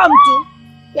informed too.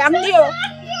 Young you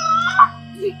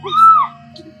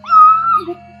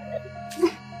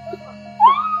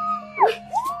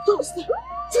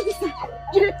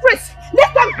press.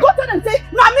 Next time go down and say,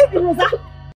 no, I mean Rosa.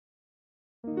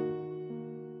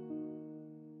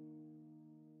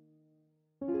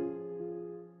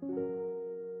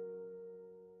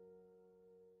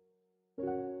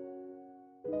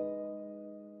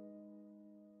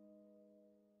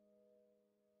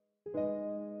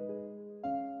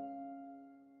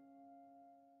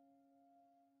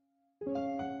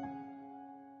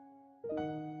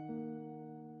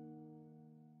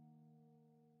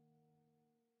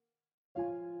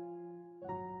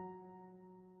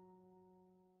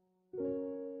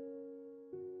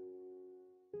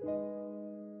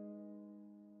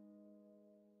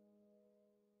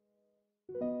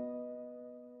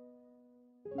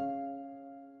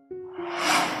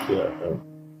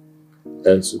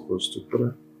 N equals to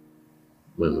 3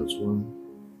 minus 1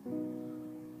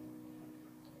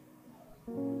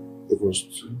 equals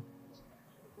to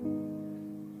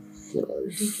 5.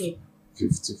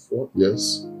 54,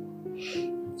 yes.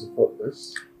 54,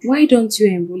 yes. Why don't you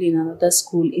enroll in another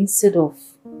school instead of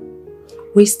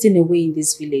wasting away in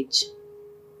this village?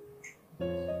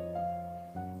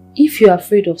 If you're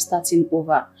afraid of starting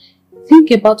over,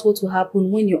 think about what will happen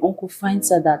when your uncle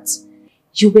finds out that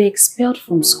you were expelled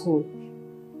from school.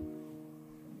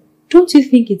 Don't you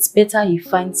think it's better he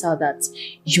finds out that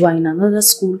you are in another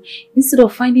school instead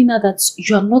of finding out that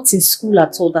you are not in school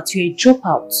at all, that you're a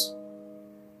dropout?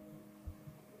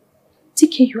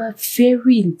 TK, you are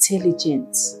very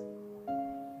intelligent.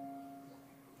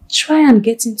 Try and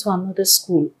get into another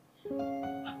school.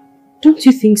 Don't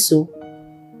you think so?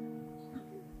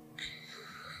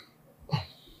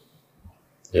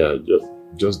 Yeah,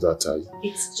 just that time.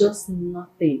 It's just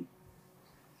nothing.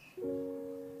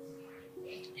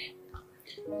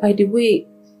 By the way,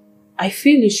 I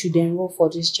feel you should enroll for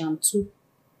this jam too.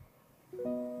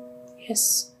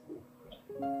 Yes.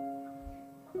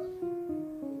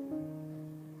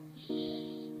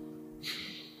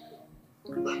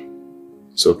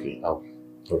 It's okay. I'll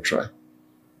try.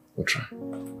 I'll try.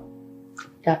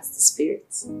 That's the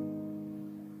spirit.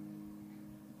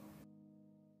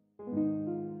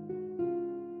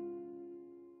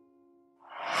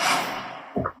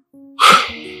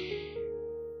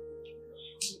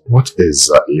 What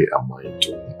exactly am I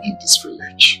doing in this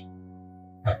village?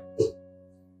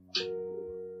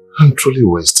 I'm truly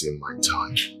wasting my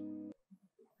time.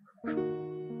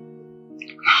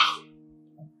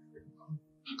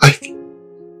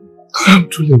 I'm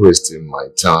truly wasting my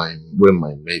time when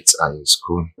my mates are in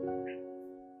school.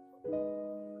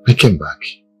 I came back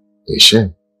in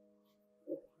shame,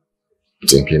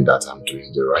 thinking that I'm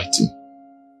doing the right thing.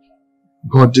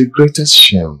 But the greatest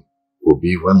shame will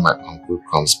be when my uncle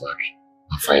comes back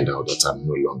and find out that I'm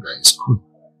no longer in school,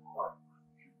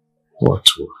 what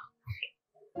will happen?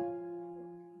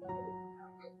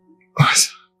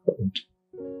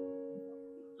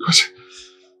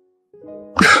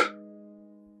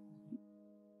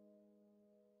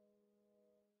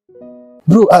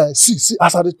 Bro, see,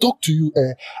 as I talk to you,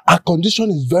 her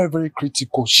condition is very, very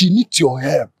critical. She needs your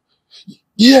help.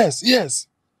 Yes.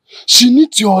 She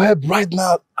needs your help right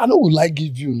now. I know will I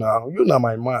give you now. You're not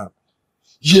my man.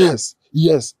 Yes.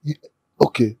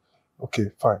 Okay,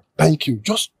 fine. Thank you.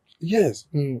 Just, yes.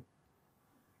 I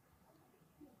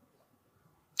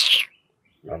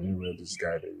mean, where this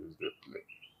guy they use the play.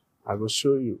 I will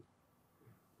show you.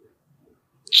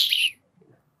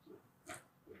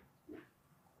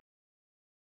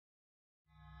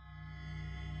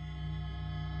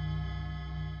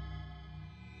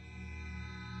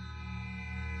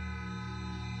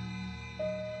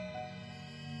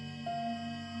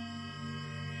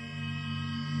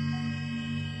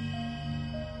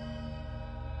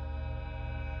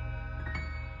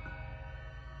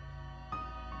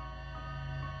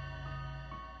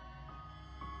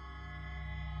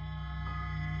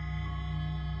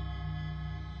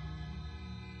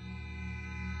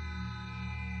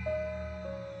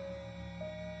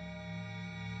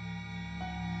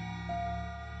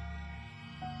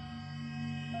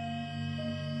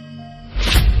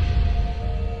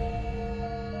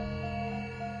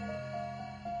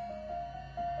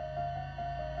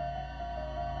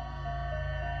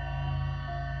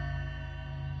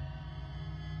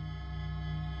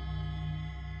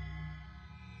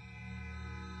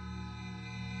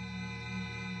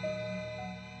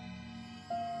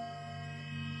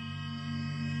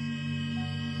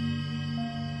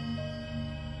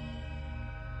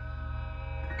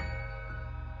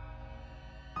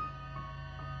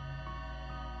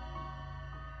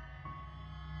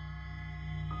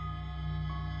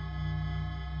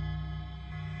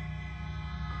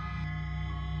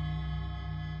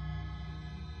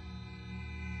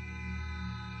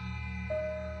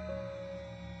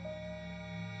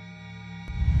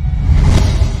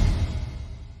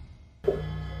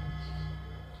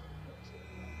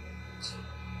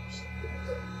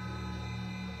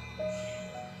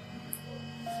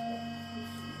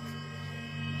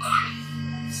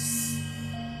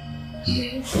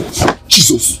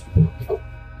 Jesus!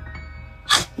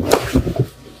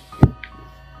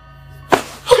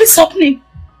 What is happening?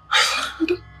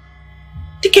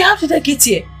 Dike, how did I get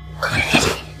here?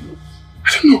 I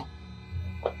don't know.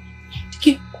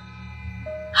 Dike,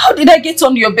 how did I get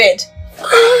on your bed?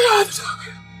 I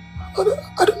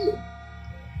don't know.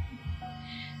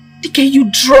 Dike, you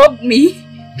drugged me.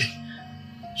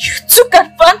 You took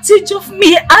advantage of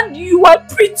me and you are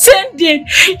pretending.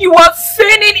 You are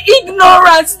feigning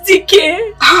ignorance,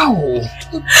 Dike. How?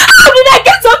 How did I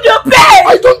get on your bed?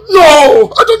 I don't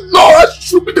know. I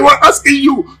should be the one asking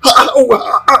you.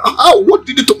 How? What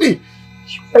did you do to me?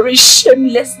 You are a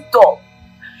shameless dog.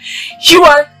 You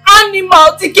are an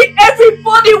animal, Dike.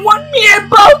 Everybody warned me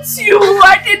about you.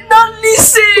 I did not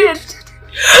listen.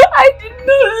 I did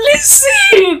not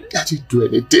listen. I didn't do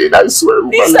anything, I swear.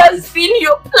 This has been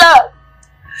your plan.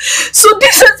 So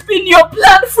this has been your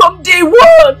plan from day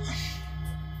one.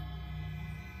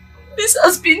 This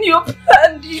has been your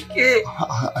plan, Dike.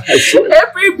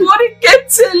 Everybody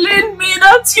kept telling me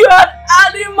that you are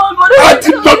an animal. But I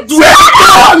did not do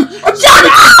anything. Shut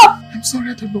up! I'm sorry,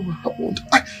 I don't know what happened.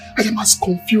 I am as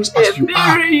confused as you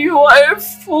are. Mary, you are a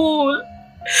fool.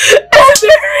 You're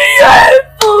a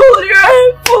fool. You're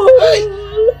a fool.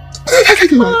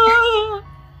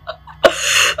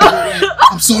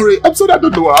 I'm sorry, I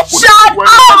don't know what happened. Shut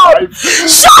up!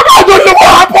 Shut up! I don't know what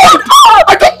happened! I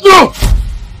don't know!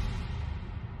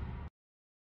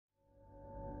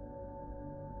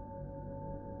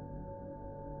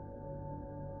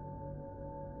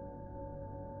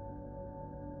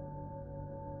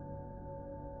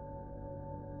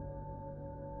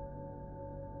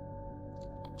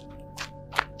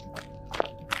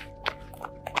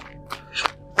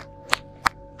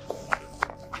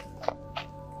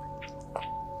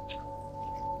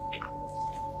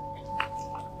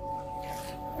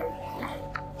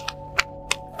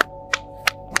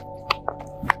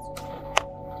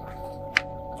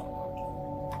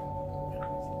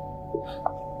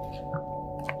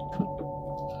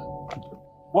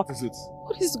 What is it?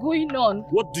 What is going on?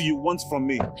 What do you want from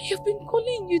me? I've been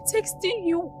calling you, texting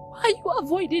you. Why are you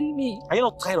avoiding me? Are you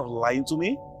not tired of lying to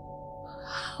me?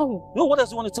 How? No, what else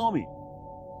do you want to tell me?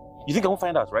 You think I won't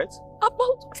find out, right?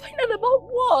 Find out about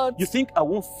what? You think I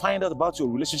won't find out about your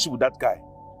relationship with that guy?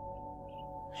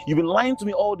 You've been lying to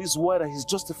me all this while that he's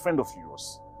just a friend of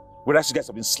yours. Whereas you guys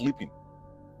have been sleeping.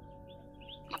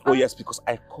 Oh yes, because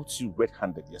I caught you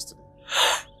red-handed yesterday.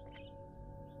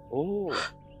 Oh,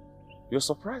 you're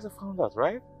surprised I found out,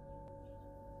 right?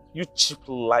 You cheap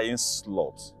lying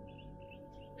slut.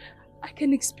 I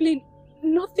can explain.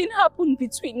 Nothing happened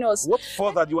between us. What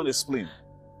further do you want to explain?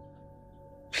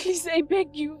 Please, I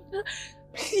beg you.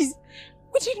 Please.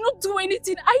 We did not do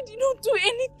anything. I did not do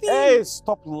anything. Hey,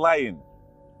 stop lying.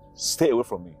 Stay away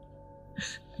from me.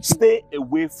 Stay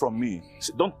away from me.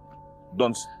 Don't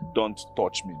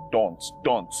touch me. Don't.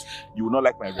 You will not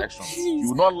like my reaction. Please. You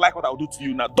will not like what I will do to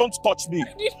you now. Don't touch me.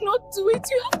 I did not do it.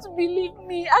 You have to believe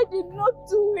me. I did not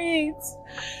do it.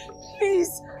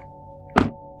 Please.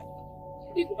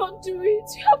 I did not do it.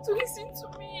 You have to listen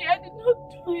to me. I did not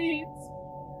do it.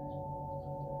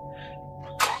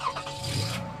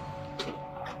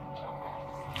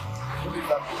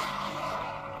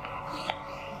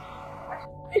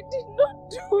 I did not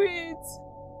do it.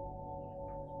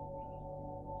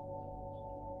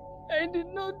 I did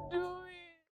not do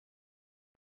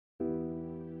it.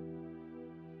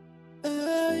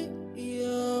 Hey,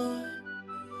 yo.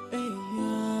 Hey,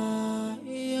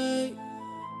 yeah.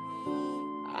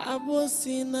 I was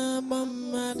in a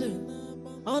mamad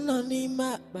on a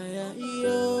nima by a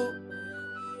yo.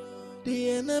 The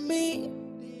enemy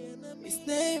is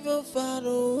never far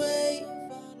away.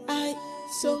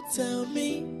 So tell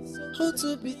me who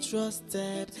to be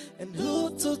trusted and who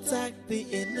to attack the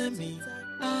enemy.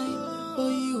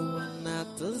 You are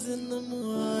not in the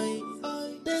moy.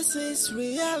 This is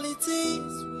reality.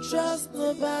 Trust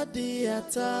nobody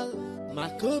at all.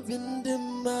 Makobin the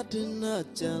madina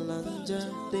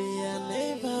challenger. They are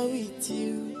never with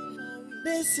you.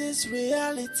 This is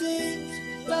reality.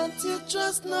 Don't you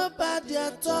trust nobody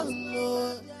at all,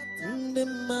 no. The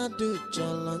madu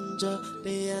challenger,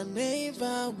 they are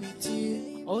never with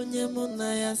you. Onye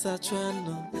monaya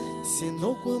sachuano,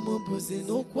 sinokwa mobuzi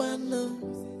nokwano.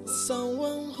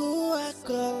 Someone who I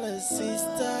call a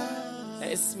sister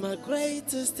is my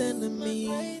greatest enemy.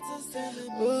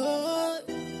 Oh,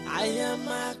 I am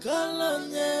a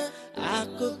colonia, a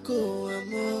cocoa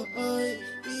amo.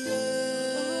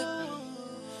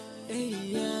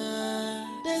 Yeah,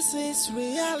 this is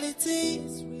reality.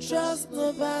 Trust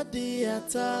nobody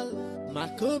at all.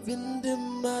 Makobin the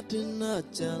madina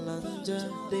challenger,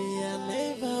 they are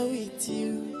never with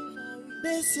you.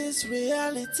 This is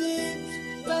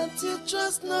reality. Don't you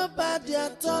trust nobody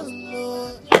at all, no.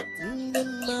 The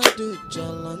madu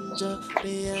challenger,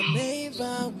 they are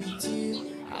never with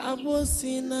you. I was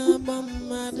in a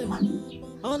mamad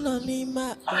on a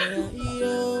nima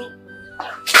yo.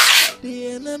 The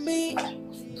enemy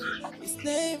is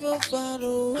never far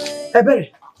away. Hey,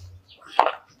 Berry.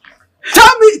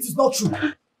 Tell me it is not true.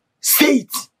 Say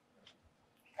it.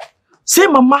 Say,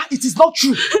 Mama, it is not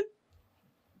true.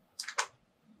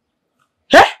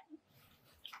 Hey?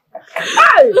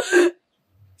 Hey!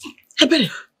 Hey,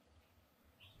 Berry.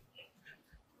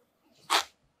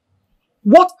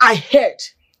 What I heard,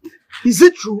 is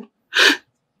it true?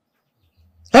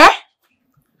 Eh?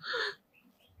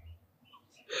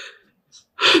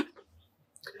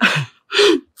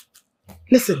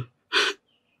 Listen,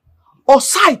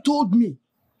 Osai told me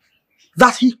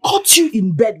that he caught you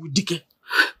in bed with Dike.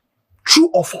 True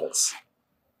or false?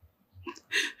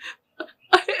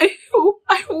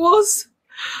 I was,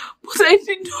 but I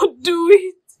did not do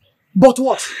it. But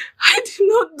what? I did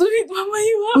not do it, Mama.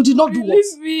 You did not do what?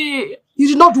 Believe me. You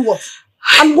did not do what?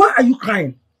 And why are you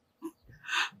crying?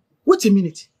 Wait a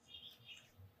minute.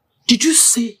 Did you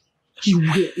say you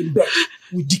were in bed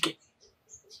with Dike?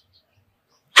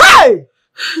 Hey!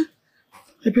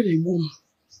 Ebele, woman.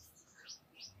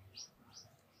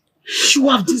 You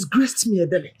have disgraced me,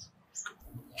 Ebele.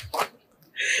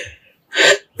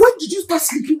 When did you start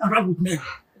sleeping around with men?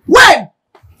 When?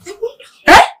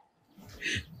 Eh?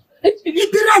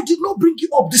 Ebele, I did not bring you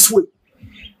up this way.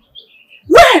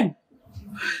 When?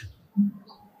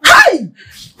 Hey!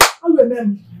 How you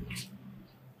remember?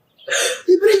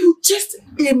 Ebele, you chased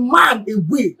a man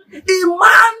away. A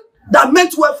man that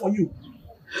meant well for you.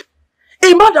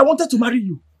 A man that wanted to marry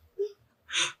you.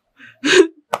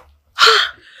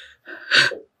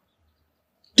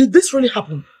 Did this really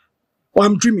happen? Or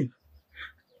I'm dreaming?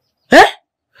 Eh?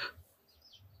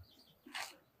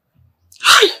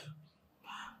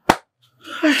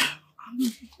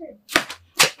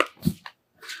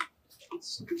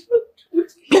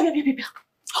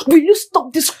 Will you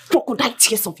stop this crocodile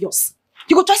tears of yours?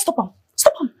 You go try stop him.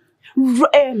 Stop him.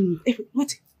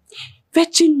 Wait.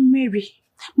 Virgin Mary,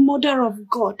 Mother of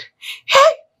God.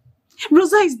 Hey!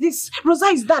 Rosa is this, Rosa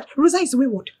is that, Rosa is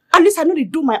wayward. At least I know they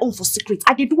do my own for secret.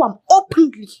 I they do them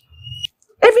openly.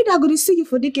 Every day I go to see you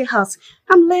for DK house.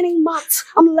 I'm learning maths.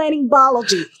 I'm learning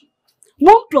biology.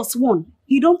 1 + 1.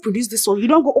 You don't produce this one. You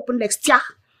don't go open next year.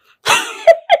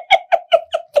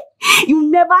 You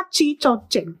never cheat on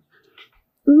them.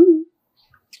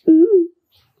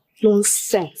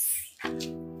 Nonsense.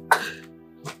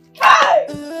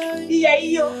 Hey! Yeah,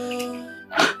 yo.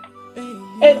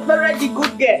 It's very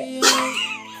good girl.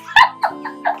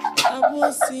 I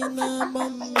was in a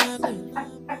mama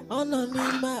on a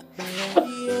nima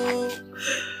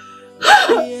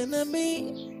the enemy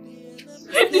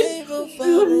never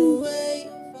far away.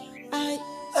 I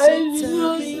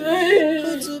tell me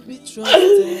who to be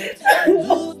trusted,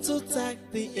 who to attack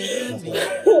the enemy.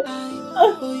 I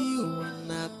know you are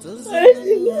not the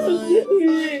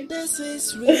same. This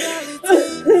is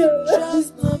reality.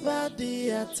 Trust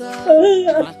nobody at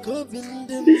all. I could be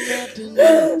the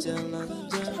challenge. They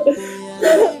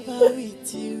are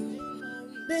with you.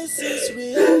 This is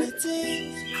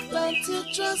reality. Don't you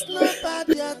trust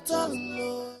nobody at all,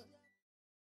 no.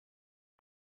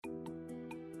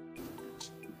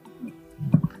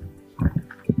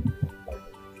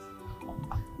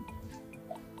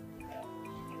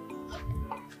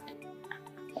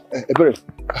 Ebere,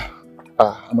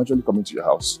 I'm actually coming to your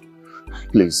house.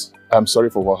 Please, I'm sorry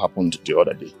for what happened the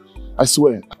other day. I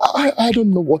swear, I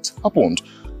don't know what happened.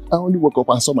 I only woke up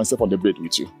and saw myself on the bed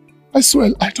with you. I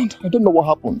swear, I don't know what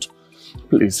happened.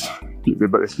 Please,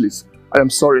 Ebere, please. I am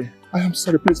sorry.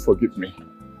 Please forgive me.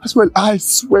 I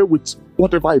swear with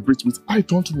whatever I breathe with, I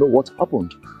don't know what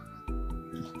happened.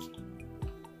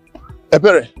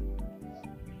 Ebere.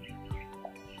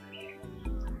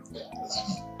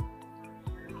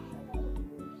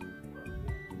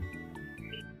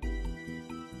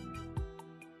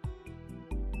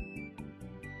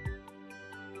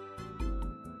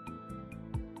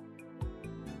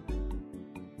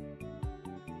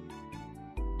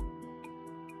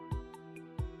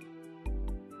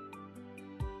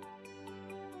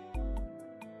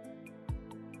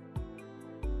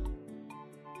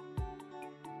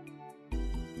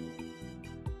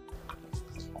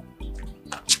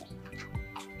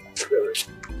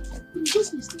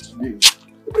 Just listen to me.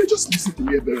 Just listen to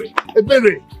me, Ebere.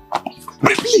 Ebere!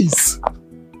 Please!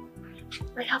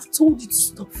 I have told you to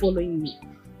stop following me.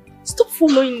 Stop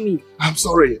following me. I'm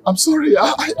sorry. I'm sorry.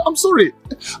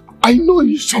 I know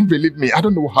you shouldn't believe me. I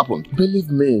don't know what happened. Believe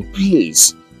me,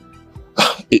 please.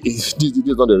 This is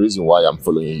not the reason why I'm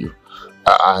following you.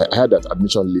 I heard that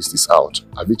admission list is out.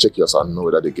 Have you checked yours and know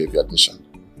whether they gave you admission?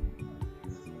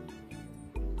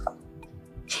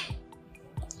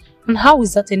 And how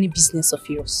is that any business of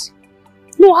yours?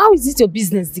 No, how is it your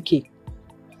business, DK?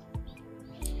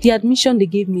 The admission they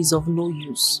gave me is of no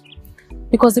use.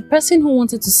 Because the person who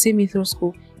wanted to see me through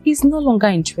school is no longer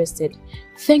interested.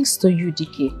 Thanks to you,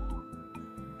 DK.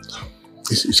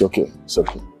 It's okay. It's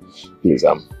okay. Please,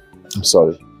 I'm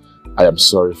sorry. I am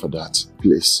sorry for that.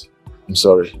 Please. I'm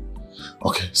sorry.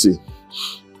 Okay, see.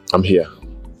 I'm here.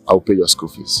 I'll pay your school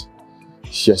fees.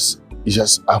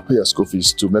 Yes, I'll pay your school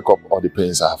fees to make up all the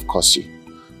pains I have caused you.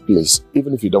 Please,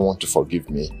 even if you don't want to forgive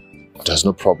me, there's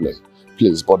no problem.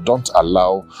 Please, but don't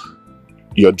allow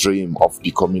your dream of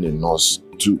becoming a nurse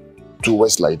to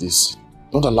waste like this.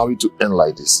 Don't allow it to end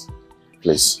like this.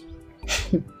 Please.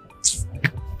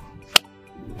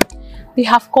 They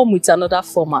have come with another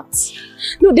format.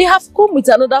 No, they have come with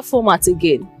another format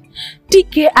again.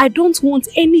 DK, I don't want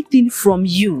anything from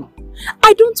you.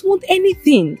 I don't want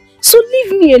anything. So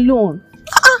leave me alone.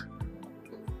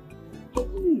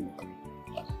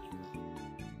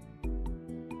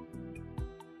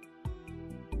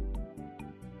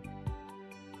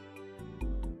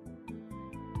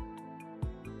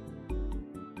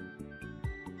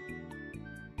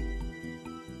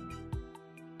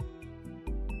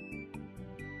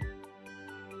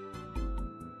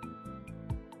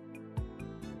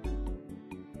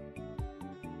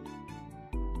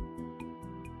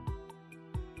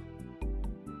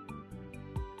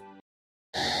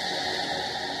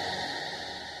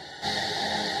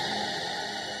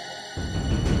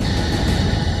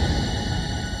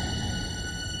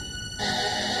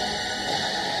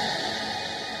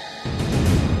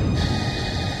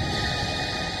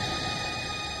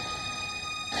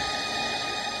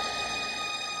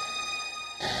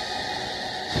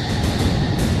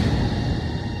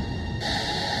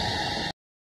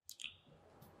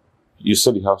 You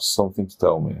said you have something to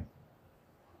tell me.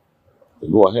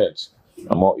 Go ahead.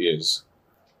 I'm all ears.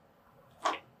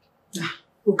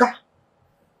 Oga,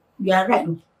 you are right.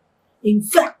 In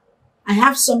fact, I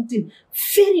have something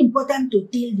very important to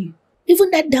tell you.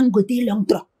 Even that Dangote long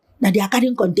truck that they are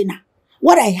carrying container,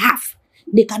 what I have,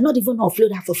 they cannot even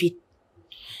offload half of it.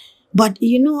 But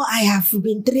you know, I have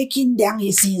been trekking down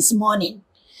here since morning.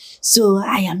 So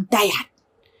I am tired.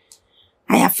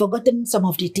 I have forgotten some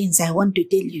of the things I want to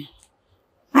tell you.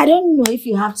 I don't know if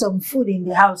you have some food in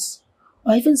the house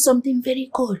or even something very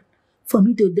cold for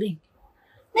me to drink.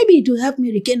 Maybe it will help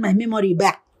me regain my memory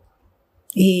back.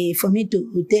 For me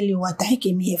to tell you what I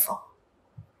came here for.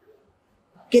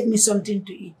 Get me something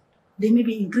to eat. Then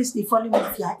maybe increase the volume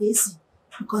of your AC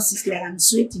because it's like I'm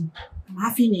sweating. I'm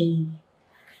having a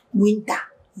winter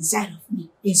inside of me.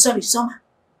 Sorry, summer.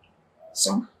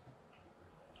 Summer.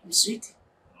 I'm sweating.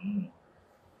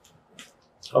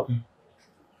 Okay.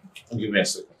 Give me a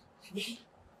second.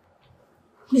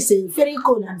 Please, very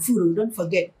cold and full. Don't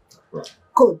forget. Right.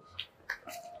 Cold.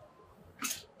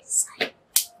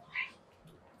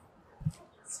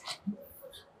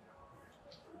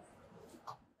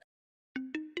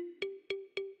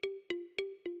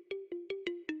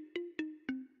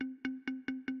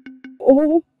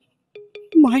 Oh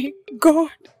my God.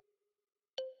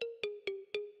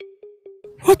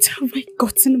 What have I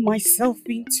gotten myself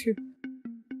into?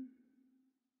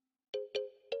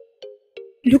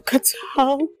 Look at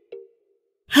how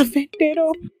I've ended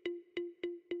up.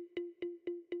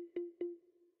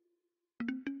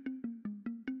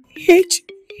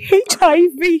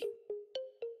 HIV.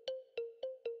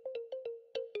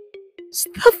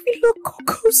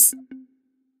 Staphylococcus.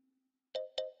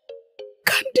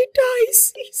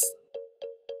 Candidiasis.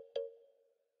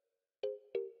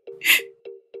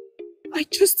 I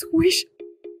just wish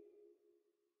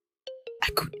I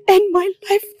could end my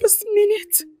life this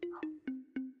minute.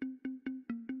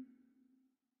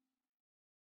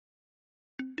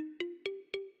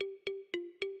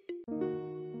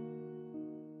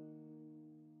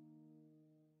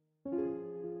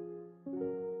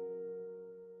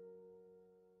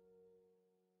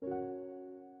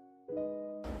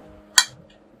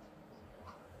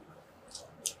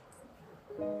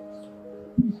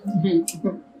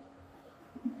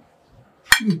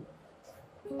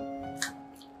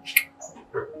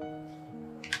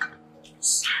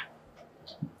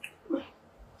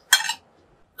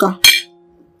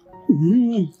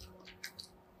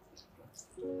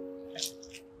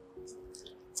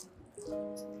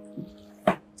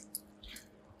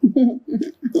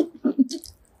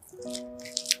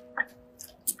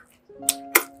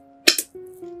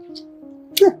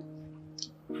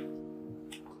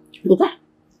 Look at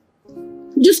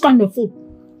this kind of food.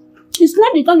 It's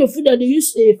not the kind of food that they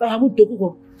use firewood to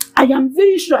cook. I am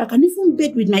very sure I can even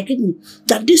bet with my kidney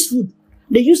that this food,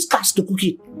 they use cast to cook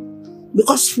it.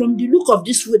 Because from the look of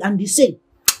this food and the same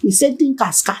thing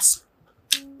cast.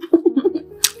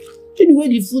 Anyway,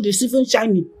 the food is even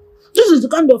shiny. This is the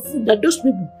kind of food that those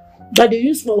people that they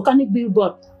use for organic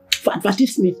billboard, for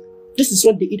advertisement. This is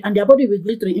what they eat and their body will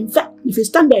glitter. In fact, if you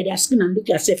stand by their skin and look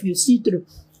yourself, you see through.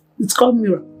 It's called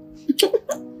mirror.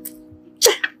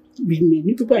 Many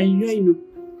people enjoy, you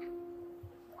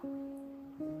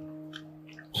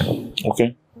know.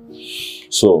 Okay.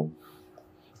 So,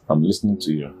 I'm listening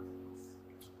to you.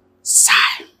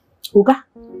 Sigh. Oga.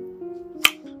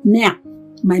 Now,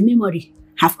 my memory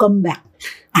have come back.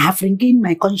 I have regained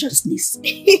my consciousness.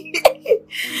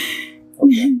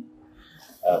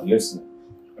 Listen.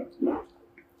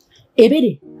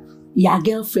 Ebere, your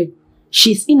girlfriend,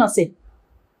 she's innocent.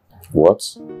 What?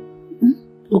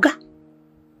 Oga.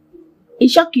 It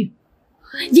shocked you.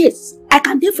 Yes, I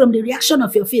can tell from the reaction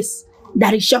of your face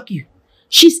that it shocked you.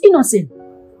 She's innocent.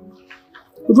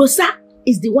 Rosa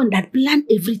is the one that planned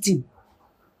everything.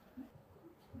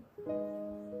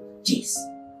 Yes.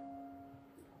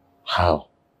 How?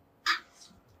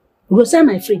 Rosa,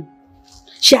 my friend,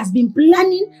 she has been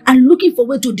planning and looking for a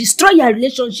way to destroy your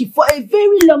relationship for a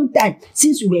very long time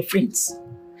since we were friends.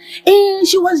 And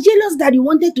she was jealous that you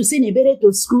wanted to send Ebere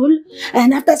to school,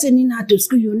 and after sending her to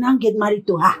school, you now get married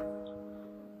to her.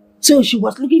 So she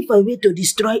was looking for a way to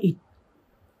destroy it.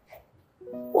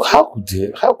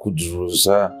 How could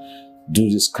Rosa do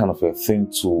this kind of a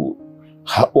thing to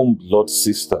her own blood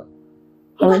sister?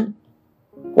 I mean,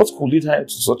 what could lead her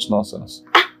into such nonsense?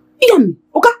 Yummy,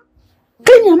 okay?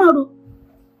 Clean your mouth.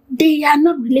 They are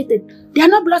not related. They are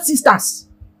not blood sisters.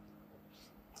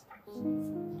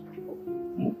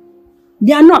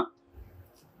 They are not.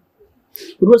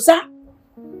 Rosa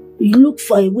looked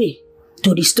for a way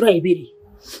to destroy Ebere.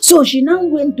 So she now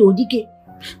went to Dike,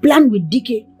 planned with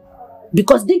Dike,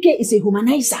 because Dike is a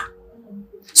humanizer.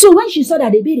 So when she saw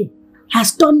that Ebere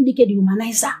has turned Dike the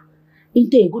humanizer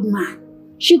into a good man,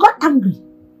 she got angry.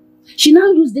 She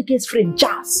now used Dike's friend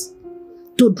Charles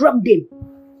to drop them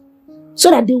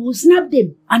so that they will snap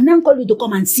them and then call you to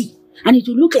come and see. And it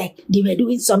will look like they were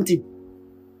doing something.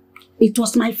 It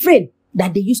was my friend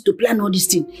that they used to plan all this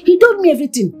thing. He told me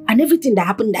everything and everything that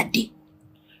happened that day.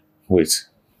 Wait.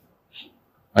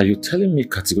 Are you telling me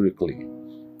categorically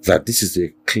that this is a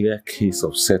clear case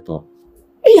of setup?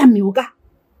 Hey, Amioga.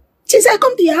 Since I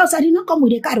come to your house, I did not come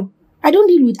with a car. I don't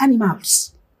deal with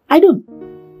animals. I don't.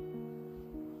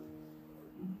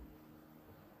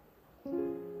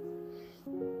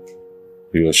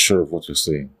 You are sure of what you're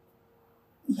saying?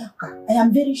 Yeah, I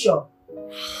am very sure.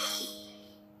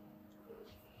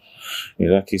 In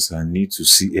that case, I need to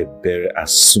see a bearer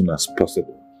as soon as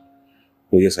possible.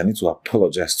 Oh yes, I need to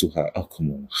apologize to her. Oh,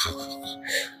 come on.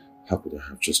 How could I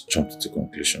have just jumped to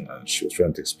conclusion and she was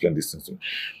trying to explain this thing to me?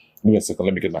 Give me a second,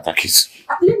 let me get my car keys.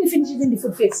 Let me finish eating the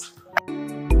food first.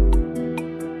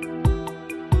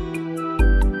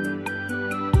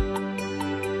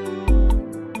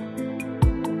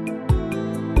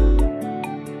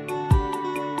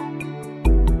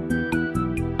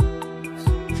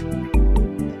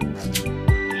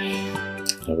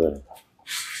 Alright.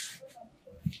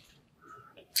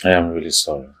 I am really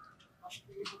sorry.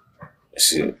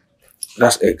 See,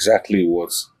 that's exactly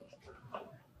what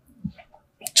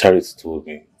Charity told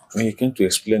me. When he came to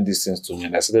explain these things to me,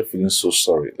 and I started feeling so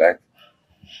sorry. Like,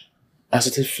 I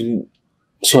started feeling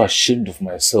so ashamed of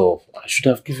myself. I should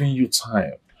have given you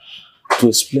time to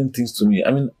explain things to me.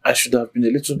 I mean, I should have been a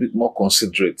little bit more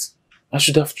considerate. I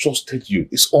should have trusted you.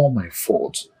 It's all my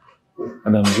fault.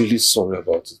 And I'm really sorry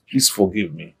about it. Please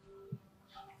forgive me.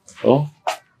 Oh?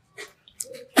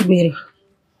 Mary,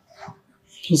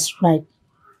 he's right.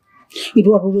 It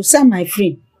was Rosa, my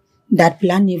friend, that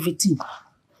planned everything.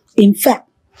 In fact,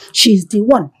 she's the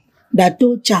one that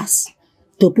told Charles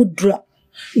to put drug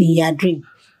in your drink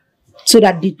so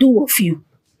that the two of you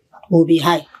will be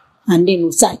high and then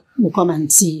Usai will come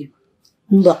and see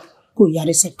you. But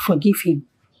forgive him.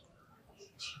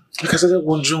 Like I started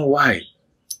wondering why.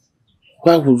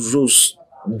 Why would Rose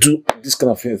do this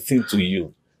kind of thing to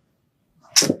you?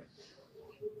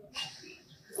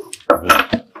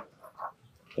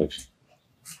 Baby,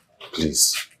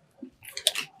 please.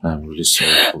 I'm really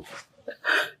sorry.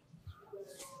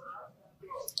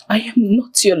 I am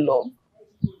not your love.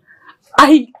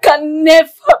 I can never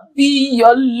be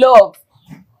your love.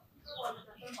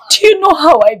 Do you know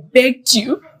how I begged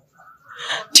you?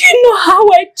 Do you know how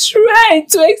I tried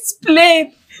to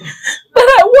explain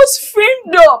that I was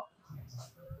framed up?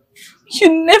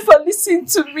 You never listened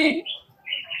to me.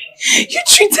 You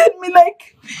treated me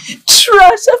like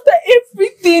trash after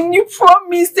everything you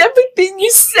promised, everything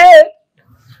you said.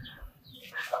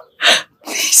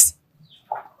 Please,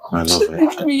 My love,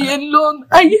 leave me alone.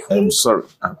 I'm sorry.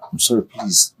 I'm sorry.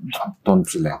 Please, don't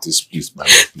feel like this, please, my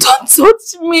love. Please. Don't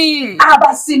touch me.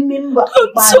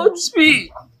 Don't touch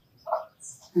me.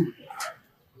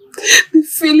 The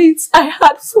feelings I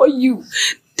had for you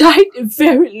died a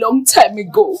very long time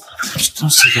ago. Don't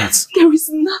say that. There is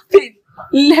nothing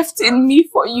left in me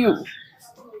for you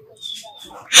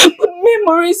but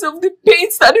memories of the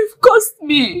pains that you've caused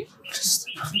me.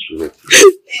 Leave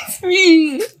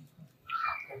me.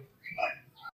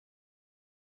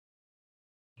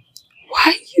 Why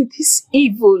are you this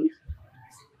evil?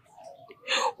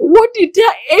 What did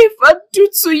I ever do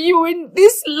to you in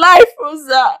this life,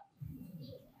 Rosa?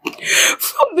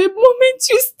 From the moment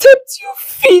you stepped your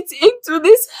feet into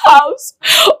this house,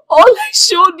 all I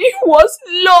showed you was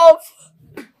love.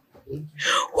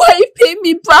 Why you pay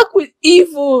me back with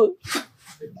evil?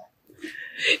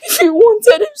 If you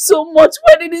wanted him so much,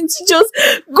 why didn't you just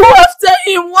go after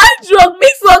him? Why drug me,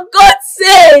 for God's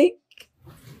sake?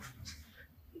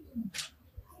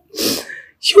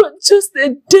 You are just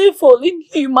a devil in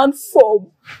human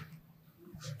form.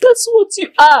 That's what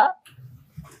you are.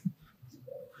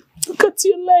 Look at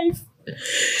your life.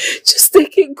 Just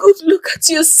take a good look at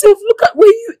yourself. Look at where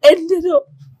you ended up.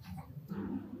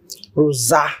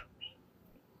 Rosa.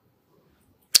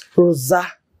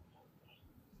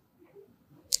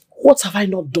 What have I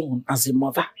not done as a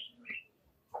mother?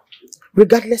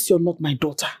 Regardless, you're not my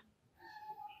daughter.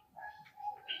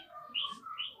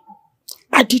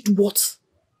 I did what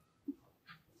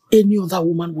any other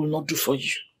woman will not do for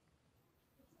you.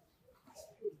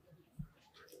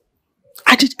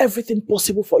 I did everything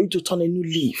possible for you to turn a new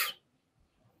leaf.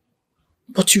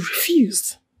 But you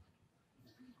refused.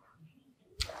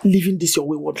 Living this your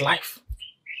wayward life.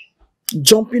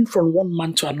 Jumping from one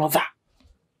man to another.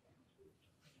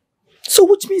 So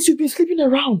which means you've been sleeping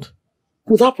around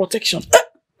without protection.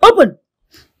 Open!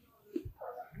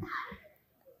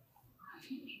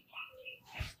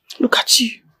 Look at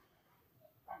you.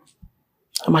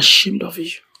 I'm ashamed of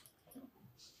you.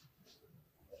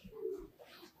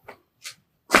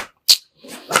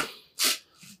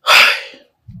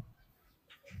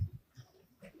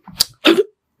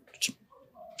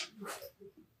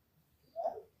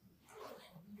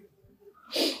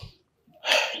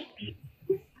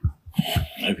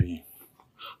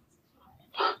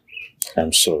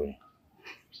 I'm sorry.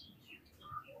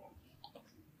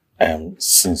 I am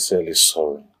sincerely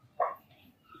sorry.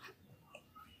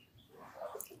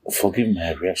 Forgive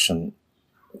my reaction.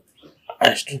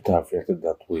 I shouldn't have reacted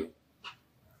that way.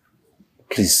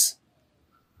 Please,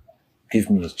 give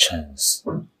me a chance.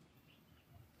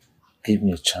 Give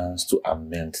me a chance to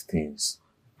amend things.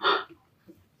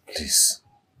 Please.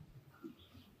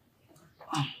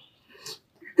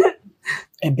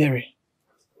 Ebere,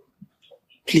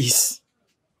 please,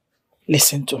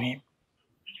 listen to him.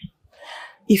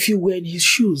 If you were in his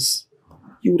shoes,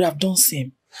 you would have done the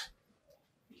same.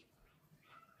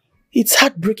 It's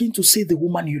heartbreaking to see the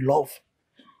woman you love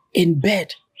in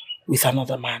bed with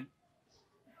another man.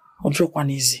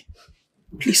 Easy.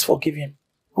 Please forgive him.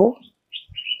 Oh,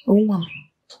 Mama.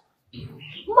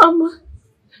 Mama,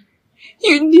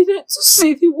 you needed to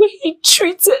see the way he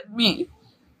treated me.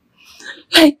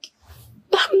 Like,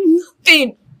 I'm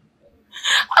nothing.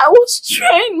 I was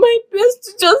trying my best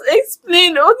to just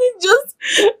explain, only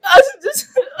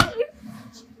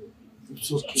I'm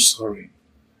so sorry.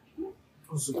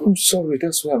 I'm sorry,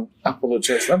 that's why I'm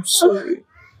apologizing. I'm sorry.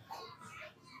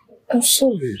 I'm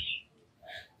sorry.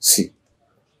 See,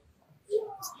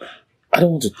 I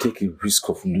don't want to take a risk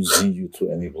of losing you to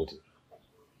anybody.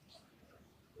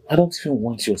 I don't even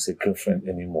want you as a girlfriend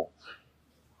anymore.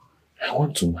 I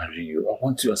want to marry you. I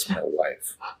want you as my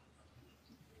wife.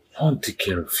 I want to take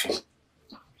care of you.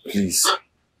 Please.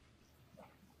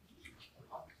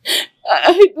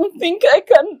 I don't think I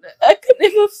can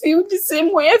ever feel the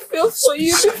same way I felt for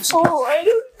you before. I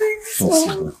don't think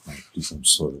so. Please, I'm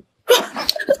sorry.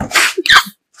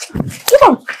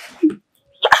 Come on.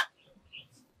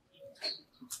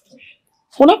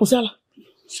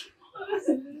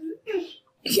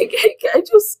 I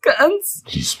just can't.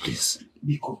 Please.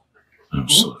 Biko, I'm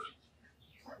sorry.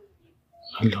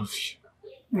 I love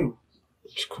you.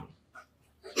 Biko.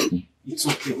 It's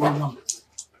okay, Mama.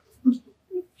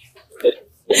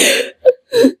 It's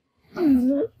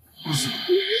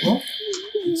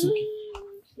okay.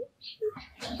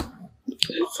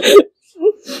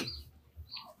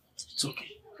 It's okay.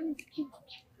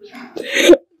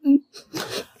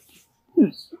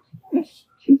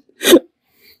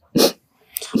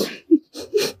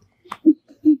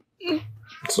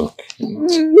 It's okay.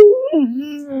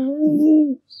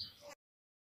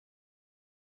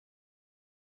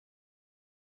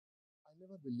 I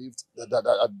never believed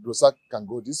that Rosa can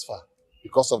go this far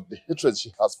because of the hatred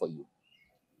she has for you.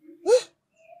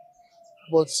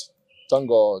 But thank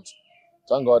God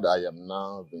I am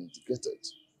now vindicated.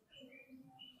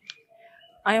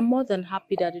 I am more than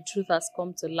happy that the truth has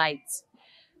come to light.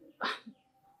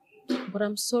 But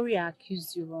I'm sorry I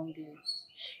accused you wrongly.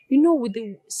 You know, with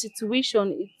the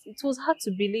situation, it was hard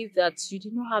to believe that you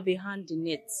did not have a hand in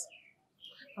it.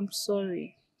 I'm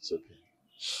sorry. It's okay.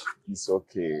 It's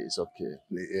okay. It's okay.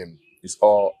 It's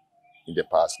all in the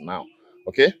past now.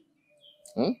 Okay?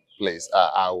 Please,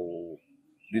 I will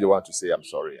be the one to say I'm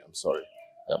sorry. I'm sorry.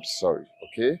 I'm sorry.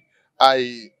 Okay?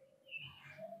 I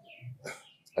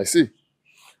see.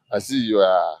 I see you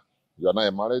are not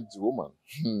a married woman.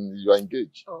 You are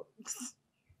engaged. Oh.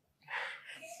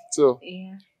 So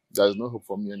yeah. There is no hope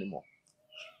for me anymore.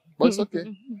 But it's okay.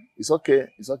 It's okay.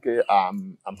 It's okay.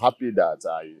 I'm happy that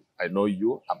I know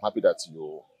you. I'm happy that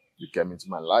you came into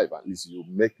my life. At least you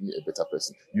make me a better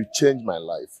person. You change my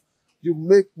life. You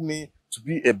make me to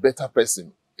be a better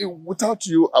person. Without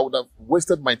you, I would have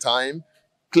wasted my time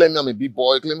claiming I'm a big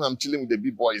boy, claiming I'm chilling with the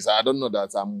big boys. I don't know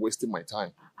that I'm wasting my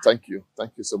time. Thank you.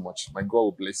 Thank you so much. My God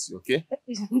will bless you, okay?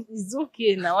 It's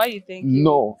okay now. Why are you thanking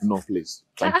No, please.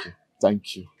 Thank you.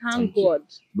 Thank you. Thank God.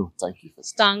 No, thank you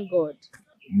first. Thank God.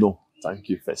 No, thank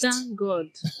you first. Thank God.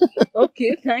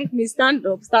 Okay, thank me. Stand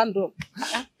up.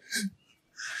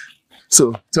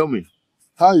 So, tell me,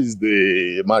 how is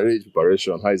the marriage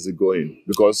preparation? How is it going?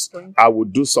 Because I will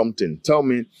do something. Tell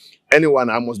me, anyone,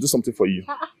 I must do something for you.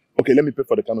 Okay, let me pay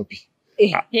for the canopy.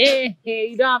 Hey,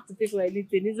 you don't have to pay for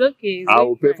anything. It's okay. I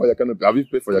will pay for your canopy. Have you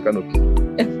paid for your canopy?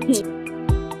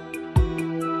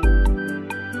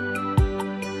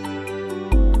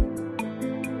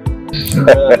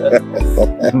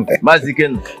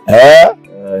 Maziken.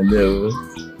 No.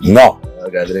 No.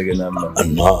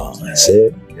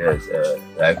 Yes,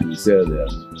 like we said,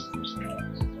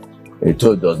 a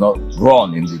toad does not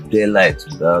run in the daylight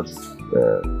without,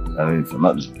 for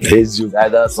nothing. It's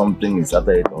either something is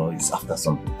after it or it's after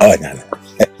something. Oh, no.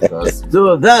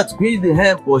 So that which the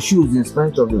hand pursues in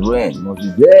spite of the rain must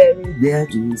be very dear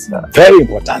to his heart. Very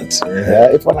important.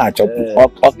 If one are chopping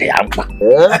up, okay,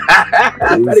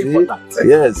 very important.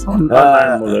 Yes.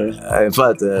 In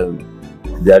fact,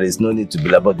 there is no need to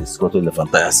belabor the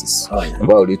scotolephantiasis.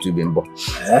 Why would it be born?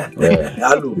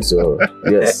 So,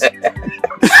 yes.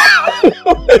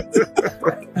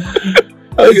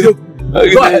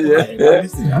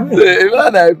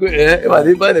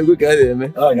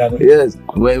 Yes,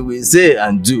 when we say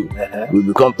and do, we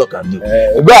become talk and do.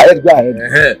 Go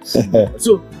ahead.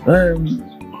 So,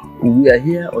 we are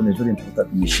here on a very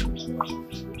important mission.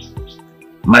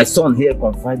 My son here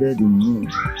confided in me,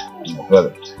 my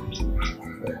brother.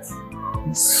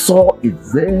 He saw a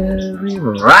very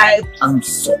ripe and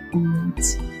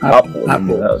succulent apple in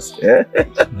the house.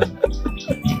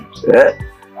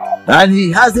 And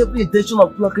he has every intention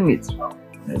of plucking it.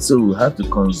 And so we have to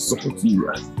consult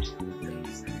you.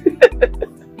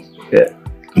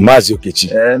 Mazi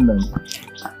Okechi,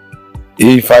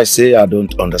 if I say I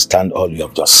don't understand all you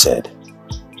have just said,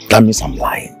 that means I'm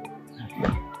lying.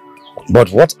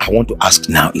 But what I want to ask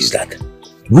now is that,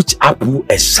 which apple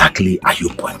exactly are you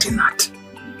pointing at?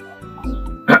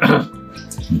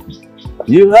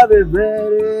 You have a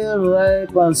very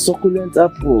ripe and succulent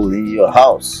apple in your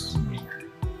house.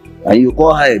 And you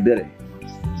call her a berry.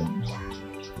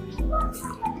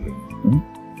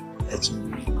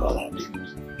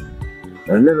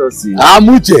 And let us see.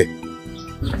 Amuche!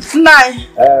 Nai!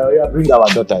 Bring our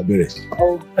daughter a berry.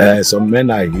 Some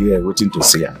men are here waiting to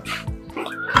see her.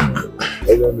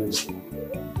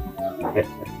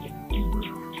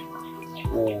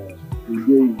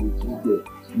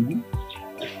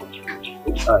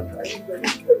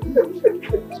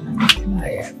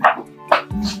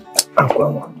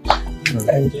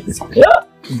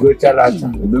 Go charata.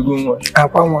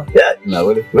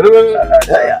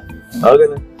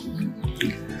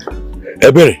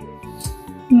 Ebere.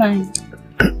 Nine.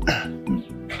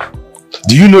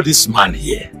 Do you know this man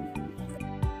here?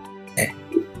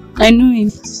 I know him.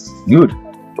 Good.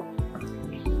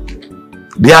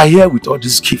 They are here with all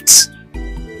these gifts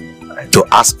to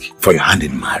ask for your hand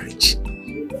in marriage.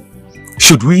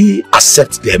 Should we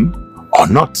accept them or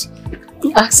not?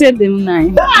 Accept them,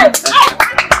 Nine.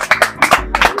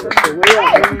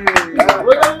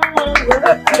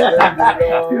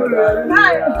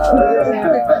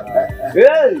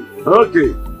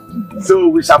 Okay, so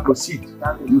we shall proceed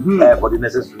for the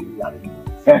necessary arrangement.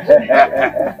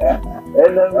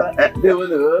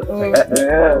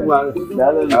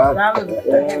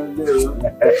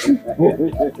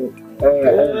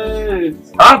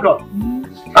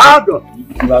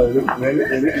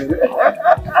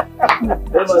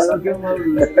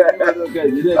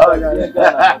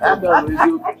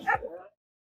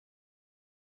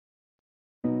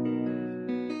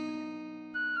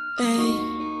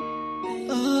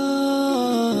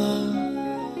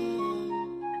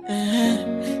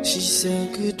 She's so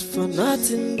good for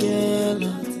nothing, girl.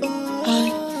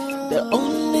 The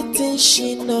only thing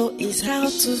she know is how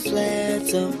to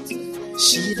flirt.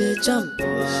 She dey jump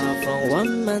from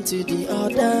one man to the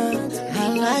other.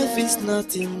 Her life is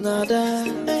not in order.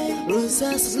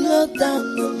 Rosa, slow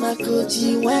down, my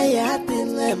koji, why you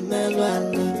acting like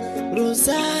Melwana?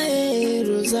 Rosa,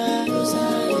 Rosa,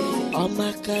 oh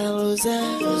my God, Rosa,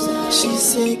 she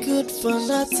say good for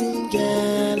nothing,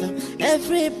 girl.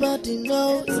 Everybody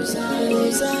knows Rosa,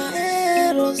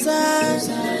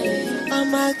 oh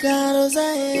my God,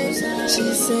 Rosa,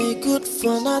 she say good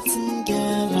for nothing,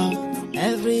 girl.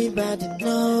 Everybody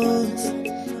knows.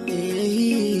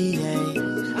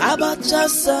 About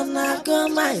just son, I go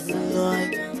my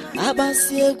noy. About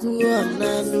Siegu on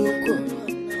Nanuko.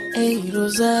 Hey,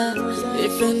 Rosa,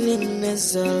 if any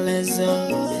is a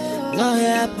lesson, no,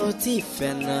 ya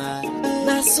potifena.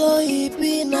 Na so he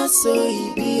be,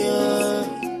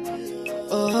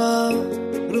 oh,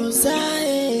 Rosa,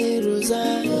 Rosa,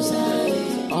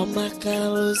 oh my God,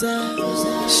 Rosa,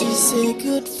 she say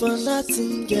good for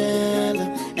nothing, girl.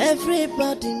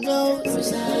 Everybody knows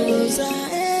Rosa,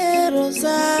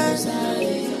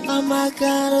 oh my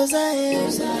God,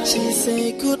 Rosa, she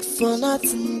say good for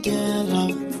nothing,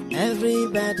 girl.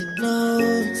 Everybody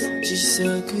knows she's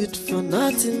so good for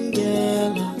nothing,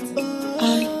 girl.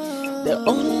 The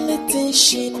only thing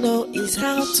she know is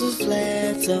how to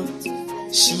flirt.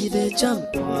 She dey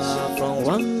jump from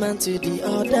one man to the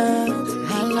other.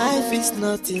 Her life is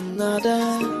not in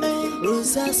order.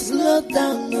 Rosa, slow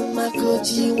down, my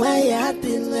koji, why you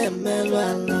acting like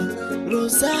Melwana?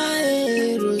 Rosa,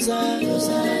 Rosa,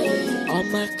 oh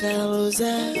my God,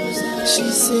 Rosa, she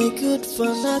say good for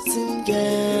nothing,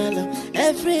 girl.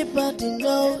 Everybody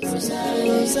knows Rosa,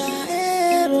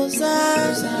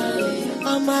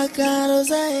 oh my God,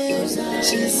 Rosa,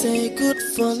 she say good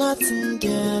for nothing,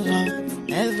 girl.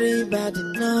 Everybody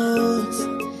knows.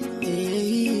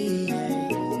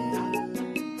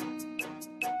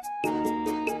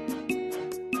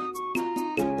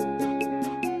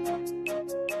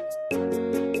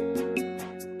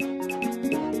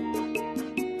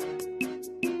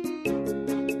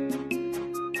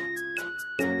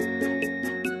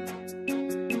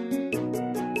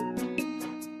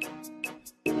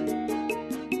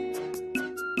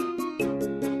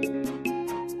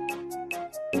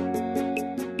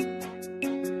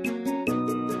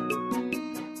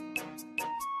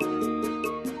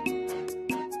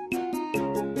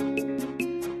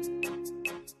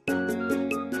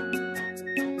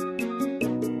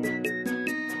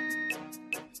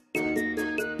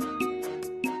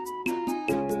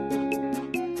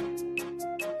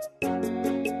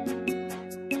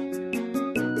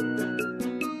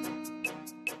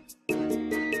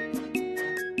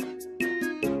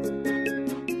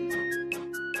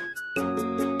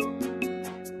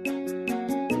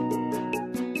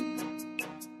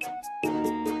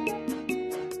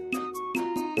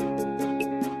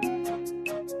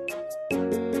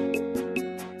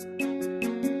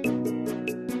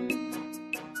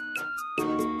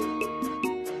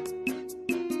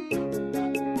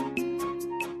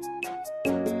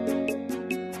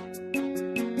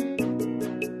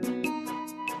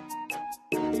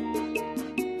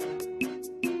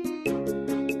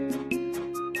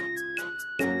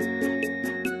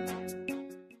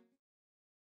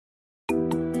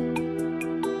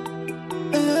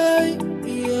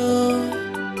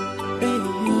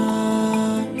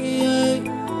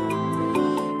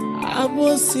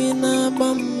 Mosina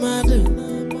Mamadu,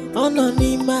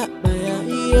 Ononima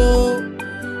Yo.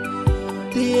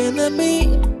 The enemy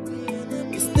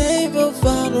is never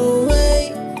far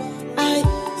away.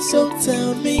 So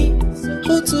tell me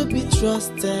who to be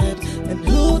trusted and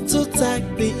who to tag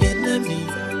the enemy.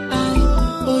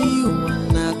 You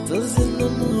are not doesn't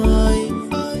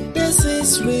know. This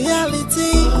is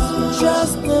reality.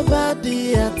 Trust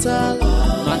nobody at all.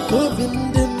 My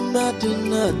coping them do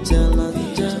not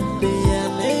challenge. They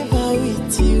are never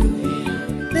with you.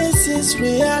 This is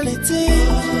reality.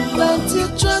 Don't you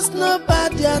trust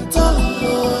nobody at all.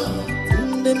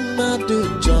 Them do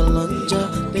challenge.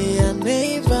 They are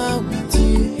never with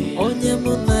you. Onye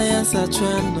munaya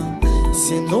satrano.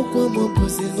 Sinokwa mobu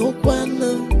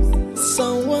sinokwana.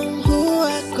 Someone who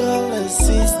I call a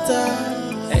sister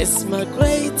is my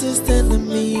greatest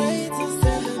enemy.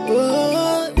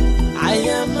 Oh, I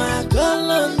am a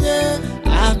colonia,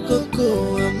 a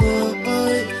cocoa,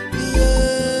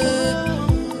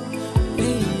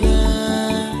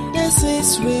 yeah. This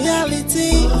is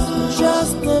reality.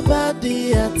 Trust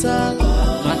nobody at all.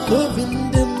 My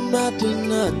coping them, I do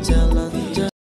not challenge.